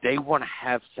 you know, they want to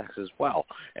have sex as well.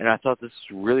 And I thought this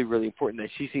was really, really important that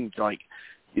she seemed like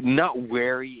not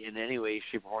wary in any way,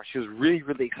 shape, or form. She was really,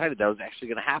 really excited that was actually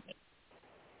going to happen.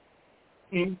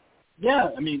 Mm-hmm.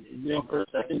 Yeah, I mean, you know, for a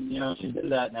second, you know, she did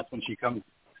that, and that's when she comes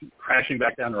crashing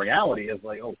back down to reality as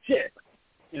like, oh shit,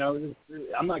 you know,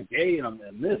 I'm not gay, and I'm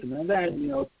this and that. You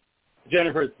know,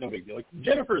 Jennifer, it's no big deal. Like,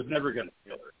 Jennifer is never going to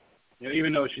kill her. You know,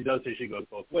 even though she does say she goes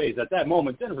both ways, at that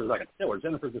moment, Jennifer's not going to kill her.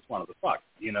 Jennifer just wanted to fuck,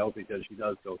 you know, because she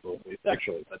does go both ways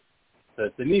sexually. But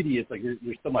the Needy, it's like, you're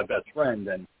still my best friend,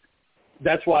 and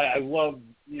that's why I love,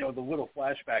 you know, the little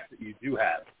flashbacks that you do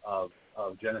have of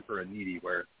Jennifer and Needy,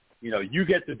 where, you know, you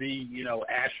get to be, you know,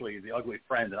 Ashley, the ugly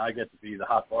friend, and I get to be the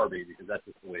hot Barbie, because that's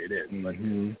just the way it is.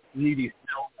 Mm-hmm. But Needy's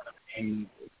still kind of being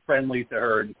friendly to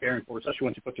her and caring for her, especially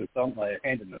when she puts her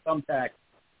hand in the thumbtack.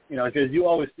 You know, because you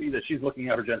always see that she's looking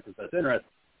out for Jennifer's best interest.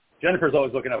 Jennifer's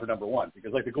always looking out for number one,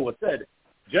 because like the Ghoul said,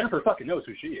 Jennifer fucking knows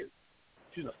who she is.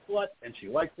 She's a slut, and she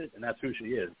likes it, and that's who she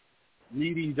is.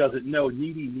 Needy doesn't know.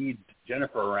 Needy needs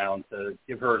Jennifer around to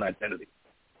give her an identity.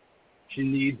 She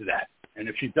needs that. And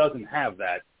if she doesn't have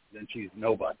that, then she's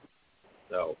nobody.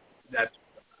 So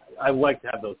I like to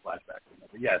have those flashbacks.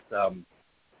 But yes,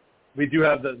 we do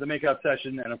have the make-out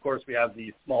session, and of course we have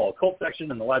the small occult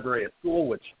section in the library at school,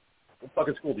 which, what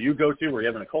fucking school do you go to where you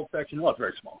have an occult section? Well, it's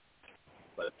very small.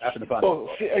 But it's happened to find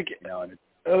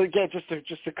again, just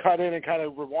to cut in and kind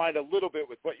of rewind a little bit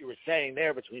with what you were saying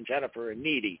there between Jennifer and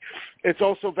Needy, it's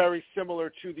also very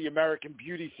similar to the American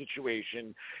Beauty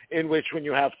situation, in which when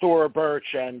you have Thora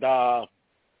Birch and I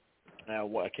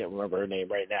can't remember her name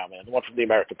right now, man. The one from the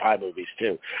American Pie movies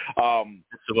too.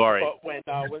 Savari. But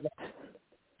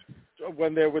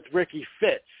when they're with Ricky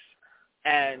Fitz,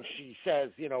 And she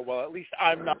says, well, at least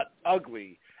I'm not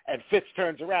ugly. And Fitz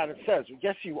turns around and says, well,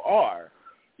 yes, you are.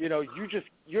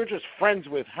 You're just friends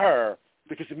with her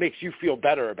because it makes you feel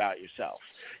better about yourself.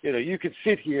 You could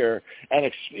sit here and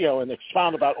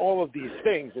expound about all of these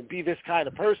things and be this kind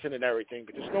of person and everything,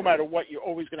 because no matter what, you're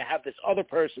always going to have this other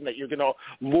person that you're going to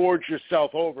lord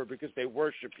yourself over because they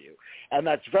worship you. And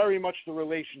that's very much the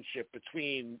relationship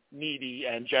between Needy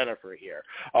and Jennifer here.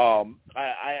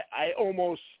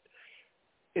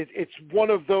 It's one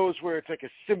of those where it's like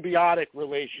a symbiotic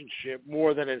relationship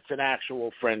more than it's an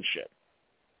actual friendship.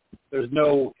 There's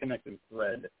no connecting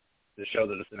thread to show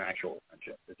that it's an actual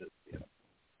friendship. It's just,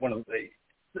 one of the,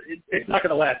 it's not going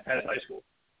to last past high school.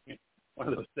 One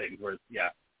of those things where,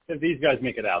 if these guys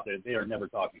make it out, they are never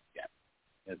talking again.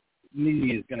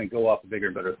 Needy is going to go off to bigger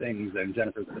and better things, and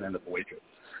Jennifer's going to end up a waitress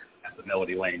at the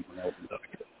Melody Lane when it opens up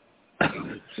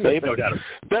again. There's no doubt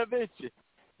about it.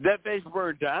 That bitch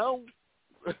burned down?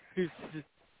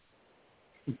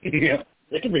 Yeah,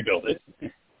 they can rebuild it.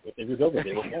 If they rebuild it,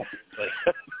 they will. But,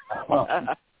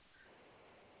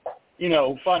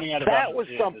 finding out about that was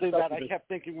something that I kept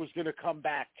thinking was going to come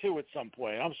back too at some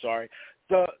point. I'm sorry.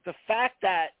 The fact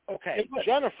that,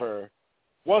 Jennifer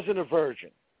wasn't a virgin,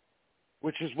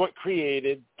 which is what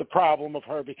created the problem of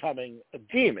her becoming a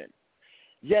demon.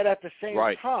 Yet at the same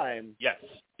time, yes,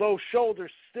 those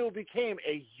shoulders still became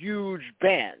a huge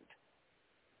band.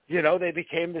 They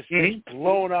became this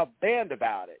blown-up band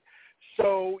about it.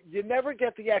 So you never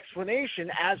get the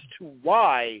explanation as to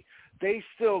why they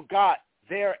still got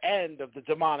their end of the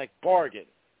demonic bargain.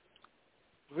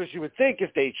 Because you would think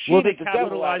if they cheated they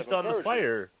capitalized on the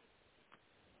fire.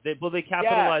 They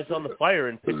capitalized on the fire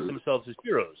and pitched themselves as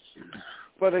heroes.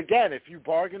 But again, if you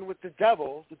bargain with the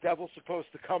devil's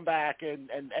supposed to come back and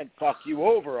fuck you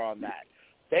over on that.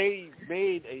 They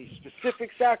made a specific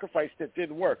sacrifice that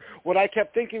didn't work. What I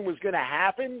kept thinking was going to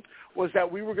happen was that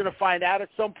we were going to find out at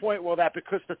some point, that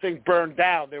because the thing burned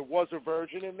down, there was a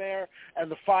virgin in there,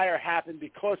 and the fire happened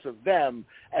because of them,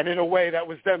 and in a way that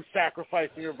was them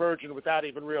sacrificing a virgin without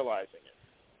even realizing it.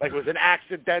 Like it was an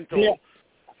accidental,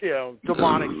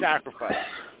 demonic sacrifice.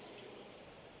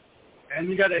 And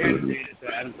you got to hand it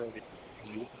to Adam Brody.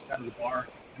 He was out of the bar.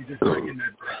 He's just drinking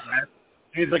that.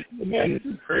 And he's like, man, this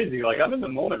is crazy. Like, I'm in the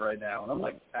moment right now. And I'm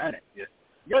like, panic. You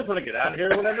guys want to get out of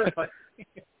here or whatever? Like,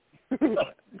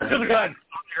 there's a guy out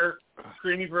there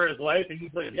screaming for his life. And he's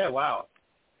like, yeah, wow.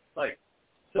 Like,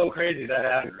 so crazy that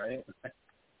happened, right?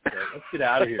 Let's get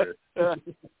out of here.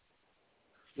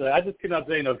 So I just could not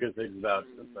say no good things about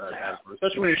Hasbro,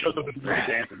 especially when he shows up in the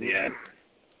dance at the end.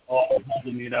 All of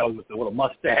them, with the little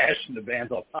mustache and the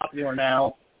band's all popular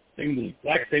now, singing the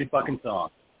exact same fucking song.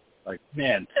 Like,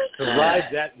 man, to ride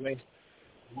that way,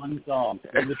 one song,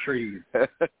 in the trees, of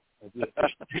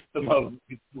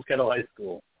Kettle High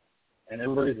School, and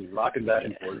everybody's rocking back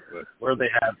and forth to it, where they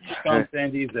have Sean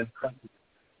Sandys and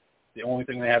the only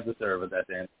thing they have to serve at that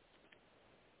dance.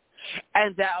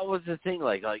 And that was the thing,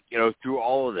 through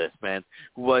all of this, man,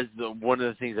 was one of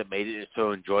the things that made it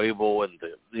so enjoyable, and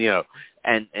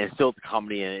and still the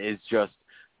comedy, and it's just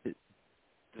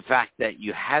the fact that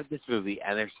you have this movie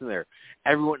and they're sitting there,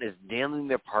 everyone is nailing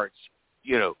their parts,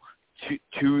 to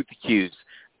the cues,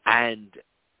 and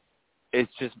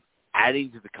it's just adding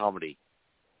to the comedy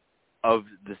of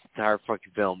this entire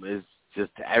fucking film is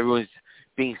just everyone's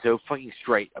being so fucking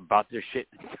straight about their shit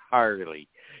entirely,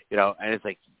 and it's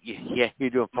like, yeah, you're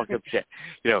doing fucked up shit.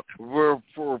 We're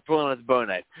pulling out the bone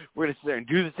knife. We're gonna sit there and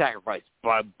do the sacrifice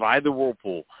by the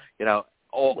whirlpool.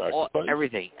 All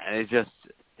everything, and it's just.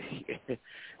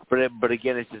 But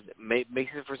again, it just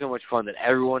makes it for so much fun that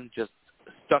everyone just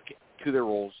stuck to their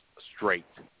roles straight.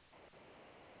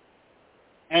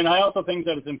 And I also think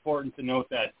that it's important to note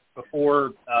that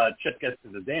before Chip gets to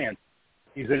the dance,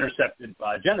 he's intercepted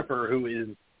by Jennifer, who is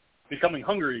becoming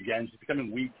hungry again. She's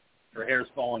becoming weak. Her hair's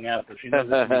falling out, so she knows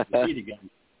she needs to eat again.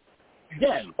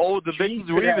 The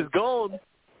Bacon's weave is gone.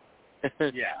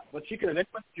 Yeah, but she could have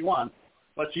what she wants,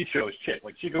 but she chose Chip.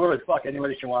 Like, she could really fuck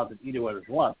anybody she wants and eat whatever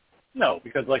she wants. No,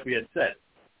 because like we had said,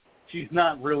 she's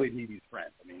not really Needy's friend.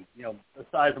 I mean,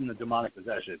 aside from the demonic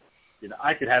possession,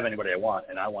 I could have anybody I want,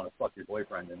 and I want to fuck your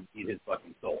boyfriend and eat his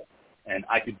fucking soul. And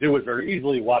I could do it very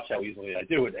easily. Watch how easily I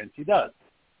do it, and she does.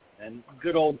 And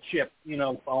good old Chip,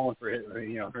 falling for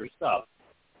her stuff.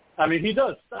 I mean, he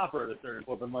does stop her at a certain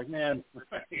point. But I'm like, man,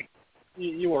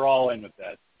 you were all in with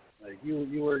that. Like, you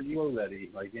were ready.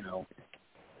 Like,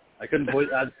 I couldn't believe.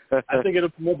 I think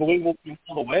it's more believable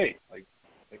all the way. Like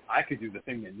I could do the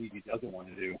thing that Needy doesn't want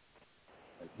to do.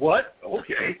 Like, what?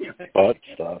 Okay. Butt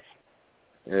stuff.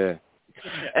 Yeah.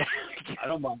 I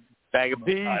don't mind. Bag of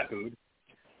peas. Food.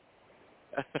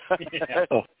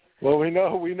 Well, we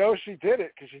know she did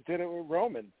it because she did it with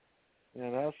Roman.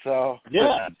 So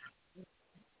yeah.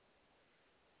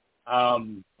 So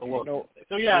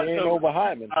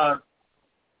behind him.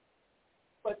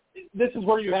 But this is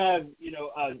where you have,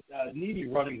 Needy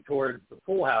running towards the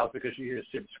pool house because she hears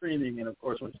Chip screaming, and of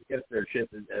course when she gets there, Chip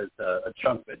has a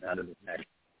chunk bitten out of his neck,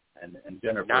 and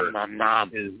Jennifer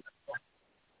is.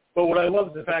 But what I love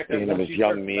is the fact that his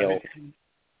young meal.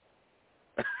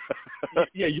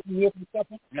 Yeah, you can meal from stuff.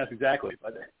 Yes, exactly.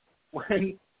 But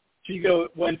when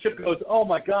Chip goes, oh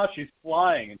my gosh, she's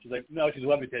flying, and she's like, no, she's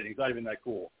levitating. It's not even that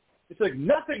cool. It's like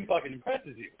nothing fucking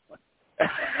impresses you.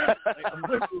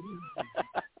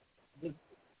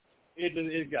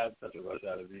 It got such a rush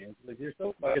out of me. It's like, you're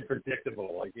so fucking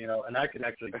predictable, and I could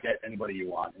actually get anybody you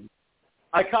want. And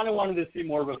I kind of wanted to see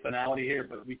more of a finality here,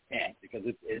 but we can't because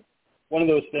it's one of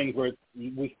those things where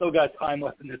we still got time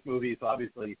left in this movie, so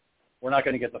obviously we're not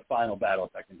going to get the final battle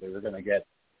technically. We're going to get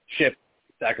Chip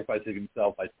sacrificing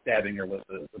himself by stabbing her with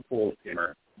the pool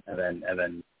skimmer, and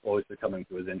then slowly succumbing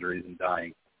to his injuries and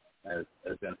dying as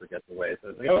Jennifer gets away. So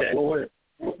it's like, okay, well,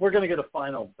 we're going to get a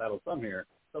final battle somewhere.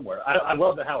 I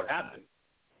love how it happened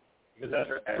because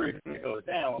after everything goes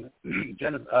down,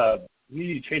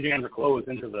 Needy changing on her clothes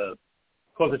into the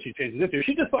clothes that she changes into,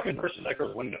 she just fucking bursts that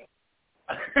girl's window.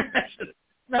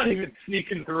 Not even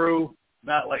sneaking through,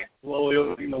 not like slowly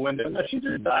opening the window. No, she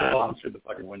just dives through the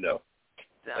fucking window.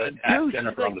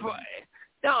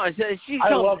 She's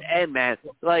so end, man.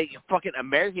 Like fucking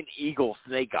American Eagle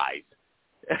snake eyes.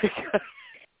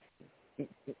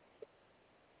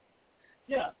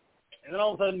 Yeah. And then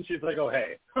all of a sudden she's like, oh,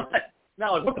 hey.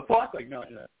 Now, like, what the fuck? Like, no.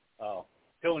 Oh,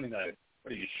 killing knife.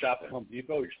 What are you, shop at Home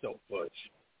Depot? You're so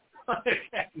butch.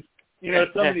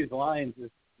 Some of these lines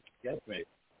just gets me.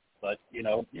 But,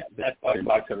 that fucking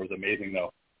box cutter was amazing,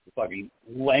 though. The fucking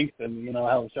length and,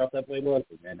 how sharp that blade was.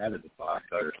 Man, that is a box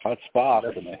cutter. Hot spot.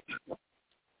 That's amazing.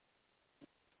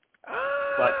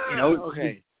 But,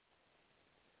 okay.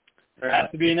 There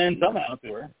has to be an end somehow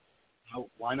to her.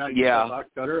 Why not use a box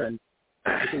cutter and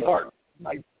make it hard?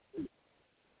 I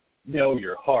know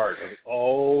your heart.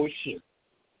 Oh, shit.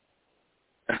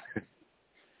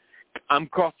 I'm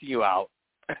crossing you out.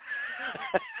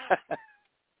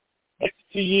 It's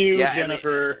to you,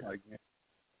 Jennifer.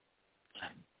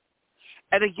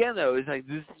 And again, though, it's like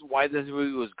this is why this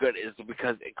movie was good, is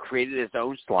because it created its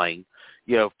own slang,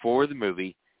 for the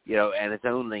movie, and its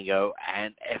own lingo,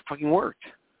 and it fucking worked.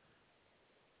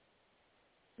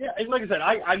 Yeah, like I said,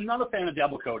 I'm not a fan of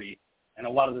Diablo Cody and a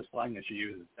lot of the slang that she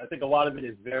uses. I think a lot of it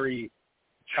is very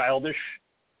childish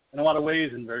in a lot of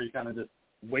ways and very kind of just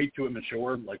way too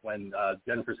immature. Like when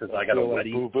Jennifer says, I got a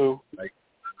weddie. Boo-boo.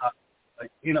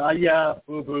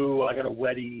 Boo-boo, I got a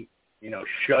weddie,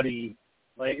 shuddy.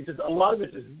 Like, it's just, a lot of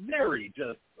it is very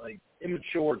just, like,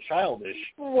 immature, childish.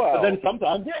 Wow. But then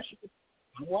sometimes, she gets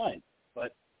on the line.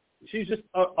 But she's just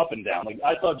up and down. Like,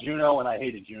 I saw Juno, and I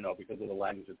hated Juno because of the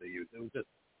language that they used. It was just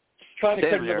trying to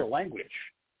catch another language.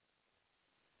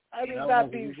 I mean,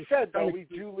 that being said, though, we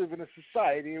do live in a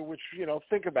society in which,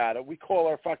 think about it. We call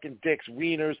our fucking dicks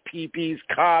wieners, peepees,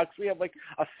 cocks. We have,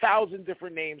 1,000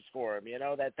 different names for them,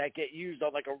 that get used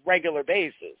on, a regular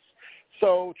basis.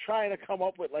 So trying to come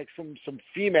up with, some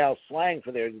female slang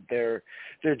for their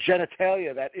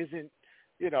genitalia that isn't,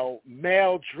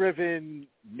 male-driven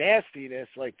nastiness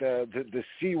like the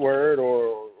C word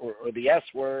or the S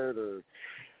word or,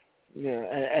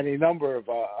 any number of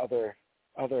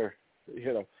other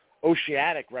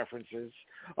oceanic references.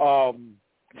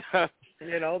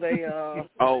 They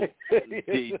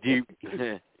deep.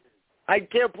 I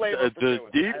can't blame her for doing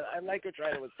it. I like her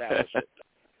trying to establish it.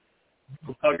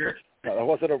 Hugger. No, that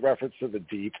wasn't a reference to the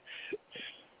deep.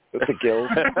 With the gills.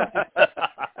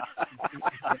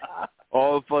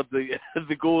 But the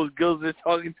gills are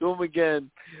talking to him again.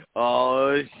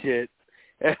 Oh shit.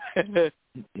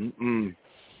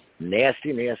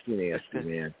 Nasty, man.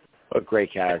 A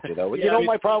great character, though.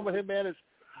 My problem with him, man, is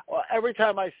every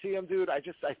time I see him, dude, I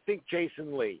think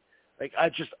Jason Lee. I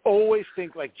just always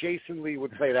think Jason Lee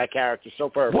would play that character so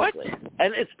perfectly. What?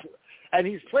 And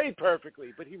he's played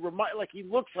perfectly, but he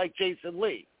looks like Jason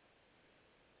Lee.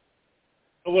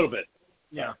 A little bit,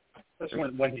 yeah.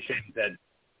 Especially when he shakes his head.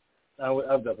 I would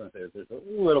definitely say there's a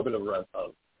little bit of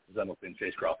resemblance in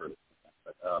Chase Crawford.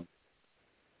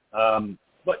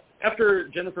 But after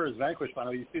Jennifer is vanquished,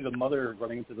 finally, you see the mother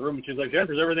running into the room, and she's like,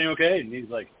 Jennifer, is everything okay? And he's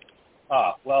like,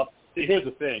 well, see, here's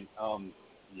the thing.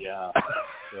 Yeah.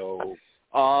 So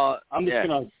I'm just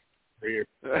going to for you.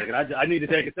 I need to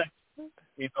take a second,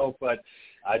 but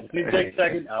I just need to take a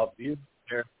second. I'll be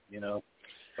there,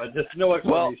 But just no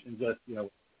explanation, just,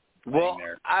 well,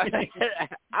 there.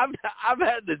 I've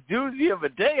had the doozy of a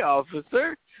day,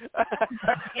 officer.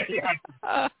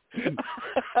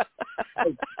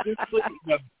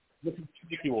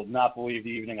 You will not believe the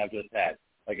evening I've just had.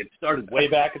 Like, it started way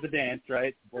back at the dance,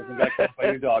 right? Wasn't got killed by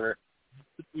your daughter.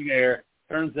 There.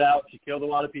 Turns out she killed a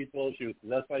lot of people. She was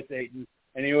possessed by Satan.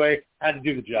 Anyway, had to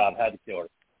do the job. Had to kill her.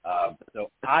 So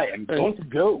I am going to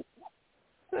go.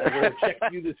 I'm going to check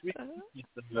you this week.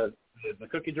 The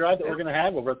cookie drive that we're going to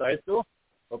have over at the high school.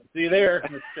 Hope to see you there.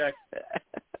 Let's check.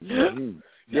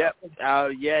 Yep.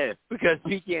 Yeah, because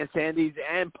Peaky and Sandy's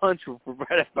and Punch were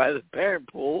provided by the parent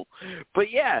pool. But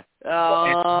yeah,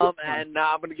 and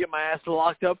now I'm going to get my ass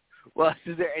locked up while I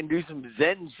sit there and do some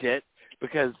Zen shit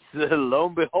because lo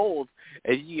and behold,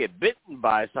 as you get bitten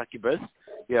by a succubus,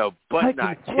 but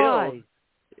not killed,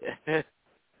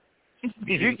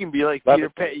 you can be like Peter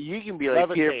Pan. You can be like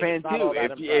Peter Pan too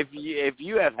if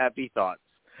you have happy thoughts.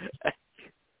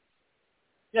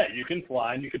 Yeah, you can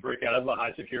fly and you can break out of a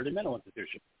high-security mental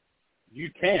institution. You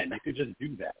could just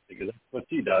do that because that's what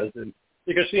she does, and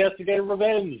because she has to get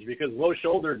revenge because Low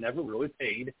Shoulder never really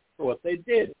paid for what they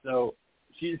did. So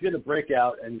she's going to break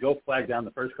out and go flag down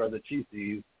the first car that she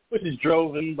sees, which is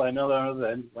driven by none other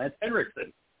than Lance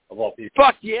Henriksen, of all people.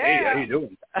 Fuck yeah! Hey, how you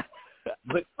doing?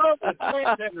 But it's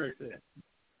Lance Henriksen.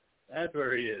 That's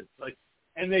where he is.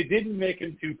 And they didn't make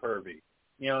him too pervy.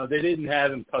 They didn't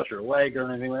have him touch her leg or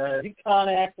anything like that. He kind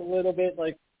of acts a little bit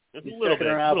like it's he's a little checking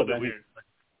her out. a little bit weird.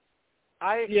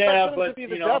 I expect him to be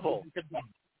the devil.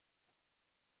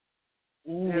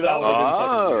 Ooh, that would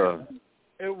have been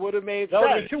it would have made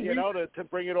sense, to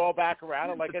bring it all back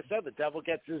around. And like I said, the devil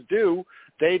gets his due.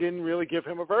 They didn't really give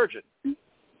him a virgin. Not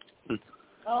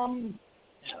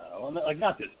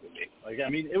this movie.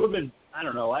 It would have been, I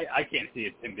don't know, I can't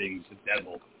see him being the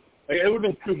devil. It would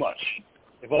have been too much.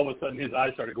 If all of a sudden his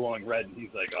eyes started glowing red and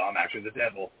he's like, "Oh, I'm actually the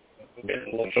devil," a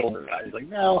little shoulder guy. He's like,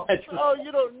 "No,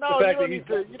 you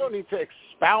don't need to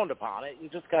expound upon it. You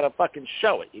just gotta fucking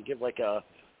show it. You give like a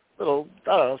little,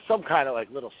 I don't know, some kind of like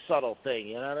little subtle thing.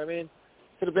 You know what I mean?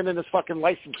 Could have been in his fucking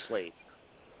license plate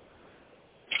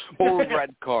or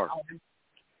red car.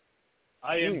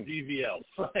 I am DVL.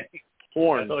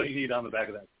 Horn. That's all you need on the back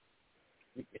of that.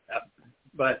 Yeah,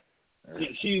 but.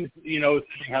 She's, saying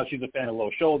how she's a fan of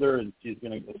Low Shoulder, and she's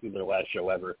going to go through their last show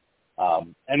ever.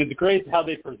 And it's great how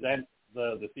they present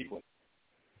the sequence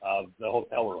of the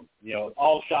hotel room.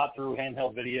 All shot through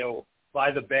handheld video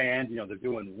by the band. They're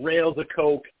doing rails of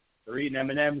coke. They're eating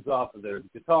M&Ms off of their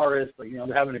guitarist.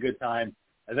 They're having a good time.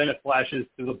 And then it flashes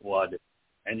to the blood,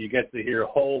 and you get to hear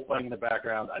Hole playing in the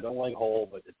background. I don't like Hole,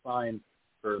 but it's fine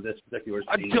for this particular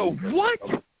scene. So what?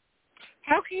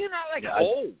 How can you not like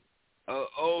Hole?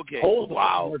 Okay. Hole's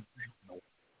wow.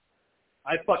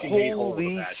 I fucking hate Hole.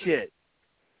 Holy shit.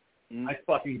 I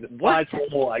fucking despise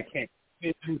Hole. I can't.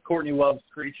 Courtney Love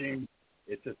screeching.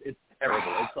 It's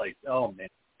terrible. It's like, oh man,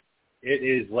 it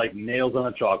is like nails on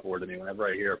a chalkboard to me whenever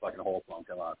I hear a fucking Hole song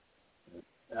come on.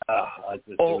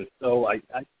 It was so I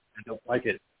don't like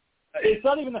it. It's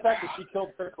not even the fact that she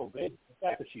killed Kurt Cobain. It's the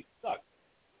fact that she sucked.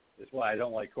 That's why I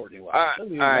don't like Courtney Love.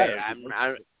 I'm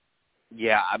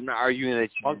not arguing that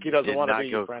you Monkey doesn't want to be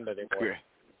your friend anymore.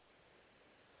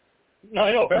 No,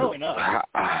 I know, apparently not.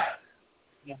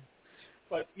 Yeah.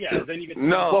 But yeah, then you get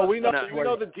well, we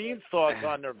know the Dean's thoughts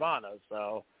on Nirvana,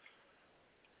 so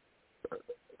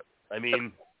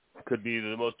could be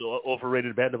the most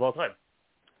overrated band of all time.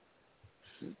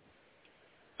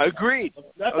 Agreed.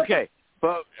 Okay,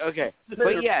 but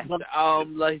yes,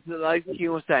 like he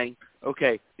was saying,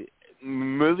 okay,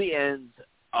 movie ends,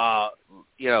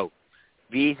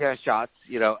 VHS shots,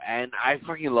 and I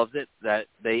fucking loved it that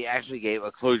they actually gave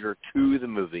a closure to the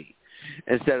movie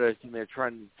instead of sitting there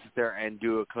trying to sit there and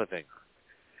do a cliffhanger.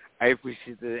 I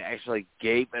appreciate that they actually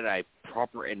gave it a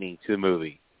proper ending to the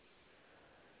movie.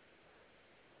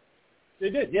 They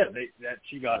did, yeah. That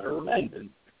she got her revenge, and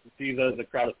you see the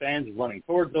crowd of fans running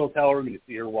towards the hotel room, and you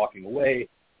see her walking away.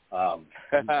 And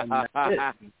that's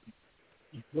it.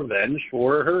 Revenge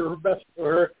for her best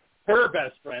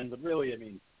friend, but really,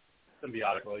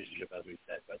 symbiotic relationship, as we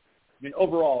said. But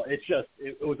overall, it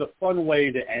was a fun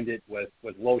way to end it with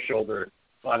Low Shoulder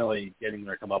finally getting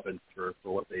their comeuppance for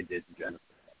what they did to Jennifer.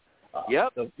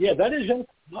 Yep. So yeah, that is just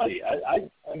funny. I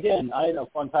had a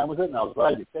fun time with it, and I was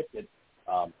glad you picked it,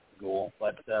 Ghoul.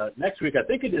 But next week, I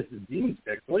think it is the Dean's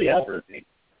pick. What do you have for a Dean?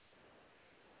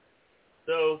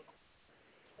 So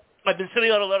I've been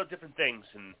sitting on a lot of different things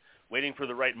and waiting for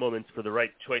the right moments for the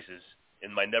right choices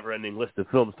in my never-ending list of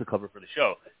films to cover for the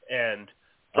show. And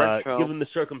given the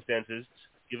circumstances,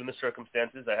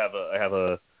 I have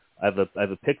a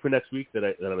pick for next week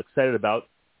that I'm excited about,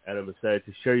 and I'm excited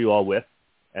to share you all with.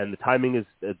 and the timing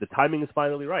is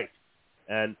finally right.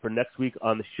 And for next week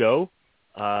on the show,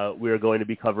 we are going to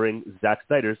be covering Zack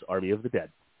Snyder's Army of the Dead.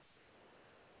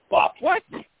 Fuck. What?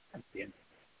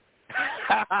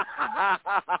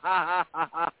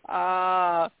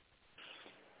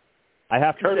 I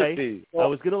have to Courtesy. say, I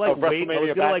was gonna of wait. I was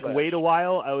WrestleMania gonna Backlash. wait a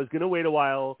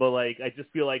while. but like I just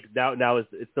feel like now is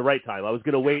it's the right time. I was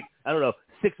gonna wait. I don't know,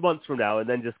 6 months from now, and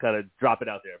then just kind of drop it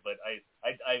out there. But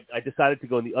I decided to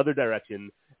go in the other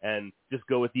direction and just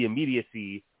go with the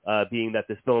immediacy, being that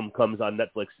this film comes on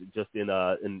Netflix just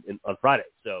on Friday.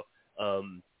 So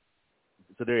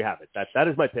there you have it. That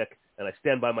is my pick, and I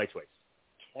stand by my choice.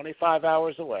 25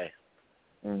 hours away.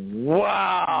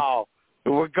 Wow.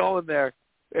 We're going there.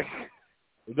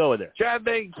 We're going there.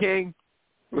 Traveling King.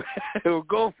 We'll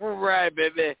go for a ride,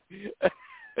 baby.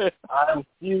 I'll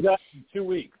see you guys in 2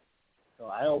 weeks. So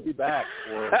I'll be back.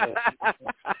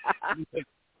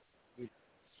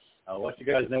 I'll let you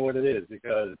guys know what it is,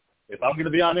 because if I'm going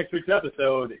to be on next week's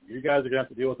episode, you guys are going to have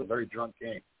to deal with a very drunk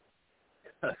king.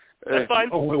 That's fine.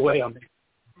 The only way I'm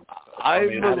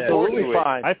absolutely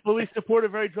fine. I fully support a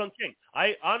very drunk king.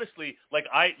 I honestly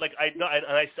I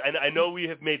know we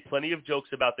have made plenty of jokes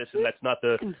about this, and that's not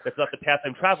the path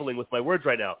I'm traveling with my words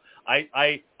right now.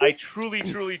 I truly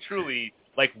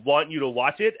want you to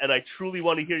watch it, and I truly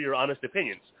want to hear your honest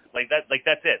opinions.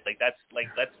 That's it.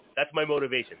 That's my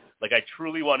motivation. I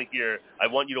truly want to hear. I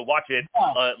want you to watch it.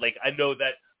 I know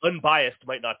that unbiased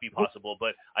might not be possible,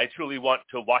 but I truly want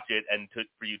to watch it and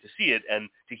for you to see it and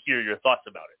to hear your thoughts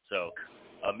about it. So,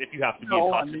 if you have to be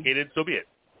intoxicated, so be it.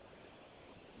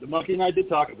 The monkey and I did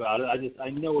talk about it. I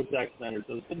know it's Zack Snyder,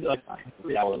 so it's going to be like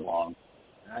 3 hours long.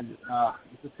 And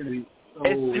it's just going to be so...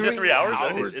 Is it 3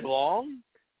 hours? It's long?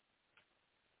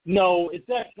 No, it's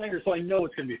Zack Snyder, so I know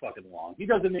it's going to be fucking long. He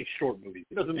doesn't make short movies.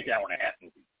 He doesn't make hour-and-a-half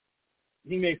movies.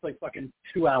 He makes fucking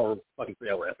 2 hour, fucking 3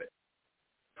 hour epic.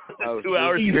 2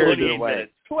 hours, 28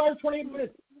 minutes. 2 hours, 28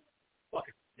 minutes.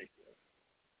 Fucking ridiculous.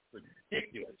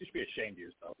 Ridiculous. You should be ashamed of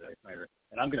yourself, Zack Snyder.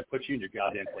 And I'm going to put you in your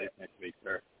goddamn place next week,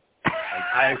 sir.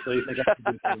 I actually think I can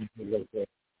do something real quick.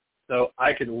 So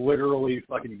I could literally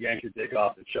fucking yank your dick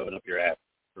off and shove it up your ass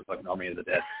for fucking Army of the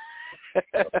Dead.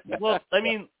 Well, I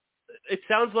mean, it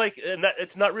sounds like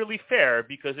it's not really fair,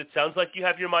 because it sounds like you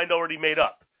have your mind already made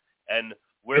up. And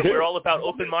we're all about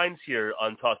open minds here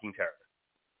on Talking Terror.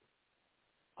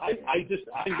 I'm going to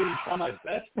try my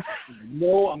best.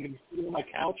 No, I'm going to be sitting on my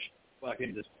couch,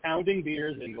 fucking just pounding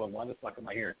beers and going, why the fuck am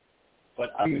I here?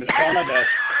 But I'm going to try my best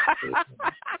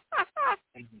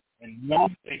and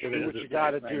not think of it Do what you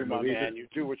got to do, my man. You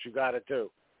do what you got to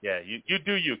do. Yeah, you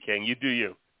do you, King. You do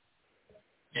you.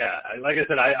 Yeah, like I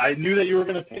said, I knew that you were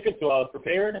going to pick it, so I was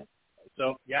prepared.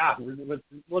 So, yeah,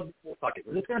 we'll fuck it.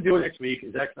 We're just going to do it next week.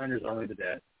 Zack Snyder's Army of the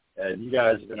Dead. And you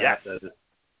guys are going to have to just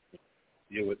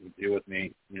deal with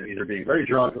me, either being very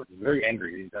drunk or very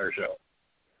angry the entire show.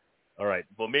 All right.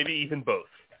 Well, maybe even both.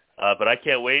 But I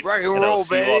can't wait. Rock and and roll, I'll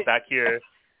see you all back here.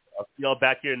 I'll see you all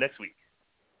back here next week.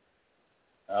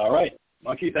 All right.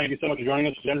 Monkey, thank you so much for joining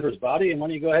us for Jennifer's Body. And why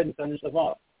don't you go ahead and send yourself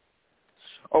off?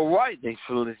 All right. Thanks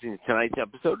for listening to tonight's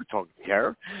episode of Talking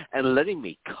Terror and letting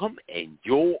me come in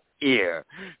your ear.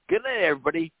 Good night,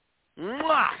 everybody.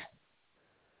 Mwah!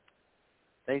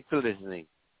 Thanks for listening.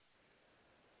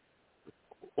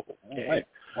 All right.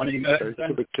 Why don't you go ahead and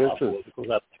send kisses.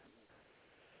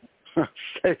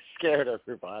 Stay scared,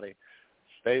 everybody.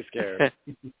 Stay scared.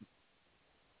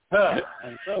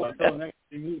 And so until next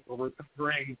week, we're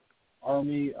covering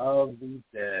Army of the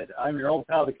Dead. I'm your old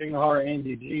pal, the King of Horror,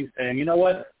 Andy G, saying, you know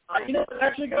what?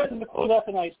 Actually, guys, in the close out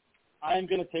tonight, I'm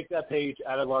going to take that page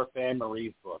out of our fan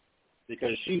Marie's book,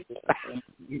 because she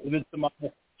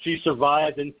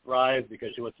survived and thrived because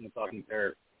she listened to Talking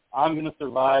Terror. I'm going to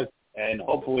survive and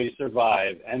hopefully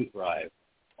survive and thrive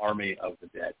Army of the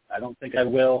Dead. I don't think I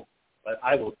will, but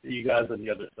I will see you guys on the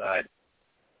other side.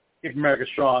 Keep America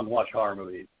strong. Watch horror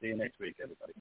movies. See you next week, everybody.